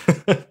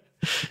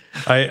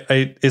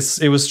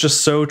 It was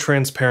just so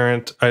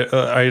transparent.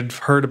 I'd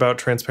heard about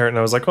transparent, and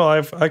I was like,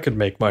 well, I could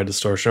make my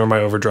distortion or my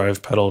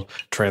overdrive pedal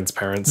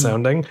transparent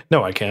sounding.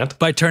 No, I can't.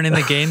 By turning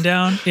the gain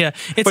down? Yeah.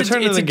 By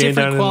turning the gain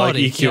down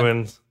quality. And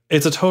like EQing,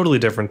 it's a totally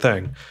different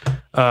thing.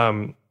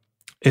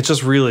 It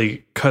just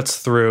really cuts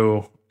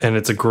through, and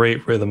it's a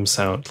great rhythm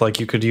sound. Like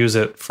you could use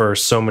it for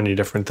so many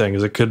different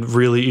things. It could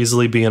really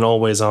easily be an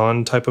always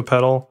on type of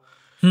pedal.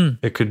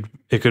 It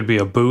could be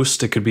a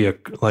boost. It could be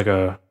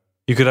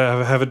you could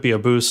have it be a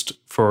boost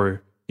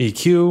for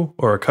EQ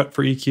or a cut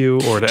for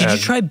EQ or to add. Did you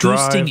try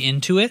boosting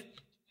into it?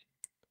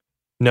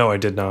 No, I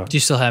did not. Do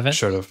you still have it?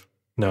 Should have.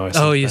 No, I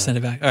sent you sent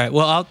it back. All right.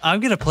 Well, I'm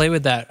going to play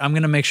with that. I'm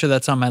going to make sure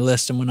that's on my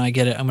list, and when I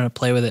get it, I'm going to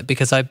play with it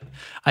because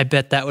I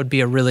bet that would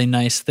be a really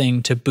nice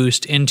thing to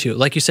boost into.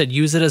 Like you said,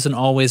 use it as an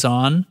always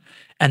on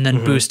and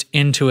then boost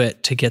into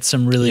it to get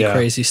some really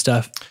crazy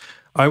stuff.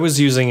 I was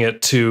using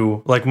it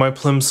to, like, my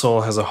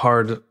plimsoll has a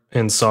hard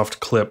and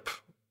soft clip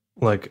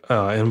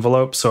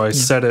envelope, so I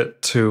set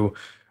it to,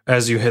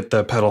 as you hit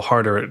the pedal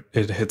harder,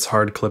 it hits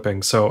hard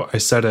clipping. So I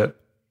set it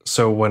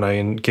so when I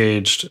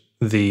engaged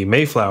the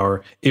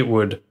Mayflower, it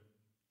would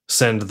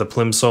send the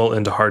plimsoll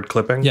into hard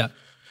clipping. Yeah.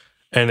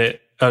 And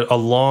it,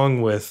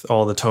 along with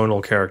all the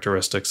tonal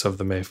characteristics of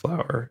the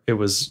Mayflower, it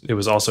was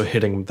also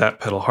hitting that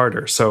pedal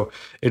harder. So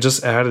it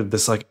just added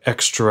this like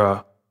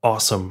extra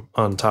awesome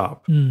on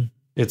top.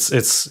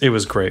 It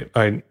was great.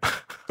 I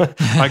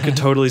could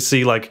totally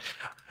see, like,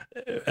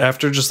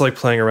 after just like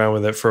playing around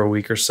with it for a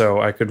week or so,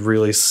 I could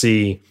really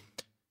see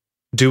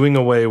doing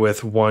away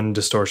with one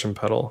distortion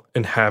pedal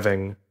and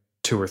having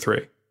two or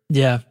three.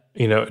 Yeah.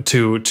 You know,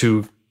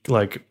 to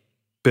like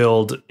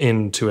build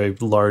into a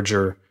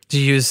larger, to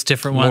use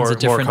different ones more at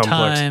different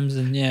complex times,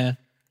 and yeah.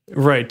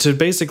 Right, to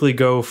basically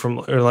go from,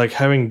 or like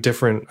having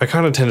different, I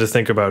kind of tend to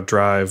think about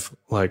drive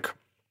like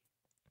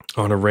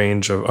on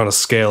a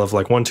scale of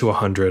like 1 to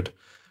 100.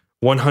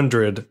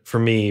 100 for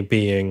me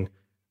being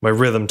my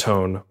rhythm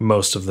tone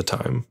most of the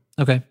time.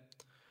 Okay.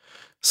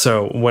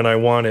 So when I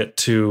want it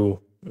to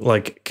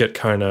like get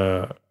kind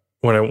of,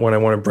 when I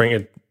want to bring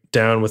it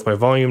down with my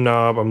volume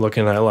knob, I'm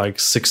looking at like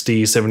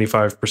 60,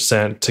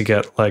 75% to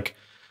get like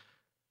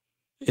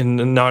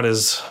not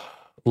as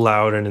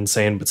loud and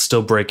insane, but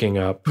still breaking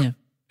up. Yeah.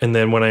 And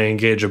then when I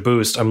engage a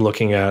boost, I'm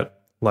looking at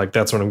like,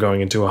 that's when I'm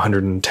going into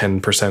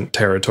 110%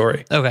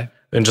 territory. Okay.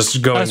 And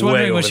just going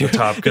way over the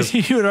top, because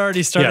you had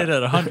already started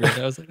at 100.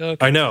 I was like,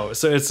 okay. I know.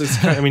 So it's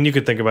kind of, I mean, you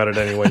could think about it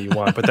any way you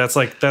want, but that's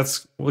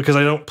because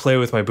I don't play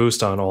with my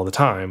boost on all the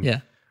time.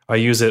 Yeah. I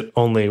use it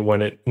only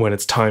when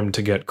it's time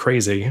to get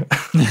crazy. When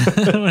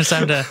it's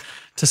time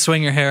to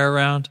swing your hair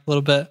around a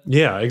little bit.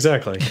 Yeah,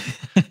 exactly.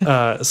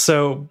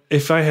 So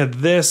if I had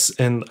this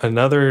and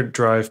another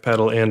drive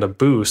pedal and a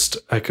boost,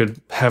 I could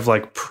have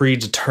like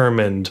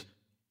predetermined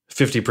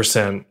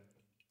 50%,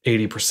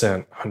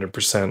 80%,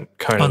 100%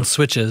 kind on of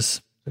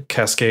switches,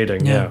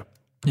 cascading. Yeah.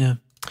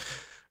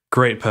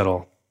 Great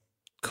pedal.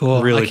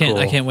 Cool. Really cool.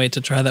 I cool. can't wait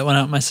to try that one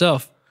out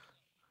myself.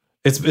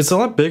 It's a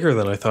lot bigger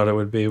than I thought it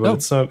would be, but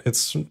it's not.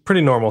 It's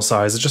pretty normal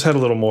size. It just had a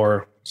little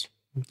more.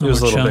 It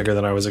was a little bigger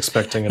than I was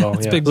expecting at all.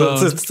 It's big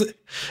boned.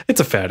 It's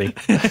a fatty.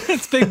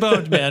 It's big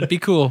boned, man. Be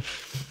cool.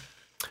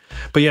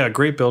 But yeah,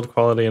 great build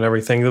quality and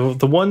everything.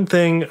 The one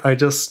thing I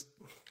just,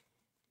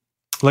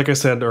 like I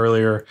said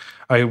earlier,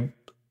 I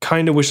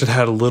kind of wish it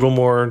had a little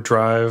more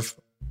drive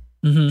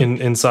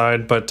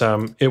inside, but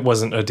it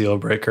wasn't a deal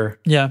breaker.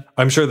 Yeah.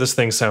 I'm sure this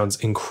thing sounds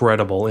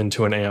incredible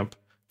into an amp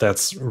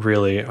that's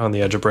really on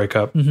the edge of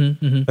breakup. I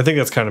think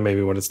that's kind of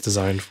maybe what it's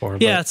designed for.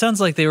 Yeah, it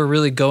sounds like they were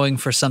really going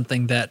for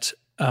something that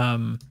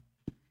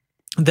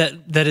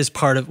that is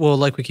part of, well,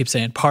 like we keep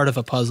saying, part of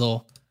a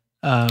puzzle.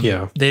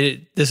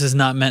 This is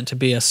not meant to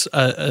be a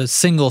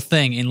single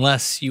thing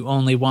unless you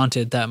only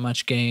wanted that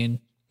much gain.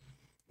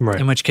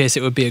 Right. In which case,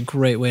 it would be a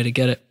great way to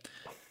get it.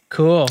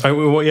 Cool.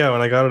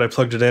 When I got it, I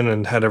plugged it in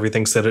and had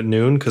everything set at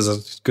noon because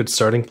it's a good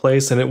starting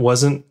place. And it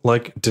wasn't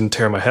like, it didn't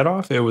tear my head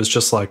off. It was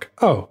just like,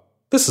 oh,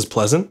 this is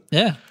pleasant.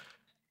 Yeah.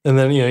 And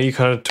then, you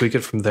kind of tweak it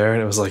from there.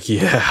 And it was like,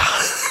 yeah.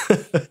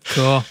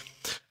 Cool.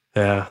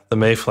 Yeah. The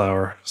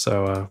Mayflower.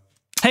 So,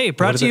 hey,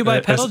 brought to you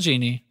by Pedal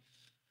Genie.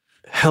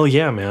 Hell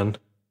yeah, man.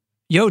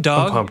 Yo,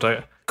 dog. I'm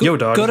pumped. Yo,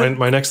 dog.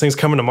 My next thing's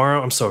coming tomorrow.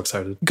 I'm so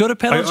excited. Go to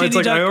pedalgenie.com. It's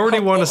like I already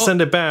want to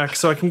send it back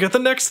so I can get the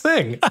next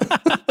thing.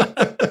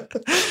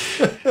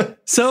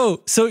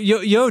 So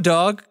yo,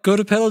 dog, go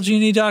to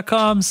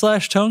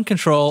pedalgenie.com/tone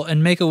control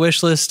and make a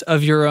wish list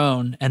of your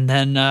own, and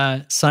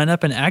then sign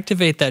up and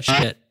activate that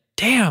shit.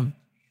 Damn.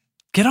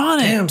 Get on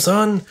it. Damn,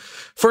 son.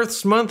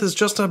 First month is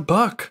just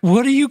 $1.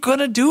 What are you going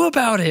to do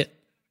about it?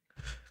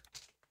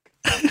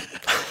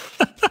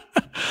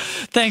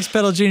 Thanks,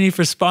 Pedal Genie,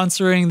 for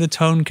sponsoring the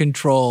Tone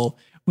Control.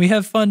 We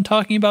have fun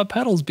talking about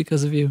pedals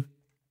because of you.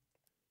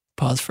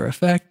 Pause for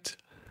effect.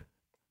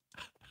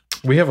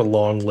 We have a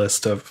long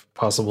list of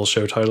possible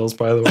show titles,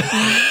 by the way.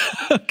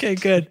 Okay,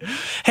 good.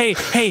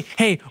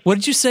 Hey, what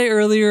did you say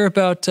earlier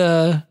about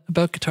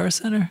Guitar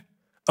Center?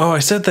 Oh, I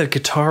said that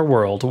Guitar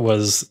World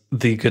was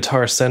the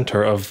Guitar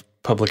Center of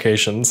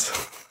publications.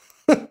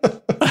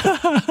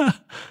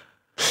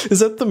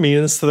 Is that the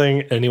meanest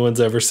thing anyone's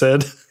ever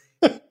said?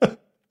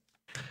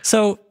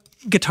 So,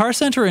 Guitar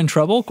Center in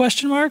trouble?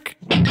 Question mark.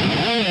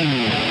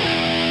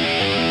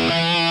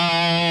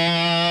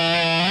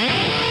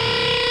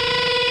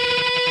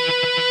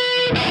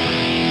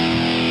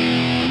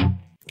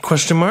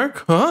 Question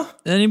mark? Huh?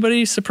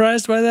 Anybody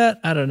surprised by that?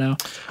 I don't know.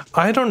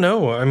 I don't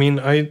know. I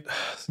mean,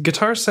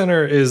 Guitar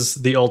Center is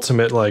the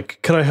ultimate, like,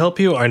 can I help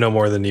you? I know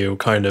more than you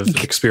kind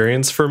of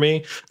experience for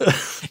me.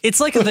 It's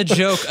like the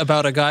joke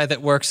about a guy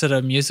that works at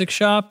a music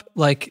shop,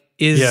 like,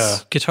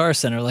 is Guitar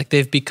Center. Like,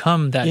 they've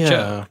become that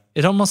joke.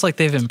 It's almost like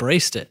they've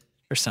embraced it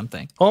or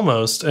something.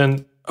 Almost.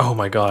 And, oh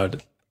my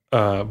God,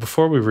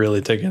 before we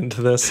really dig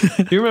into this,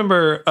 do you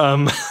remember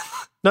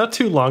not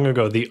too long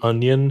ago, The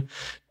Onion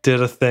did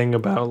a thing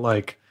about,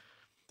 like,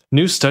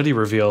 new study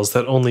reveals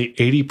that only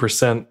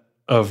 80%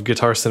 of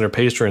Guitar Center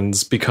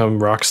patrons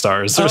become rock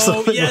stars or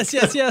something.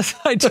 Yes.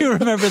 I do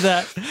remember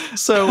that.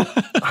 So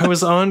I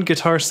was on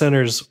Guitar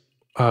Center's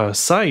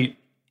site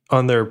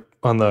on the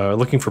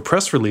looking for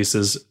press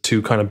releases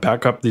to kind of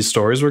back up these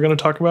stories we're going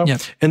to talk about. Yeah.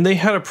 And they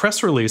had a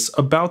press release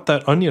about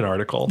that Onion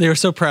article. They were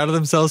so proud of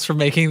themselves for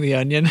making The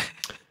Onion.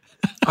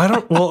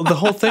 The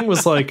whole thing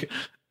was like,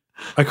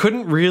 I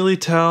couldn't really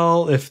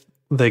tell if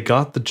they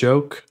got the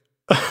joke.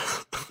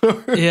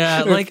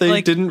 Yeah, like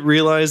they didn't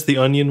realize The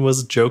Onion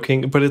was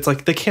joking, but it's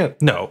like they can't.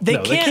 They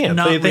can't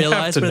not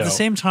realize. But at the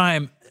same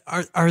time,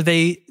 are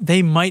they?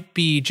 They might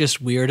be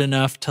just weird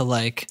enough to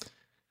like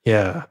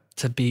Yeah.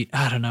 to be,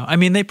 I don't know. I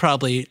mean, they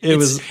probably,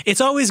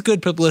 it's always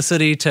good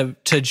publicity to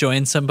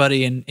join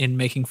somebody in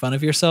making fun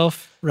of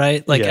yourself,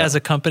 right? Like as a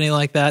company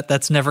like that,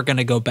 that's never going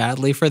to go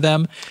badly for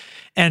them.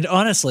 And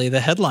honestly, the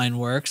headline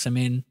works. I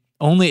mean,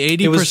 only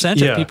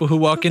 80% of people who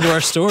walk into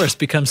our stores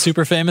become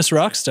super famous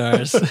rock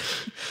stars.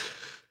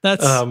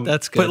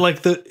 That's good. But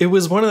like it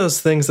was one of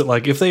those things that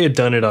like if they had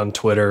done it on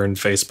Twitter and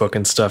Facebook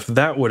and stuff,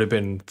 that would have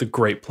been the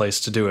great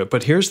place to do it.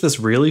 But here's this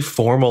really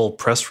formal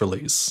press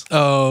release.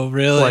 Oh,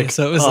 really? Like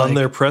so it was on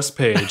their press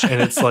page, and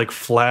it's like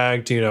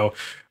flagged,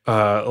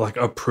 like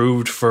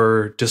approved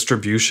for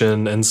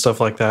distribution and stuff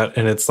like that.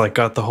 And it's like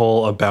got the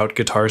whole about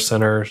Guitar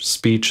Center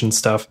speech and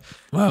stuff.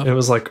 Wow. And it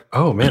was like,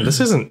 oh man,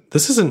 this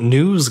isn't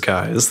news,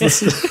 guys.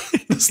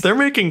 They're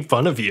making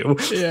fun of you.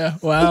 Yeah.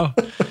 Wow.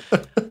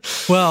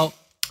 Well.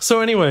 So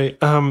anyway,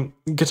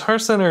 Guitar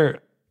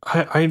Center,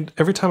 I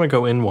every time I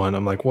go in one,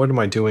 I'm like, what am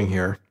I doing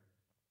here?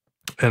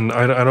 And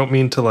I don't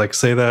mean to like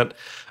say that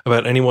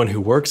about anyone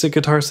who works at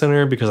Guitar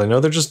Center, because I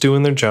know they're just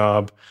doing their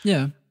job.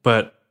 Yeah.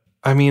 But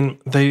I mean,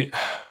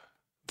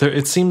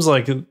 it seems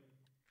like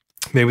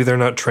maybe they're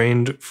not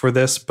trained for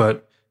this,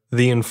 but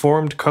the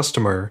informed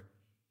customer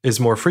is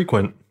more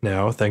frequent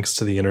now, thanks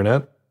to the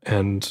internet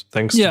and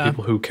thanks to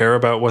people who care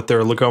about what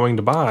they're going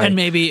to buy. And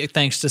maybe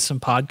thanks to some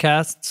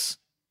podcasts.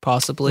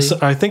 Possibly. So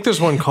I think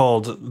there's one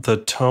called The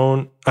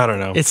Tone. I don't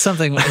know. It's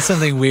something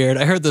weird.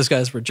 I heard those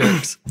guys were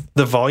jerks.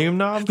 The Volume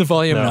Knob? The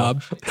Volume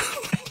Knob.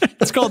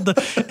 It's called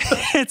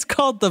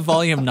the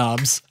Volume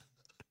Knobs.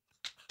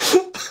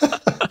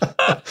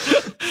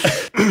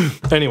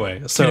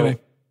 Anyway,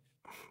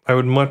 I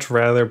would much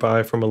rather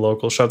buy from a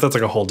local shop. That's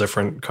like a whole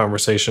different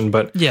conversation.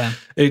 But yeah,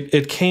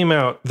 it came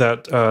out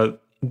that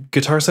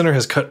Guitar Center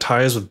has cut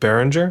ties with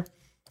Behringer. Am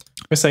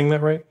I saying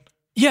that right?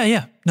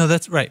 Yeah. No,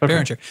 that's right. Okay.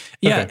 Behringer.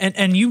 Yeah, okay.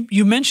 And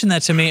you mentioned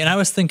that to me, and I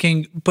was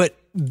thinking, but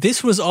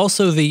this was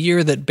also the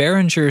year that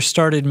Behringer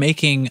started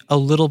making a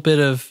little bit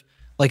of,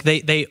 like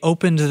they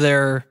opened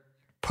their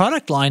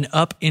product line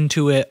up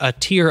into a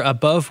tier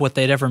above what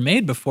they'd ever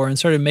made before and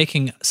started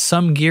making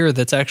some gear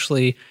that's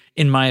actually,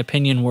 in my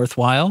opinion,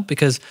 worthwhile,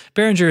 because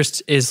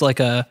Behringer is like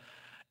an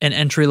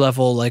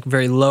entry-level, like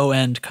very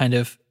low-end kind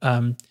of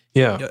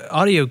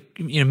audio,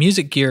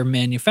 music gear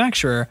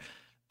manufacturer.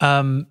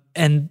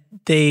 And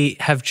they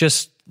have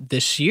just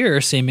this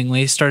year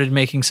seemingly started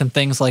making some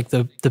things like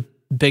the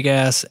big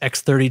ass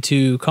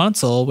X32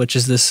 console, which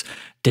is this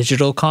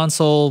digital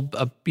console,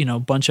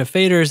 bunch of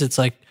faders. It's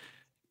like,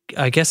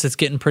 I guess it's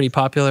getting pretty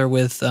popular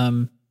with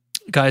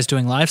guys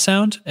doing live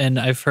sound. And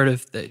I've heard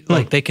of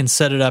like they can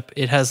set it up.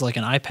 It has like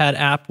an iPad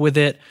app with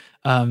it.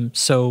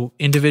 So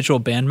individual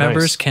band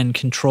members can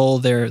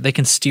they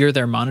can steer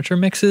their monitor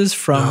mixes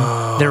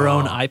from their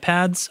own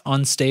iPads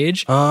on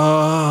stage.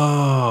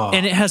 Oh.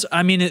 And it has,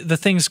 the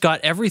thing's got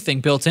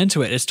everything built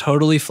into it. It's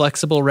totally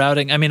flexible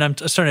routing. I'm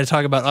starting to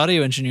talk about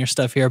audio engineer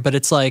stuff here, but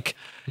it's like,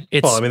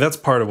 that's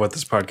part of what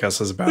this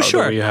podcast is about.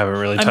 Sure. That we haven't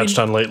really touched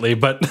on lately,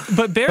 but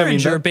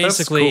Behringer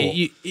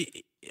basically, cool.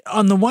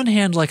 On the one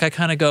hand, like I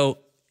kind of go,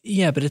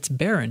 yeah, but it's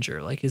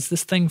Behringer. Like, is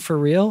this thing for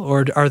real?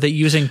 Or are they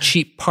using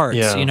cheap parts?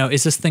 Yeah.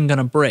 Is this thing going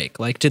to break?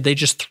 Like, did they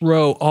just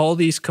throw all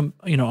these,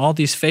 all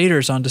these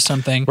faders onto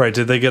something? Right.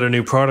 Did they get a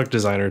new product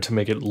designer to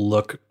make it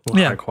look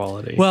high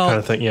quality? Well, kind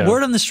of thing? Yeah.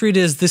 Word on the street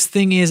is this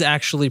thing is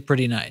actually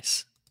pretty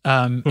nice.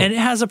 And it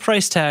has a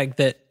price tag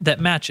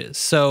that matches.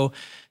 So,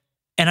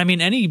 and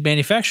any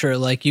manufacturer,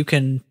 like you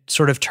can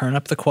sort of turn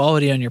up the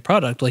quality on your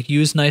product, like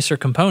use nicer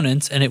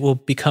components and it will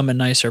become a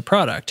nicer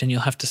product, and you'll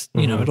have to,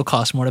 it'll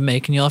cost more to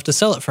make and you'll have to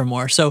sell it for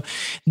more. So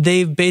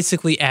they've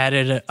basically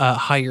added a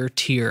higher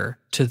tier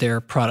to their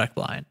product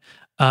line.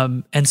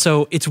 And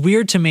so it's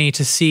weird to me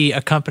to see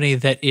a company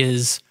that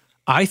is,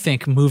 I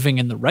think, moving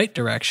in the right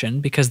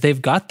direction because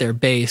they've got their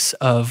base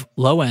of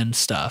low end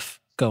stuff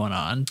going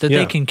on that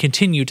they can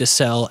continue to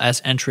sell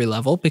as entry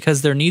level,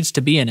 because there needs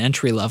to be an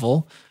entry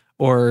level.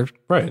 Or,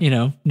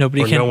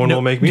 nobody can. No one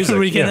will make music.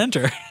 Nobody can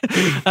enter.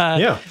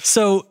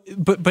 So,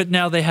 but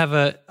now they have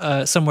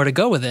a somewhere to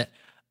go with it.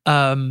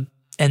 And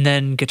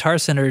then Guitar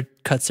Center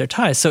cuts their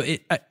ties. So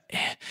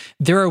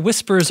there are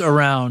whispers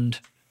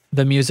around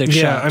the music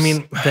shops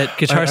that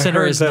Guitar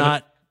Center is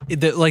not.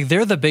 Like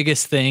they're the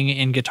biggest thing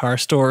in guitar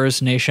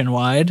stores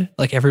nationwide.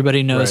 Like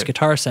everybody knows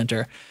Guitar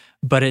Center,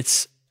 but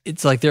it's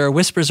like there are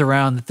whispers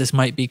around that this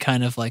might be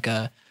kind of like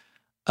a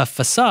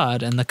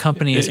facade, and the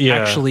company is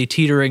actually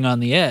teetering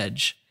on the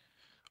edge.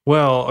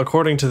 Well,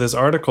 according to this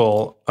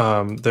article,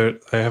 I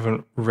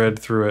haven't read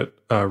through it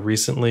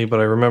recently, but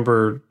I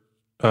remember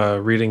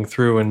reading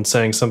through and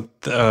saying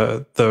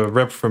the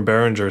rep from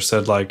Behringer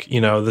said, like,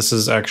 this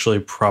is actually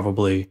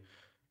probably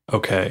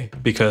okay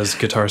because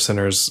Guitar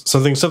Center's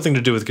something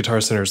to do with Guitar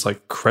Center's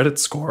like credit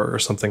score or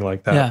something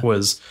like that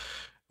was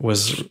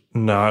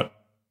not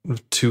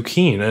too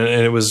keen,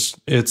 and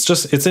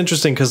it's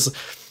interesting because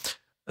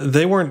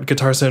they weren't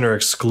Guitar Center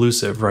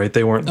exclusive, right?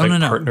 They weren't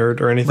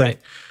partnered or anything. Right.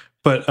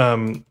 But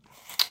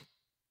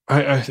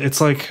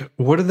it's like,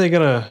 what are they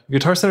gonna?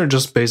 Guitar Center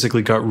just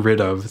basically got rid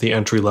of the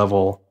entry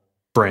level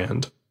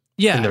brand,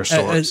 in their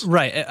stores.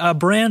 Right. A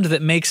brand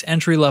that makes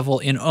entry level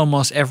in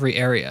almost every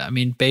area. I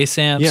mean, bass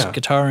amps,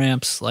 guitar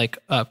amps, like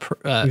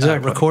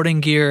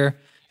recording gear,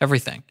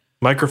 everything.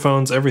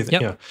 Microphones, everything.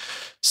 Yep. Yeah.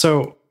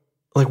 So,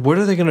 like, what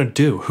are they going to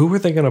do? Who are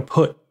they going to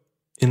put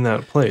in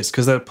that place?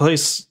 Because that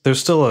place,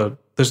 there's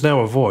now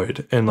a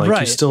void, and like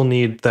you still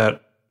need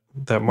that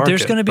market.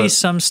 There's going to be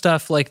some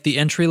stuff like the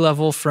entry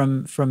level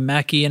from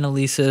Mackie and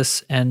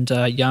Alesis and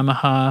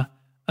Yamaha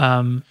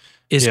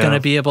is going to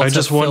be able to. I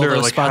just fill wonder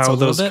those like spots how a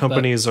little those bit,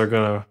 companies are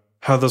going to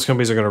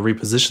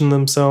reposition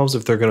themselves,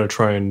 if they're going to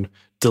try and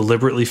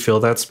deliberately fill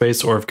that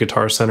space, or if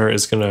Guitar Center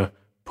is going to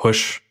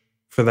push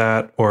for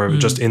that, or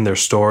just in their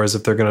stores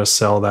if they're going to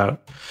sell that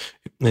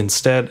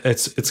instead.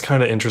 It's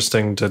kind of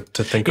interesting to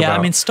think about. Yeah,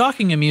 I mean,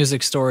 stocking a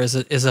music store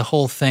is a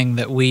whole thing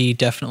that we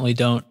definitely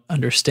don't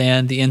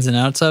understand the ins and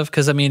outs of,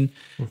 because I mean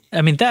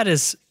that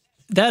is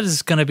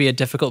going to be a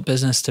difficult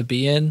business to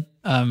be in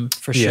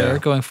for sure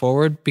going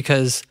forward,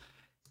 because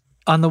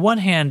on the one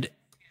hand,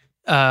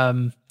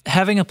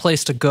 having a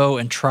place to go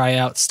and try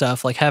out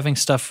stuff, like having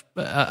stuff,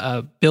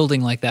 a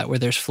building like that where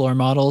there's floor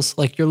models,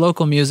 like your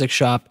local music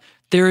shop,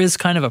 there is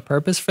kind of a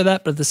purpose for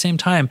that. But at the same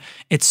time,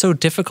 it's so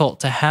difficult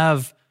to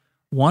have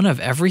one of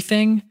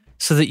everything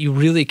so that you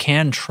really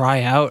can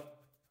try out,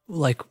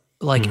 like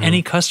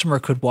any customer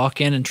could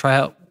walk in and try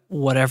out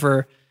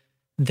whatever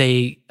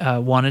they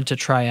wanted to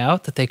try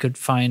out, that they could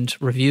find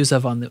reviews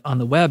of on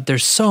the web.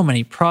 There's so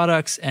many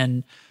products,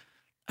 and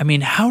I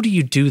mean, how do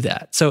you do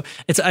that? So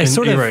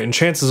right, and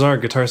chances are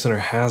Guitar Center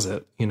has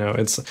it. You know,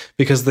 it's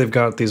because they've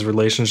got these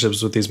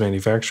relationships with these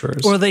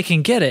manufacturers, or they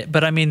can get it.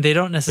 But I mean, they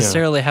don't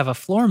necessarily have a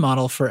floor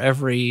model for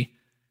every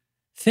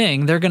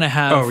thing. They're going to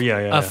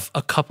have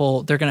a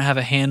couple. They're going to have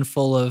a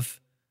handful of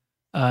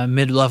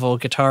mid-level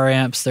guitar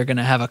amps. They're going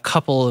to have a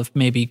couple of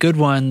maybe good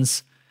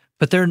ones,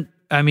 but they're.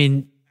 I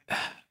mean,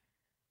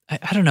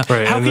 I don't know.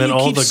 Right, how and can then you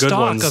all keep the good stock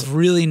ones of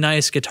really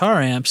nice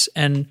guitar amps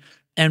and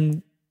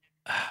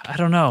I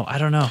don't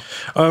know.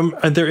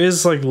 There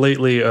is like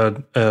lately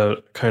a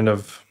kind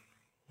of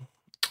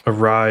a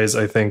rise,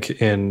 I think,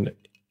 in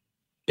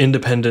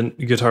independent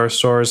guitar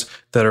stores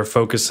that are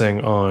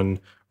focusing on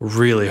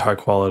really high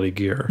quality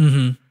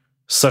gear,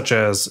 such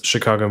as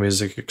Chicago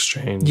Music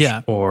Exchange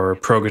or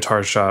Pro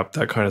Guitar Shop,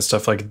 that kind of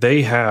stuff. Like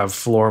they have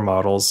floor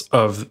models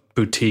of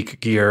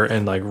boutique gear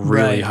and like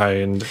really high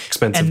end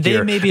expensive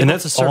gear, and they may be able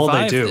to survive all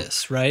they do.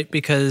 This, right?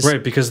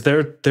 Because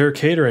they're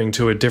catering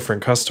to a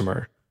different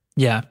customer.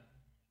 Yeah.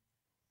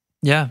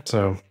 Yeah.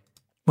 So,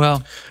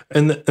 well,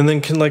 and then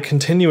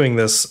continuing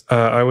this,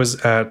 I was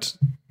at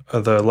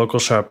the local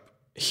shop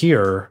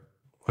here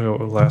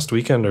last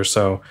weekend or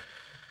so,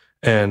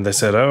 and they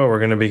said, "Oh, we're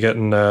going to be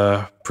getting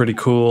a pretty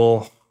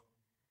cool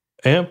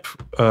amp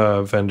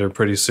vendor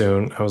pretty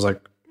soon." I was like,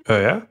 "Oh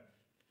yeah,"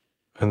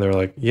 and they're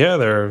like, "Yeah,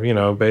 they're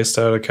based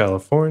out of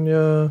California."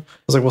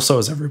 I was like, "Well, so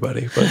is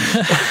everybody,"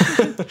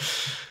 but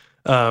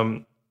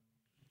and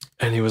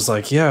he was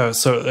like, "Yeah,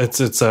 so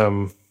it's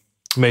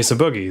Mesa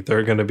Boogie.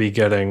 They're going to be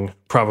getting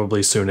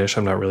probably soonish.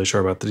 I'm not really sure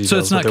about the details. So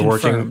it's not they're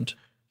confirmed.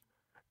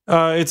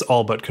 It's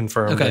all but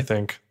confirmed, I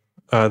think.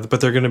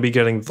 But they're going to be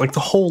getting like the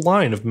whole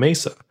line of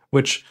Mesa,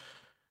 which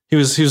he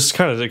was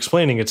kind of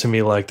explaining it to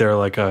me like they're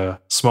like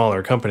a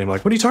smaller company. I'm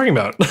like, what are you talking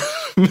about?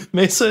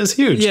 Mesa is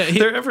huge. Yeah,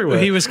 they're everywhere.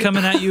 He was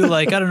coming at you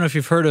like, I don't know if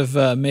you've heard of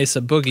Mesa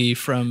Boogie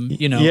from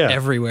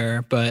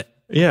everywhere, but.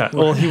 Yeah,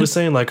 well, he was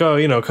saying like,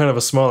 kind of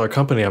a smaller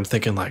company. I'm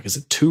thinking like, is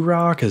it Two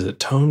Rock? Is it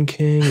Tone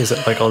King? Is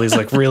it like all these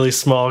like really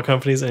small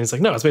companies? And he's like,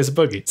 no, it's Mesa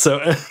Boogie. So,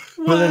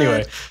 but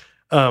anyway,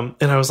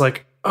 and I was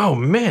like, oh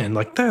man,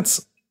 like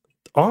that's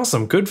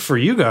awesome. Good for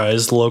you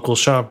guys, local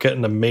shop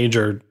getting a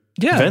major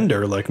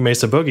vendor like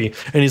Mesa Boogie.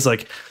 And he's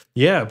like,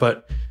 yeah,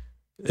 but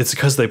it's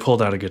because they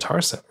pulled out a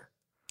Guitar Center.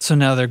 So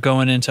now they're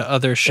going into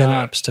other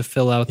shops to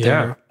fill out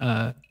their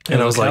and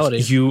I was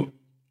locality. Like,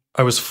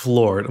 I was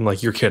floored. I'm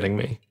like, you're kidding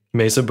me.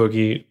 Mesa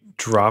Boogie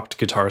dropped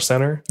Guitar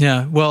Center.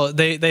 Yeah, well,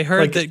 they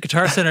heard that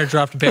Guitar Center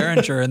dropped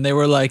Behringer, and they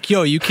were like,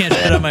 "Yo, you can't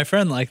shit on my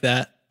friend like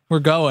that. We're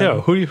going.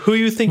 Yo, who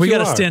you think we got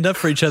to stand up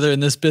for each other in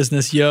this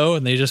business, yo?"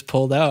 And they just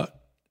pulled out.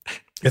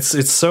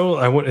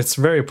 It's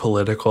very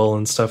political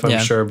and stuff, I'm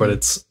sure, but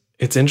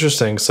it's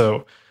interesting.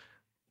 So,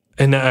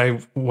 and I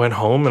went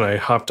home and I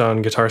hopped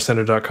on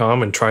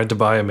GuitarCenter.com and tried to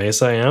buy a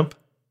Mesa amp,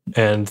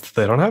 and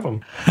they don't have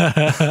them.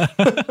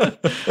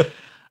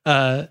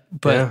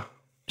 But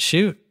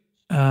shoot.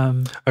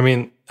 I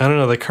mean, I don't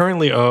know. They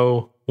currently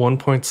owe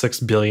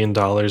 $1.6 billion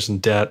in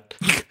debt.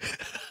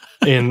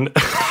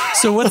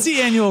 So what's the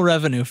annual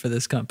revenue for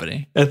this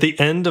company? At the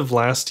end of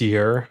at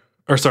the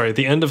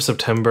end of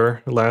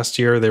September last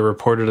year, they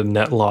reported a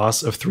net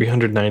loss of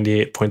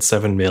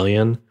 $398.7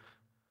 million.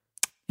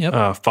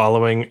 Yep.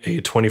 Following a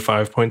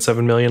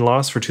 $25.7 million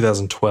loss for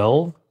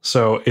 2012.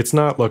 So it's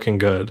not looking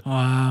good.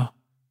 Wow.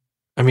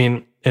 I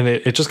mean, and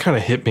it just kind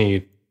of hit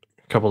me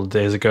couple of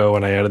days ago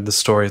when I added the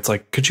story. It's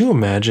like, could you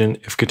imagine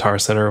if Guitar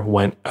Center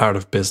went out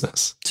of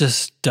business?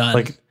 Just done.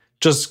 Like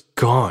just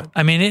gone.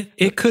 I mean,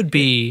 it could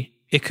be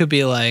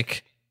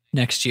like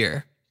next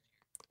year.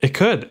 It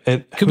could.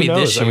 It could be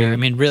this year. I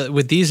mean, really,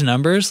 with these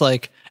numbers,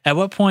 like, At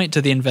what point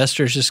do the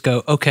investors just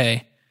go,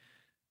 okay,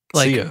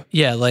 See ya. like,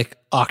 yeah, like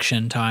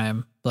auction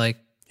time? Like,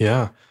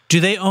 Yeah.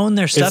 do they own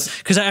their stuff?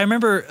 Because I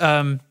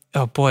remember,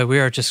 oh boy,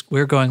 we're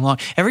going long.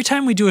 Every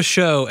time we do a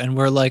show and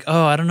we're like,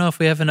 oh, I don't know if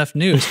we have enough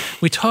news,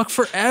 we talk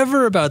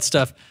forever about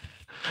stuff.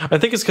 I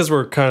think it's because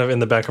we're kind of in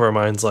the back of our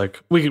minds,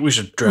 like, we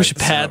should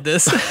Pad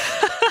this.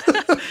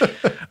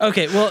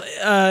 Okay, well,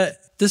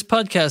 this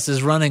podcast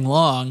is running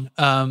long,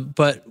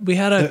 but we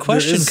had a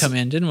question come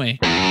in, didn't we?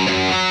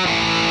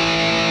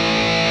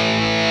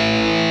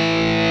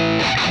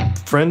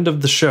 Friend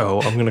of the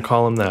show, I'm going to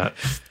call him that,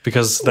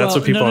 because that's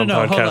what people on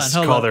podcasts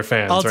call their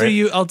fans,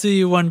 right? I'll do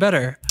you one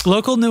better.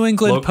 Local New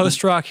England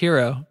post-rock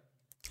hero.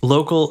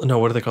 What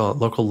do they call it?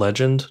 Local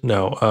legend?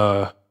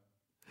 No.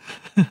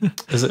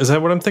 Is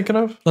that what I'm thinking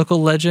of?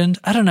 Local legend?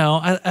 I don't know.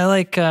 I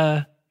like...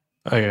 Anyway,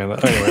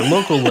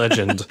 local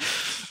legend.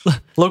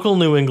 Local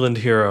New England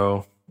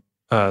hero,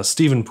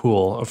 Stephen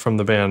Poole from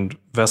the band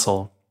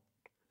Vessel.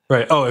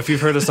 Right. Oh, if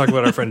you've heard us talk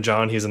about our friend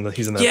John, he's in that.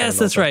 Yes,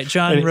 that's right.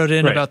 John wrote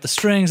in about the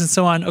strings and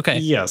so on. Okay.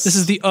 Yes. This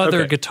is the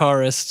other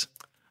guitarist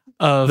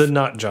of the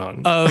not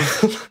John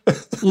of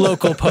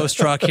local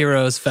post-rock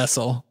heroes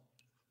Vessel.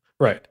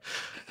 Right.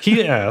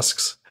 He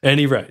asks and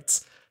he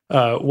writes,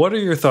 what are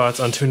your thoughts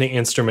on tuning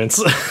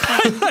instruments?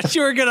 I thought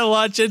you were gonna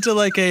launch into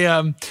like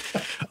a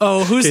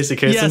who's Casey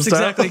Kasem yes, style?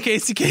 exactly,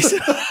 Casey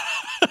Kasem.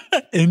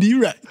 And he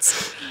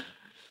writes.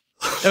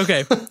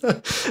 Okay.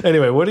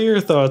 Anyway, what are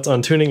your thoughts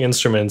on tuning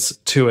instruments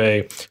to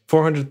a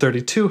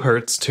 432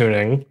 hertz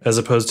tuning as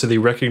opposed to the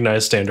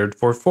recognized standard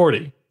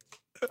 440?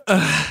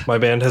 My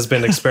band has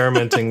been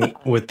experimenting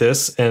with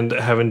this and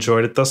have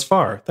enjoyed it thus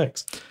far.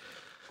 Thanks.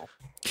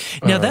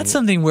 Now that's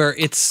something where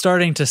it's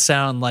starting to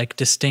sound like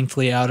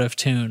distinctly out of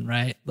tune,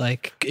 right?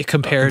 Like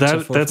compared to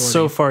 440. That's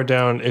so far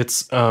down.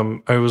 It's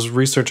I was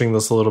researching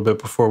this a little bit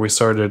before we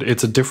started.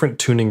 It's a different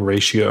tuning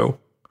ratio.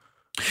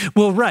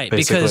 Well, right,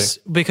 basically.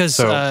 because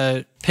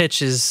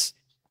pitch is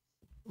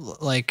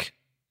like,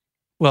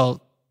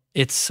 well,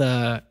 is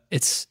it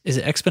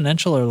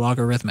exponential or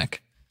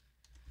logarithmic?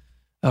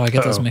 Oh, I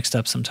get those mixed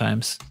up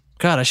sometimes.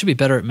 God, I should be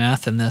better at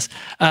math than this.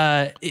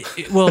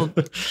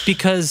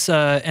 Because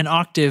an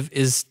octave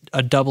is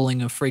a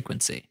doubling of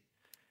frequency.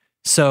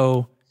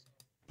 So,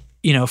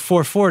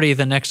 440,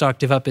 the next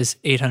octave up is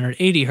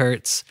 880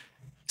 hertz.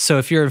 So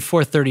if you're in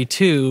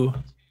 432,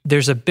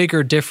 there's a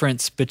bigger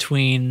difference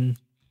between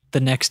the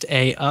next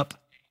A up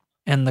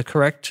and the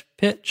correct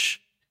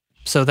pitch.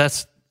 So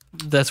that's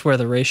where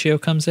the ratio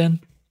comes in.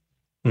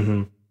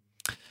 Mm-hmm.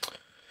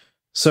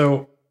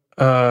 So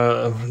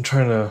I'm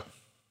trying to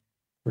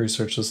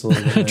research this a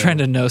little bit. Trying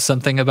to know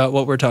something about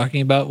what we're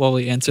talking about while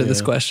we answer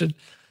this question.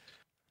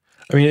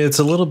 I mean, it's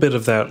a little bit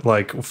of that,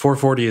 like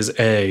 440 is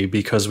A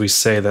because we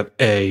say that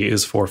A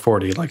is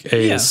 440. Like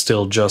A is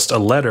still just a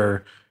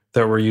letter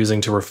that we're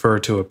using to refer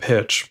to a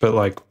pitch. But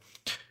like,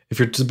 if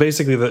you're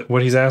basically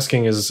what he's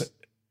asking is,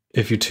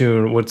 if you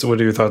tune, what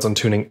are your thoughts on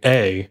tuning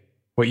A,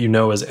 what you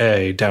know as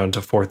A, down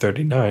to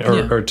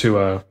 439 or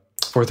to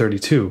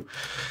 432?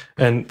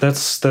 And that's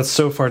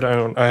so far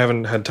down. I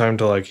haven't had time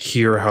to like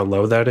hear how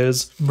low that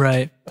is.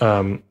 Right.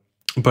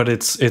 But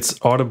it's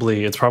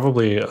audibly, it's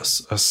probably a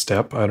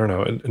step. I don't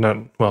know. Not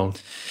well.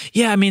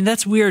 Yeah, I mean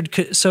that's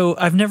weird. So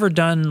I've never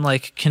done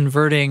like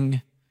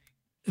converting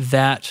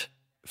that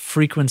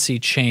frequency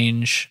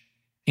change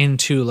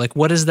into like,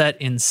 what is that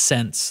in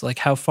cents? Like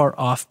how far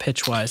off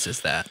pitch wise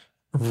is that?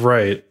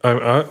 Right.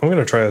 I'm going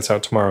to try this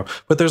out tomorrow.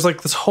 But there's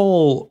like this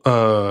whole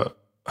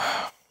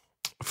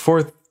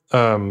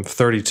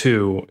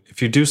 432.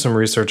 If you do some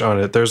research on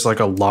it, there's like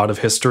a lot of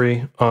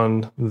history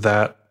on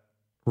that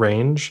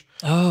range.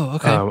 Oh,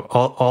 okay.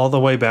 All the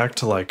way back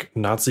to like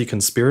Nazi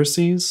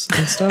conspiracies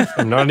and stuff.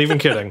 I'm not even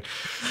kidding.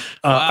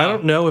 Wow. I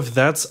don't know if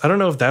that's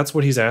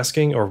what he's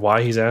asking or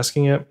why he's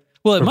asking it.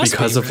 Well, it must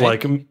because be, of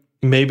right? like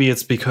maybe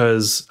it's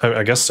because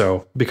I guess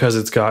so, because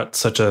it's got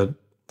such a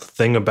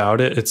thing about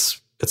it. It's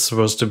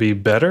supposed to be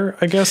better,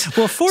 I guess.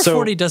 Well,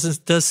 440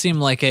 does seem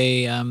like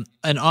an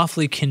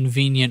awfully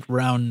convenient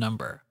round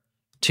number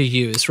to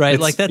use, right?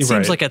 Like that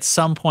seems like at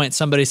some point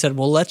somebody said,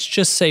 well, let's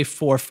just say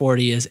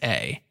 440 is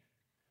A.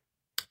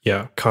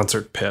 Yeah,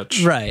 concert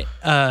pitch. Right.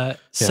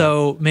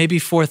 So maybe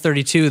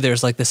 432,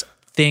 there's like this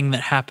thing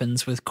that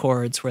happens with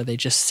chords where they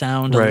just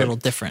sound a little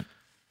different.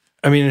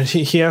 I mean,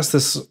 he asked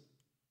this,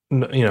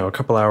 a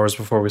couple hours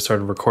before we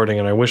started recording,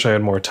 and I wish I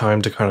had more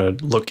time to kind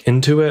of look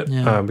into it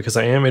because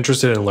I am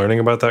interested in learning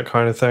about that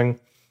kind of thing.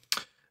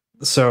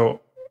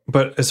 So,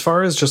 but as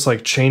far as just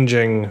like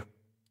changing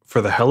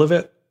for the hell of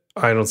it,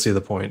 I don't see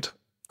the point.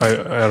 I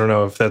don't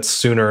know if that's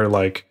sooner,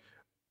 like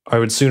I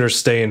would sooner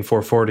stay in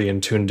 440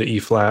 and tune to E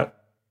flat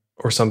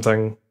or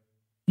something.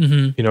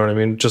 Mm-hmm. You know what I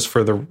mean? Just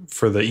for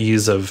the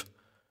ease of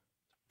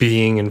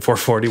being in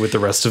 440 with the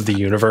rest of the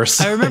universe.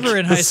 I remember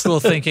in high school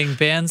thinking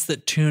bands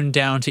that tune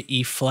down to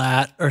E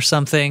flat or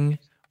something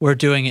were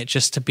doing it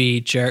just to be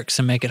jerks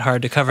and make it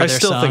hard to cover their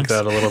songs. I still think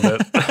that a little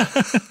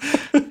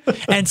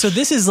bit. And so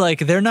this is like,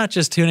 they're not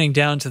just tuning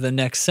down to the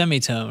next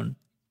semitone.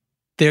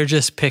 They're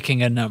just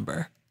picking a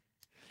number.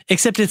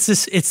 Except it's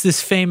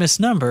this famous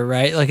number,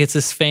 right? Like it's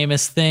this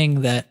famous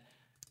thing that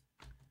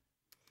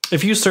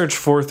if you search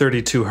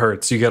 432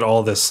 hertz, you get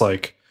all this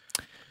like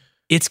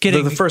it's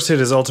getting the first hit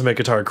is Ultimate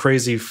Guitar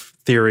Crazy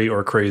Theory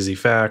or Crazy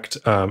Fact.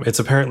 It's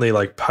apparently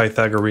like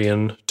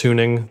Pythagorean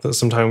tuning that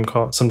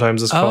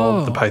sometimes is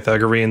called the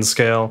Pythagorean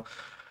scale.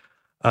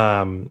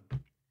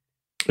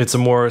 It's a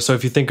more so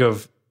if you think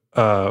of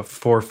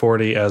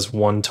 440 as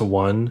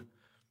 1-to-1,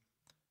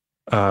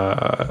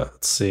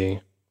 let's see.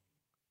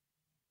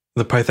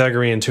 The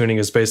Pythagorean tuning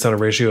is based on a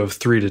ratio of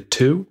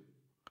 3-to-2.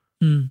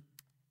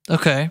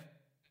 Okay.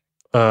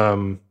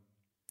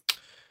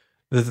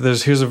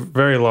 Here's a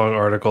very long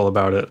article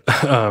about it.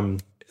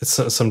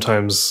 It's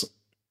sometimes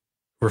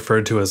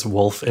referred to as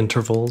wolf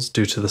intervals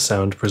due to the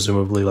sound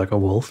presumably like a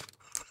wolf.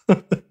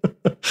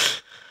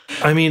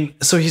 I mean,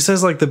 so he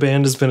says like the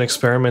band has been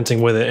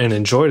experimenting with it and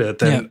enjoyed it.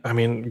 Then, I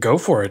mean, go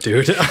for it,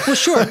 dude. Well,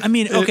 sure. I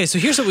mean, okay, so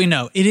here's what we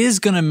know. It is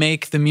going to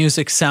make the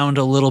music sound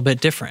a little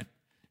bit different,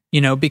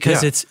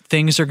 because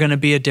things are going to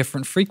be a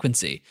different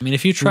frequency. I mean,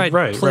 if you tried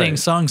playing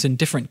songs in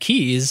different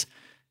keys,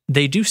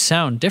 they do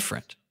sound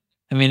different.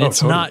 I mean,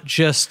 it's not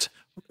just,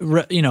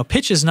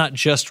 pitch is not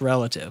just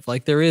relative.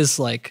 Like there is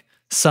like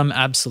some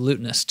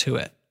absoluteness to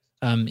it.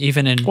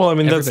 Even in well, I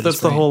mean, that's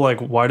the whole like,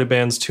 why do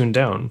bands tune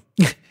down?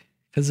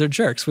 Because they're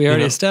jerks. We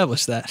already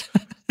established that.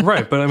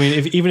 Right. But I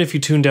mean, even if you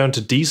tune down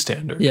to D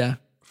standard,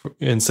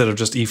 instead of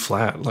just E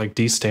flat, like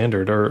D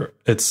standard, or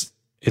it's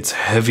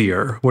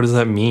heavier. What does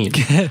that mean?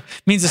 It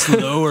means it's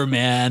lower,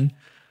 man.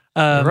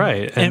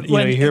 Right. And you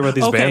hear about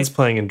these bands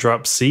playing in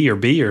drop C or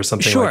B or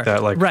something like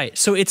that. Like, right.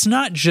 So it's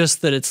not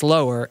just that it's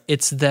lower,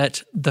 it's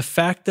that the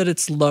fact that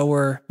it's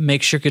lower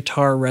makes your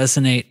guitar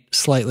resonate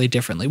slightly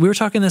differently. We were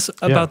talking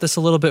about this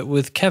a little bit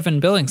with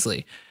Kevin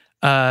Billingsley.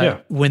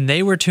 When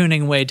they were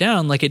tuning way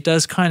down, like it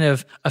does kind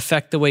of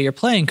affect the way you're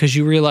playing because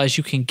you realize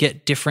you can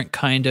get different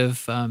kind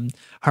of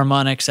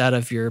harmonics out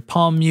of your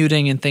palm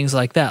muting and things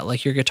like that.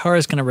 Like your guitar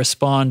is going to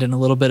respond in a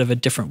little bit of a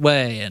different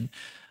way. And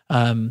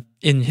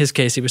in his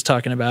case, he was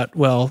talking about,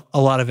 well,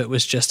 a lot of it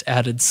was just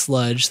added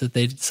sludge that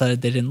they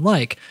decided they didn't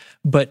like.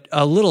 But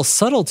a little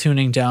subtle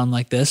tuning down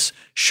like this,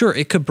 sure,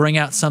 it could bring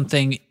out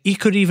something. It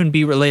could even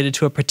be related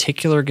to a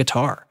particular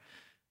guitar.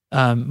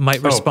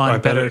 Might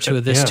respond better to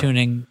this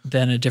tuning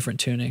than a different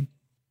tuning.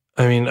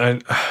 I mean,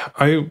 I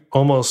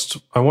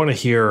want to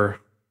hear.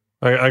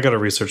 I got to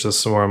research this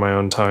some more on my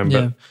own time,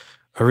 but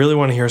I really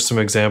want to hear some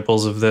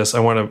examples of this.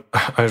 I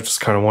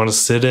just kind of want to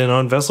sit in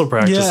on Vessel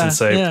practice and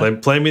say,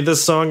 play me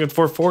this song at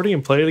 440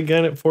 and play it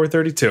again at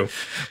 432,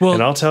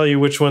 and I'll tell you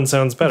which one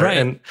sounds better.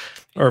 Right.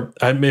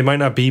 It might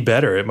not be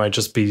better. It might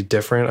just be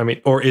different. I mean,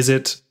 or is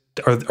it?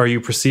 Are you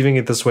perceiving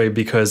it this way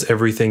because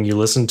everything you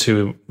listen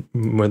to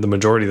the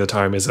majority of the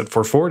time is at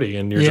 440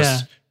 and you're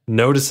just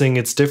noticing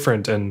it's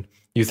different and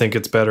you think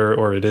it's better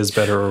or it is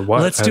better or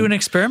what? Let's do an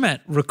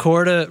experiment.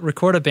 Record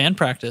a band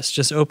practice.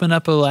 Just open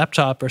up a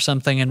laptop or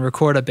something and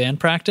record a band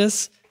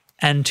practice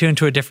and tune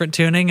to a different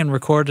tuning and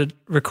record it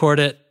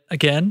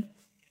again.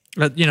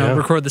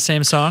 Record the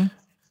same song.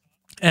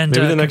 And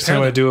maybe the next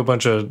time I do a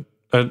bunch of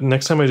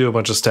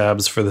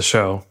stabs for the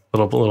show,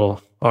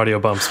 little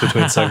audio bumps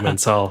between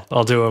segments,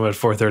 I'll do them at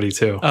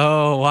 432.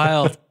 Oh,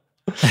 wild.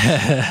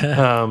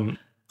 I'm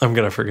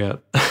gonna forget.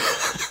 But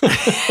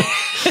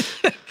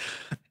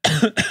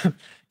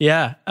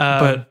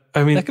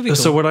I mean, that could be cool.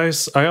 So what I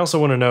also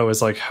want to know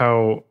is like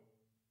how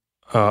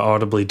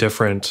audibly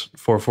different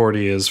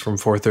 440 is from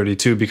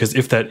 432, because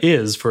if that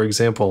is, for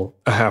example,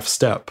 a half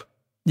step,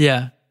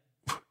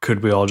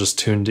 could we all just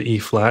tune to E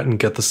flat and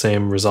get the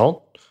same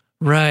result?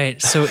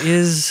 Right. So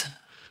is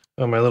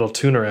my little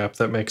tuner app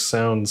that makes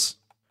sounds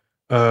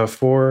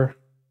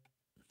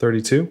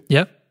 432?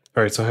 Yep.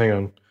 All right, so hang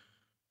on.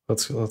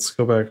 Let's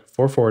go back.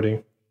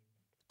 440.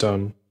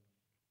 Done.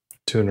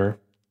 Tuner.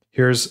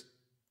 Wait.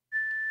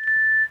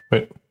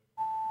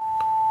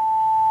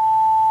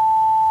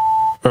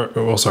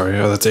 Sorry.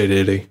 Oh, that's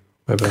 880.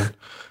 My bad.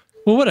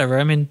 Well, whatever.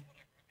 I mean,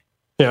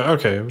 yeah,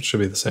 okay. It should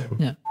be the same.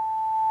 Yeah.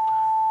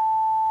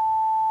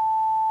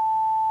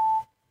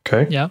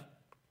 Okay. Yeah.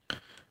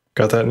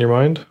 Got that in your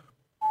mind?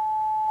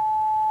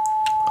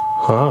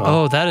 Huh.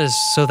 Oh,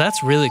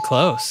 that's really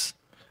close.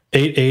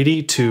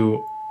 880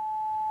 to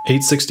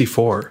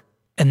 864.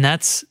 And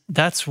that's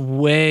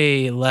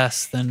way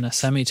less than a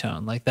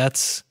semitone. Like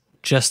that's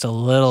just a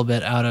little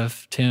bit out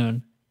of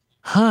tune.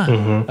 Huh.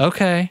 Mm-hmm.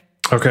 Okay.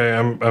 Okay,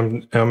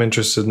 I'm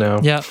interested now.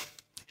 Yeah.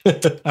 All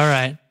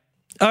right.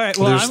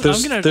 Well, I'm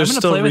gonna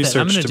play with it.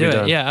 I'm gonna do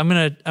it. Yeah, I'm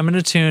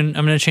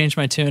gonna change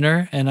my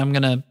tuner, and I'm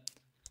gonna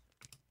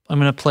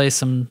play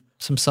some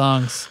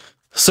songs.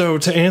 So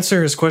to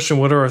answer his question,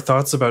 what are our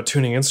thoughts about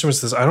tuning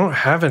instruments? I don't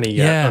have any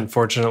yet,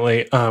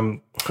 unfortunately.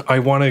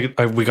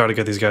 We got to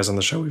get these guys on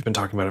the show. We've been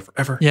talking about it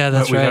forever. Yeah,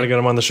 that's right. We got to get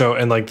them on the show,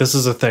 and like this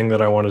is a thing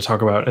that I want to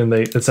talk about. And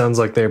it sounds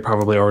like they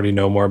probably already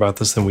know more about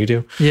this than we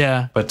do.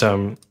 Yeah, but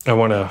I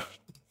want to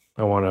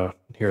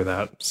hear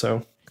that.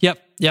 So yep.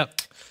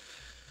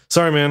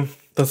 Sorry, man.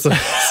 That's the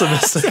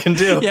best I can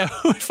do. Yeah,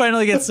 we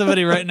finally get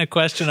somebody writing a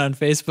question on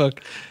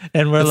Facebook,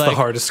 and we're the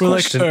hardest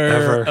question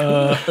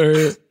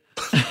ever.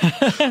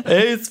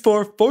 Hey, it's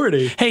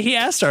 4:40. Hey, he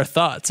asked our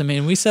thoughts. I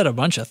mean, we said a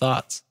bunch of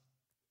thoughts.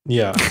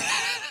 Yeah.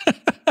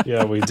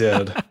 Yeah, we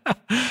did.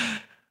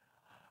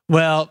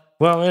 Well,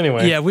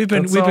 anyway. yeah, we've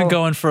been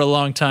going for a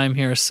long time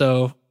here,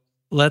 so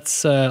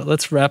let's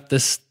wrap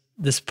this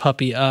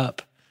puppy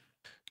up.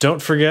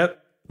 Don't forget,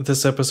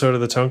 this episode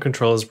of The Tone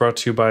Control is brought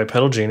to you by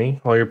Pedal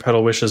Genie. All your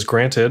pedal wishes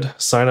granted.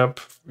 Sign up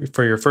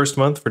for your first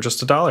month for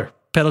just $1.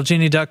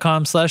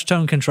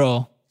 Pedalgenie.com/tone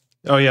control.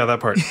 Oh yeah, that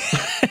part.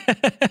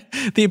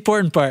 The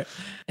important part.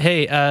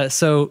 Hey,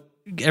 so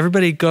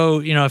everybody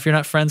go, if you're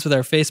not friends with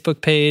our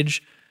Facebook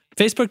page,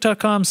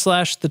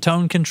 facebook.com/The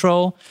Tone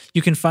Control.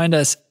 You can find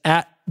us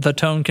at The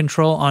Tone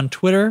Control on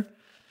Twitter,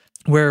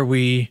 where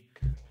we,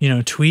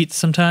 tweet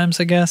sometimes,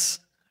 I guess,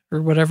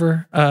 or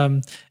whatever.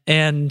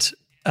 And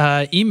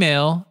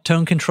email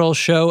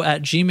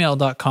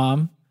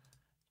tonecontrolshow@gmail.com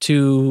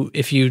to,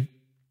 if you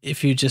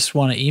just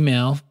want to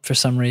email for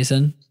some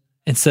reason,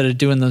 instead of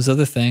doing those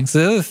other things.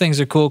 The other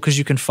things are cool because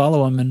you can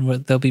follow them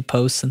and there'll be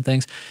posts and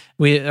things.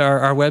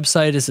 Our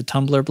website is a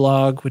Tumblr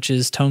blog, which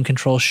is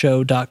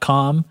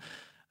tonecontrolshow.com.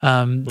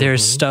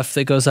 There's stuff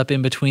that goes up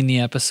in between the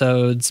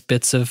episodes,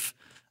 bits of,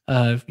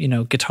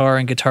 guitar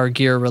and guitar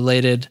gear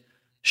related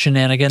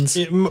shenanigans.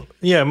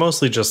 Yeah,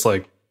 mostly just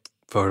like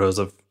photos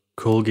of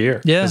cool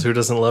gear. Yeah. Because who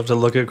doesn't love to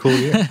look at cool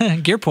gear?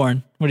 Gear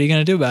porn. What are you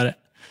going to do about it?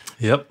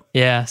 Yep.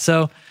 Yeah.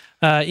 So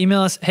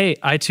email us. Hey,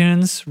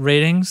 iTunes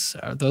ratings,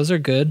 those are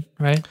good,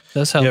 right?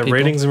 Those help people.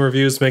 Ratings and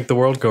reviews make the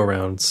world go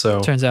round. So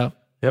turns out.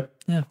 Yep.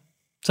 Yeah.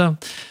 So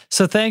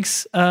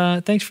thanks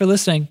for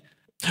listening.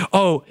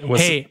 Oh,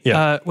 wait,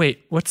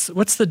 what's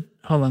the,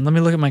 hold on, let me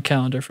look at my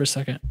calendar for a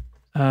second.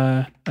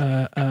 Oh,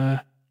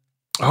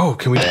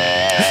 can we?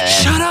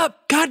 Shut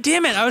up. God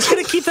damn it. I was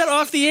going to keep that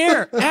off the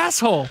air.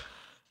 Asshole.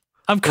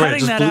 I'm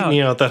cutting that out. Bleep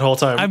me out that whole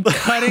time. I'm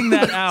cutting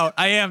that out.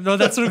 I am. No,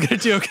 that's what I'm going to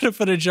do. I'm going to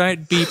put a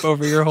giant beep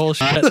over your whole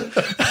shit.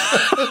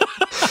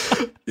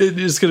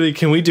 It's going to be,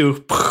 can we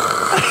do?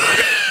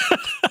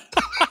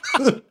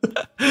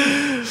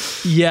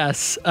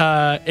 Yes,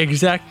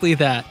 exactly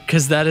that.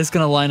 Because that is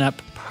going to line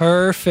up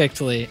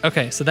perfectly.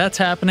 Okay, so that's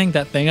happening.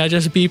 That thing I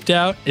just beeped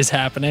out is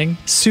happening.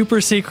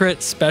 Super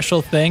secret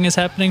special thing is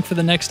happening for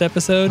the next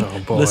episode. Oh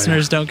boy.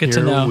 Listeners don't get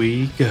to know Here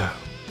we go.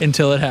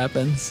 until it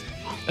happens.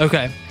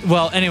 Okay.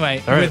 Well,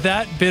 anyway, right. With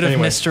that bit of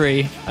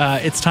mystery,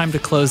 it's time to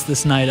close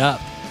this night up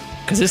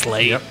because it's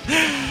late. Yep.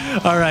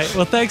 All right.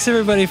 Well, thanks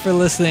everybody for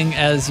listening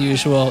as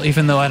usual,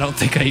 even though I don't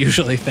think I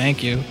usually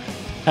thank you.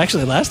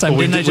 Actually, last time,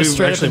 didn't I just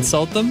straight up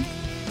insult them?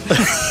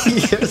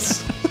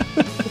 Yes.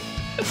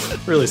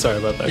 Really sorry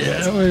about that,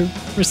 guys. Yeah,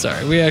 we're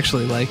sorry. We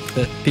actually like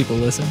that people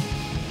listen.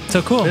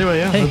 So cool. Anyway,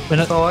 yeah, hey,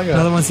 that's all I got.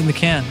 Another one's in the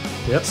can.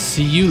 Yep.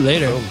 See you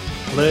later.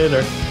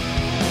 Later.